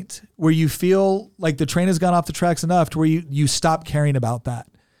point where you feel like the train has gone off the tracks enough to where you stop caring about that.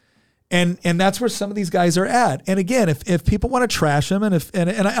 And that's where some of these guys are at. And again, if people want to trash them and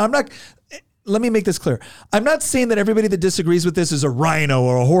I'm not, let me make this clear. I'm not saying that everybody that disagrees with this is a rhino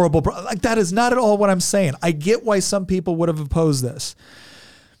or a horrible, like that is not at all what I'm saying. I get why some people would have opposed this.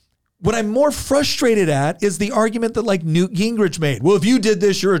 What I'm more frustrated at is the argument that like Newt Gingrich made. Well, if you did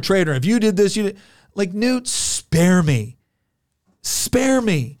this, you're a traitor. If you did this, like Newt, spare me. Spare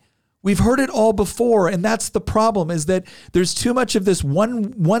me. We've heard it all before, and that's the problem, is that there's too much of this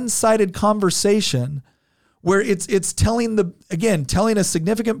one-sided conversation where it's telling a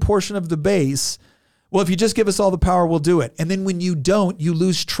significant portion of the base, well, if you just give us all the power, we'll do it. And then when you don't, you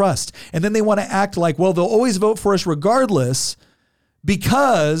lose trust. And then they want to act like, well, they'll always vote for us regardless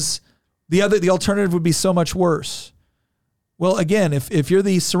because the alternative would be so much worse. Well, again, if you're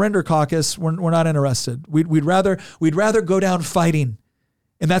the surrender caucus, we're not interested. We'd rather go down fighting.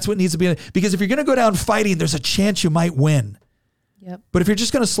 And that's what needs to be. Because if you're going to go down fighting, there's a chance you might win. Yep. But if you're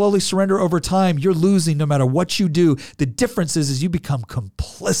just going to slowly surrender over time, you're losing no matter what you do. The difference is you become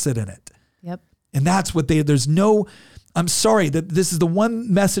complicit in it. Yep. And that's what I'm sorry that this is the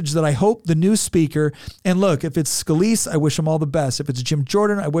one message that I hope the new speaker, and look, if it's Scalise, I wish him all the best. If it's Jim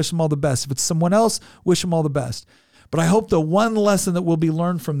Jordan, I wish him all the best. If it's someone else, wish him all the best. But I hope the one lesson that will be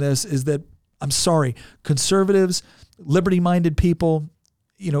learned from this is that, I'm sorry, conservatives, liberty-minded people,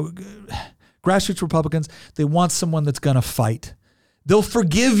 grassroots Republicans, they want someone that's going to fight. They'll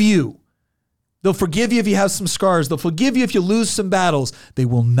forgive you. They'll forgive you if you have some scars. They'll forgive you if you lose some battles. They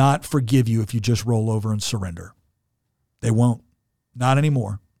will not forgive you if you just roll over and surrender. They won't. Not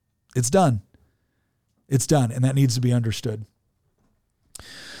anymore. It's done. It's done, and that needs to be understood.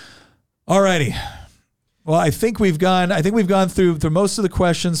 All righty. Well, I think we've gone through most of the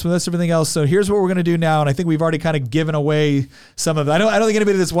questions from this, everything else. So here's what we're going to do now. And I think we've already kind of given away some of it. I don't think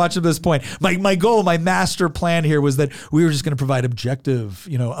anybody that's watching at this point, my goal, my master plan here was that we were just going to provide objective,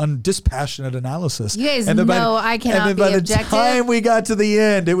 dispassionate analysis. You guys know I cannot be objective. And then by the time we got to the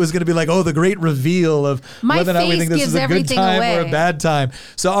end, it was going to be like, the great reveal of whether or not we think this is a good time or a bad time.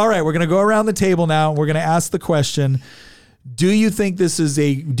 So, all right, we're going to go around the table now. And we're going to ask the question, do you think this was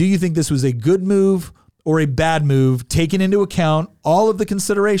a good move or a bad move, taking into account all of the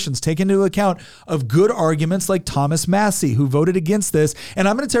considerations, taking into account of good arguments like Thomas Massey, who voted against this? And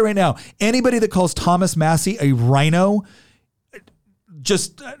I'm going to tell you right now, anybody that calls Thomas Massey a rhino,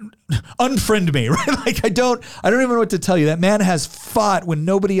 just unfriend me, right? Like I don't even know what to tell you. That man has fought when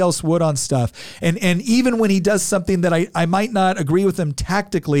nobody else would on stuff. And even when he does something that I might not agree with him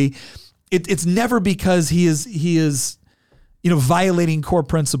tactically, it's never because he is violating core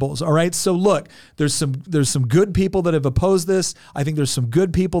principles. All right. So look, there's some good people that have opposed this. I think there's some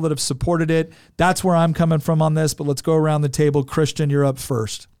good people that have supported it. That's where I'm coming from on this, but let's go around the table. Christian, you're up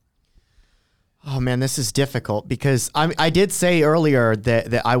first. Oh man, this is difficult because I did say earlier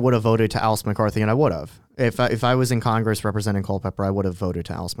that I would have voted to oust McCarthy, and I would have. If I was in Congress representing Culpeper, I would have voted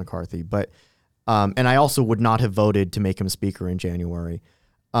to oust McCarthy. But and I also would not have voted to make him speaker in January.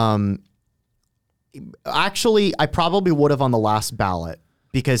 Actually, I probably would have on the last ballot,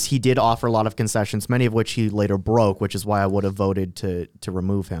 because he did offer a lot of concessions, many of which he later broke, which is why I would have voted to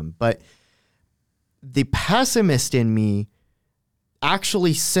remove him. But the pessimist in me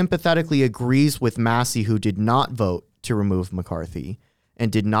actually sympathetically agrees with Massey, who did not vote to remove McCarthy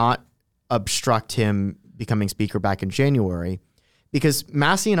and did not obstruct him becoming speaker back in January, because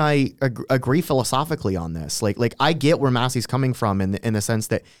Massey and I agree philosophically on this. Like I get where Massey's coming from in the sense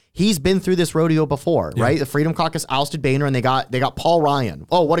that he's been through this rodeo before, right? The Freedom Caucus ousted Boehner and they got Paul Ryan.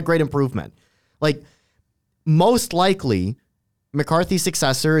 Oh, what a great improvement. Like, most likely McCarthy's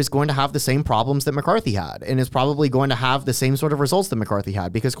successor is going to have the same problems that McCarthy had and is probably going to have the same sort of results that McCarthy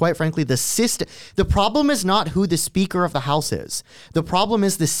had, because quite frankly, the problem is not who the Speaker of the House is. The problem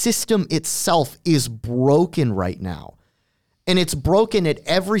is the system itself is broken right now. And it's broken at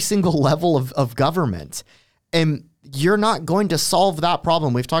every single level of government. And you're not going to solve that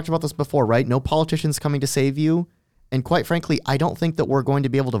problem. We've talked about this before, right? No politician's coming to save you. And quite frankly, I don't think that we're going to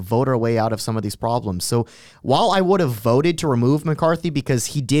be able to vote our way out of some of these problems. So while I would have voted to remove McCarthy because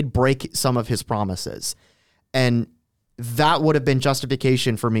he did break some of his promises, and that would have been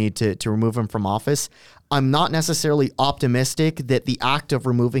justification for me to remove him from office, I'm not necessarily optimistic that the act of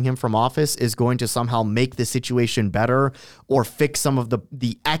removing him from office is going to somehow make the situation better or fix some of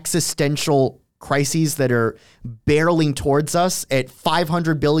the existential crises that are barreling towards us at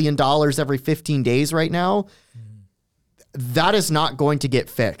 $500 billion every 15 days right now. That is not going to get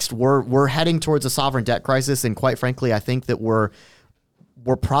fixed. We're heading towards a sovereign debt crisis, and quite frankly, I think that we're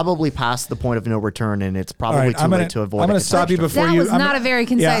probably past the point of no return, and it's probably too late to avoid. I'm going to stop you before that you. was not a very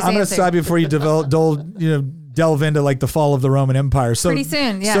concise answer. I'm going to stop you before you delve into like the fall of the Roman Empire. So pretty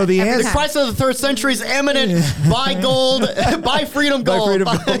soon, yeah. So the crisis of the third century is imminent. Buy gold. Buy freedom gold.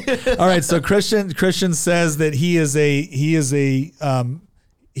 All right. So Christian says that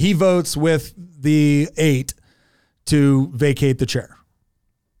he votes with the 8 to vacate the chair.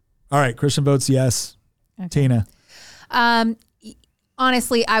 All right. Christian votes yes. Okay. Tina.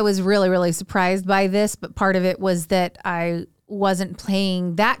 Honestly, I was really, really surprised by this, but part of it was that I wasn't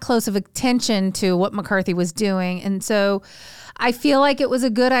paying that close of attention to what McCarthy was doing. And so I feel like it was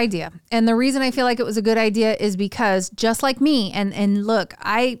a good idea. And the reason I feel like it was a good idea is because just like me, and look,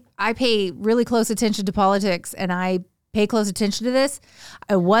 I pay really close attention to politics, and I pay close attention to this.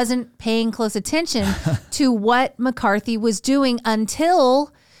 I wasn't paying close attention to what McCarthy was doing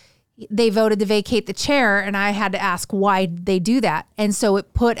until they voted to vacate the chair, and I had to ask why they do that. And so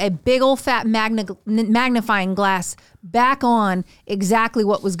it put a big old fat magnifying glass back on exactly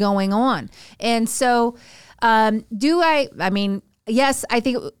what was going on. And so yes, I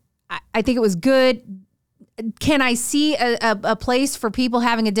think it was good. Can I see a place for people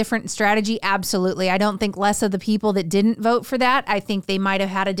having a different strategy? Absolutely. I don't think less of the people that didn't vote for that. I think they might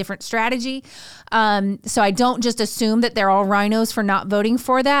have had a different strategy. So I don't just assume that they're all rhinos for not voting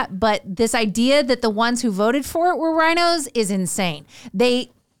for that. But this idea that the ones who voted for it were rhinos is insane.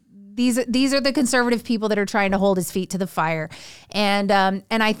 These are the conservative people that are trying to hold his feet to the fire. And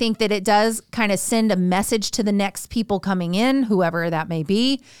I think that it does kind of send a message to the next people coming in, whoever that may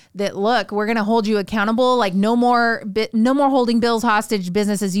be, that look, we're going to hold you accountable. Like no more holding bills hostage,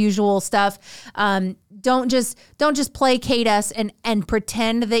 business as usual stuff. Don't just placate us and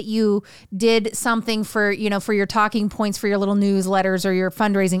pretend that you did something for your talking points for your little newsletters or your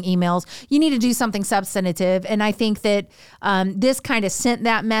fundraising emails. You need to do something substantive. And I think that this kind of sent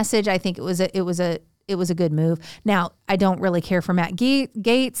that message. I think it was a good move. Now, I don't really care for Matt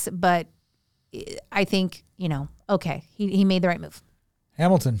Gaetz, but I think, okay, he made the right move.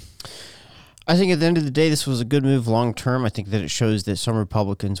 Hamilton. I think at the end of the day, this was a good move long term. I think that it shows that some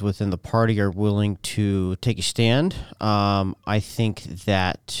Republicans within the party are willing to take a stand. I think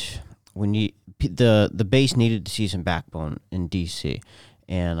that the base needed to see some backbone in D.C.,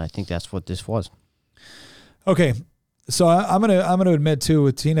 and I think that's what this was. Okay. So I'm gonna admit too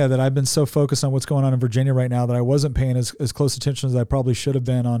with Tina that I've been so focused on what's going on in Virginia right now that I wasn't paying as close attention as I probably should have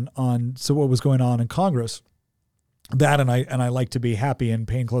been on what was going on in Congress. That and I like to be happy, and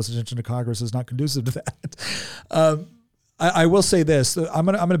paying close attention to Congress is not conducive to that. I will say this: I'm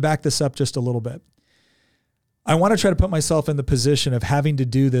gonna back this up just a little bit. I want to try to put myself in the position of having to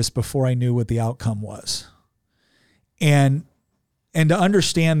do this before I knew what the outcome was, and to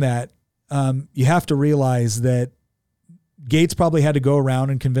understand that you have to realize that Gaetz probably had to go around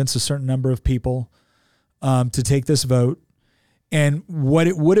and convince a certain number of people to take this vote, and what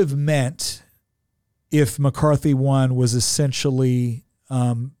it would have meant if McCarthy won was essentially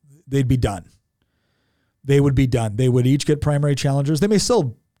they'd be done. They would be done. They would each get primary challengers. They may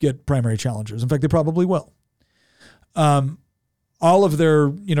still get primary challengers. In fact, they probably will. All of their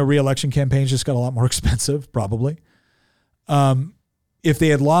re-election campaigns just got a lot more expensive, probably. if they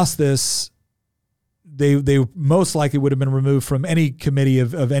had lost this, they most likely would have been removed from any committee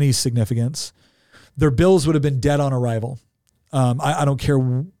of any significance. Their bills would have been dead on arrival. I don't care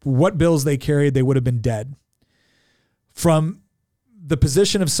what bills they carried, they would have been dead. From the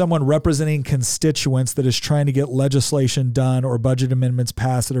position of someone representing constituents that is trying to get legislation done or budget amendments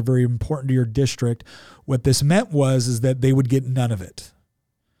passed that are very important to your district, what this meant is that they would get none of it.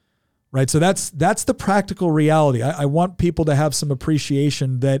 Right. So that's the practical reality. I want people to have some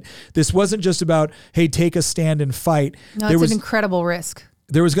appreciation that this wasn't just about, hey, take a stand and fight. No, it's an incredible risk.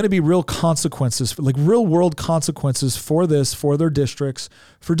 There was going to be real consequences, like real world consequences for this, for their districts,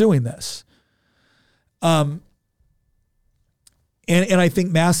 for doing this. And I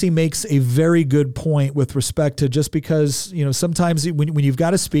think Massey makes a very good point with respect to just because, sometimes when you've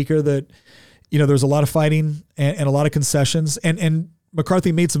got a speaker that, there's a lot of fighting and a lot of concessions, and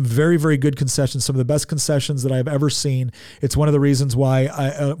McCarthy made some very, very good concessions, some of the best concessions that I've ever seen. It's one of the reasons why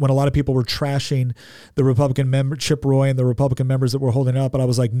when a lot of people were trashing the Republican member, Chip Roy and the Republican members that were holding up, and I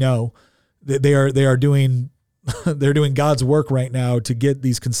was like, no, they are doing they're doing God's work right now to get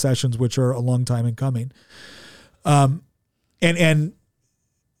these concessions, which are a long time in coming. Massey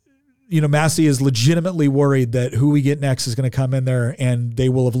is legitimately worried that who we get next is going to come in there and they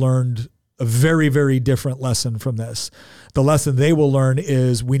will have learned a very, very different lesson from this. The lesson they will learn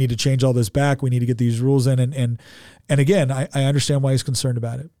is we need to change all this back. We need to get these rules in. And again, I understand why he's concerned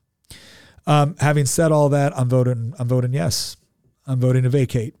about it. Having said all that, I'm voting yes. I'm voting to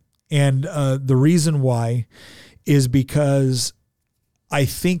vacate. And the reason why is because I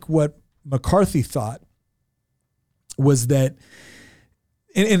think what McCarthy thought was that,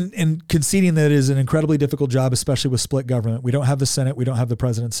 and conceding that it is an incredibly difficult job, especially with split government. We don't have the Senate. We don't have the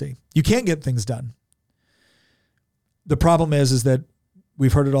presidency. You can't get things done. The problem is that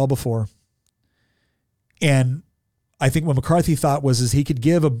we've heard it all before. And I think what McCarthy thought is he could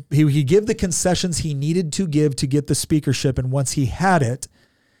give the concessions he needed to give to get the speakership. And once he had it,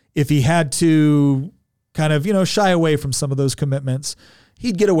 if he had to kind of, shy away from some of those commitments,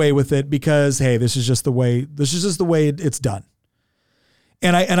 he'd get away with it because, hey, this is just the way it's done.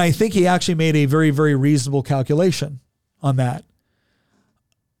 And I think he actually made a very, very reasonable calculation on that.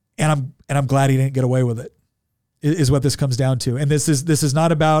 And I'm glad he didn't get away with it, is what this comes down to. And this is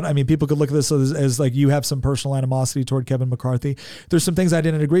not about, people could look at this as like you have some personal animosity toward Kevin McCarthy. There's some things I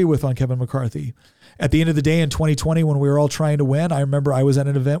didn't agree with on Kevin McCarthy. At the end of the day in 2020, when we were all trying to win, I remember I was at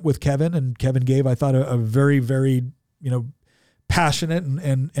an event with Kevin, and Kevin gave, I thought, a very, very, passionate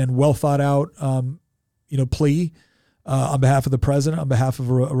and well thought out, plea on behalf of the president, on behalf of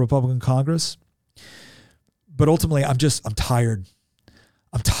a Republican Congress. But ultimately, I'm tired.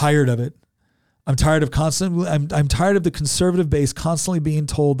 I'm tired of it. I'm tired of I'm tired of the conservative base constantly being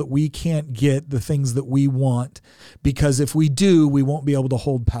told that we can't get the things that we want because if we do, we won't be able to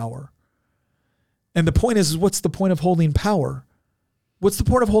hold power. And the point is what's the point of holding power? What's the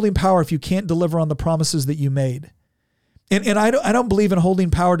point of holding power if you can't deliver on the promises that you made? And I don't believe in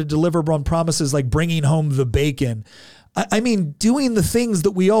holding power to deliver on promises like bringing home the bacon. I mean, doing the things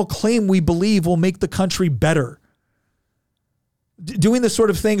that we all claim we believe will make the country better. Doing the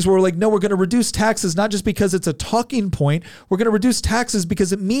sort of things where we're like, no, we're going to reduce taxes, not just because it's a talking point. We're going to reduce taxes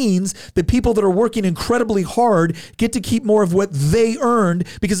because it means that people that are working incredibly hard get to keep more of what they earned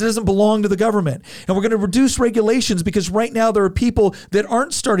because it doesn't belong to the government. And we're going to reduce regulations because right now there are people that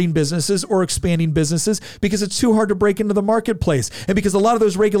aren't starting businesses or expanding businesses because it's too hard to break into the marketplace. And because a lot of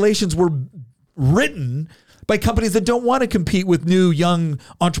those regulations were written by companies that don't want to compete with new, young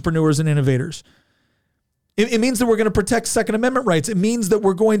entrepreneurs and innovators. It means that we're going to protect Second Amendment rights. It means that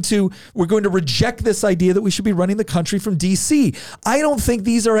we're going to reject this idea that we should be running the country from D.C. I don't think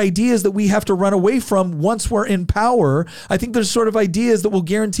these are ideas that we have to run away from once we're in power. I think there's sort of ideas that will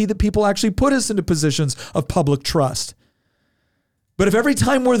guarantee that people actually put us into positions of public trust. But if every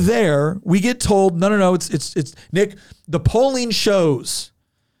time we're there, we get told, no, it's Nick, the polling shows.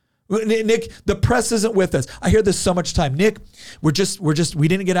 Nick, the press isn't with us. I hear this so much time. Nick, we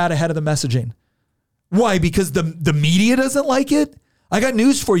didn't get out ahead of the messaging. Why? Because the media doesn't like it? I got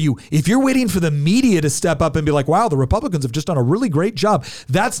news for you. If you're waiting for the media to step up and be like, wow, the Republicans have just done a really great job,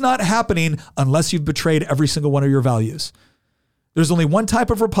 that's not happening unless you've betrayed every single one of your values. There's only one type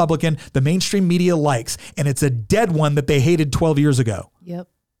of Republican the mainstream media likes, and it's a dead one that they hated 12 years ago. Yep.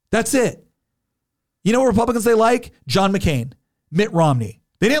 That's it. You know what Republicans they like? John McCain, Mitt Romney.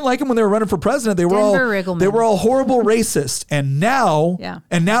 They didn't like him when they were running for president. They were all horrible racists. And now,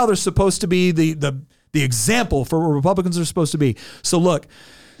 they're supposed to be the example for what Republicans are supposed to be. So look,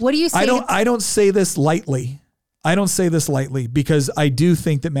 what do you say? I don't say this lightly. I don't say this lightly because I do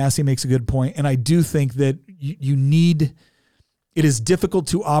think that Massey makes a good point, and I do think that you need it is difficult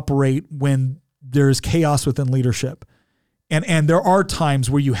to operate when there is chaos within leadership. And there are times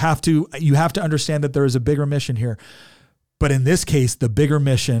where you have to understand that there is a bigger mission here. But in this case, the bigger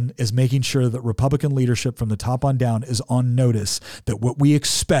mission is making sure that Republican leadership from the top on down is on notice that what we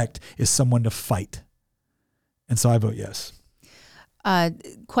expect is someone to fight. And so I vote yes.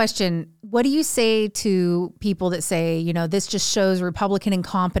 Question. What do you say to people that say, this just shows Republican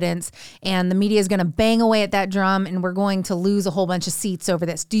incompetence and the media is going to bang away at that drum and we're going to lose a whole bunch of seats over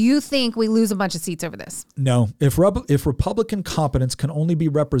this? Do you think we lose a bunch of seats over this? No. If Republican competence can only be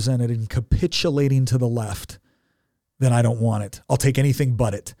represented in capitulating to the left, then I don't want it. I'll take anything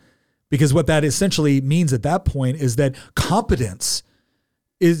but it. Because what that essentially means at that point is that competence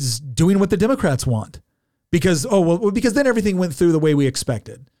is doing what the Democrats want. Because then everything went through the way we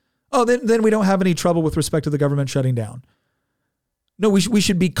expected. Oh, then we don't have any trouble with respect to the government shutting down. No, we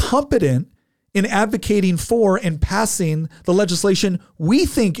should be competent in advocating for and passing the legislation we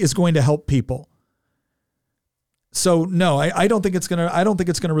think is going to help people. So no, I don't think it's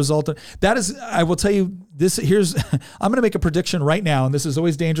gonna result in that. Is, I will tell you this. I'm gonna make a prediction right now, and this is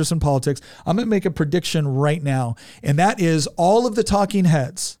always dangerous in politics. I'm gonna make a prediction right now, and that is all of the talking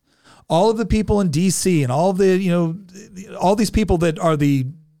heads, all of the people in DC and all of the, all these people that are the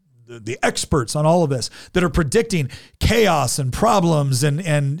experts on all of this that are predicting chaos and problems.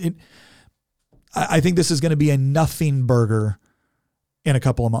 I think this is going to be a nothing burger in a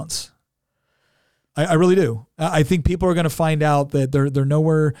couple of months. I really do. I think people are going to find out that they're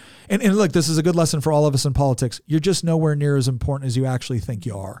nowhere. And look, this is a good lesson for all of us in politics. You're just nowhere near as important as you actually think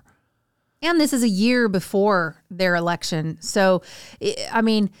you are. And this is a year before their election. So, I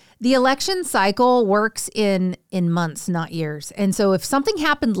mean, the election cycle works in months, not years. And so if something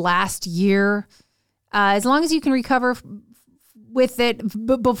happened last year, as long as you can recover with it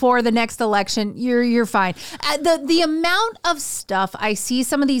before the next election, you're fine. The amount of stuff I see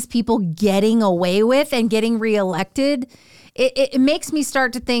some of these people getting away with and getting reelected, it makes me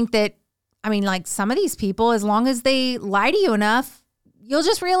start to think that, I mean, like some of these people, as long as they lie to you enough, you'll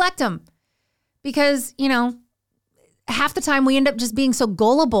just reelect them. Because, half the time we end up just being so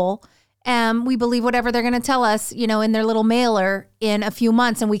gullible and we believe whatever they're going to tell us, in their little mailer in a few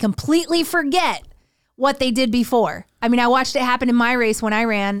months, and we completely forget what they did before. I mean, I watched it happen in my race when I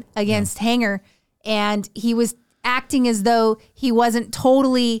ran against Hanger, and he was acting as though he wasn't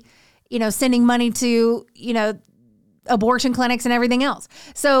totally, sending money to, abortion clinics and everything else.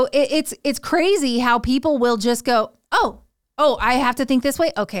 So it's crazy how people will just go, oh, I have to think this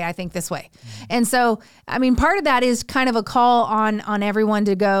way. Okay, I think this way. And so, I mean, part of that is kind of a call on everyone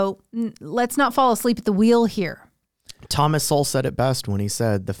to go, let's not fall asleep at the wheel here. Thomas Sowell said it best when he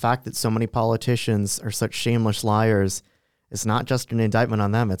said, the fact that so many politicians are such shameless liars is not just an indictment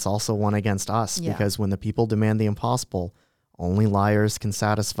on them, it's also one against us. Yeah. Because when the people demand the impossible, only liars can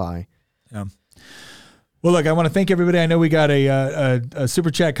satisfy. Yeah. Well, look, I want to thank everybody. I know we got a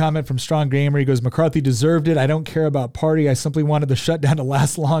super chat comment from Strong Gamer. He goes, McCarthy deserved it. I don't care about party. I simply wanted the shutdown to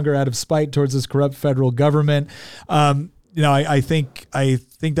last longer out of spite towards this corrupt federal government. I think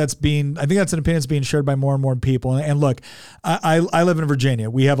that's an opinion that's being shared by more and more people. And look, I live in Virginia.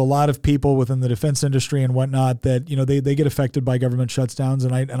 We have a lot of people within the defense industry and whatnot that, they get affected by government shutdowns.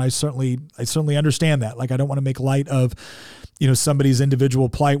 And I certainly understand that. Like, I don't want to make light of, somebody's individual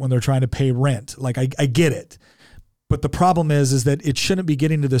plight when they're trying to pay rent. Like, I get it. But the problem is that it shouldn't be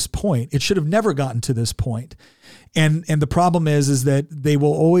getting to this point. It should have never gotten to this point. And the problem is that they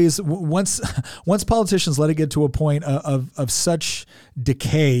will always, once politicians let it get to a point of such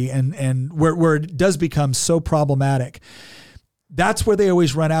decay and where it does become so problematic, that's where they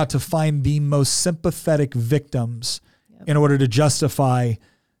always run out to find the most sympathetic victims in order to justify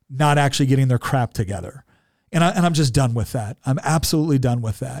not actually getting their crap together. And I'm just done with that. I'm absolutely done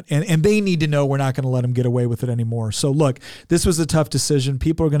with that. And they need to know we're not going to let them get away with it anymore. So look, this was a tough decision.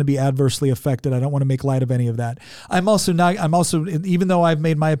 People are going to be adversely affected. I don't want to make light of any of that. I'm also, even though I've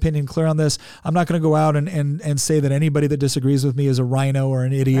made my opinion clear on this, I'm not going to go out and say that anybody that disagrees with me is a rhino or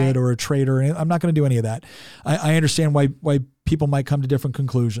an idiot or a traitor. I'm not going to do any of that. I understand why people might come to different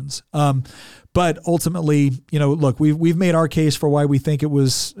conclusions. But ultimately, look, we've made our case for why we think it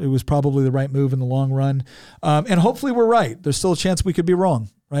was probably the right move in the long run. And hopefully we're right. There's still a chance we could be wrong,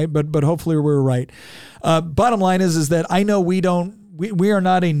 right? But hopefully we're right. Bottom line is that I know we are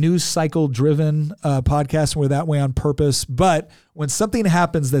not a news cycle driven podcast, and we're that way on purpose, but when something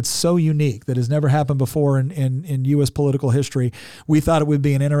happens that's so unique, that has never happened before in U.S. political history, we thought it would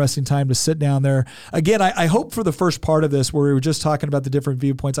be an interesting time to sit down there. Again, I hope for the first part of this, where we were just talking about the different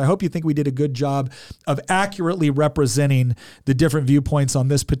viewpoints, I hope you think we did a good job of accurately representing the different viewpoints on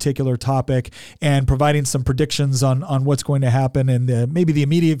this particular topic and providing some predictions on what's going to happen in maybe the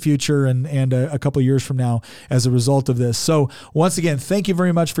immediate future and a couple of years from now as a result of this. So once again, thank you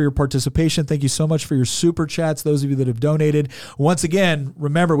very much for your participation. Thank you so much for your super chats, those of you that have donated. Once again,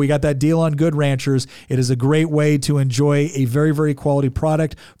 remember, we got that deal on Good Ranchers. It is a great way to enjoy a very, very quality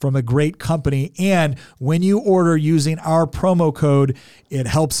product from a great company. And when you order using our promo code, it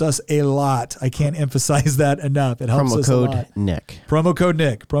helps us a lot. I can't emphasize that enough. It helps us a lot. Promo code Nick. Promo code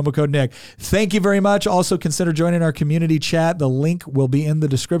Nick. Promo code Nick. Thank you very much. Also consider joining our community chat. The link will be in the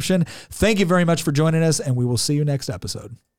description. Thank you very much for joining us, and we will see you next episode.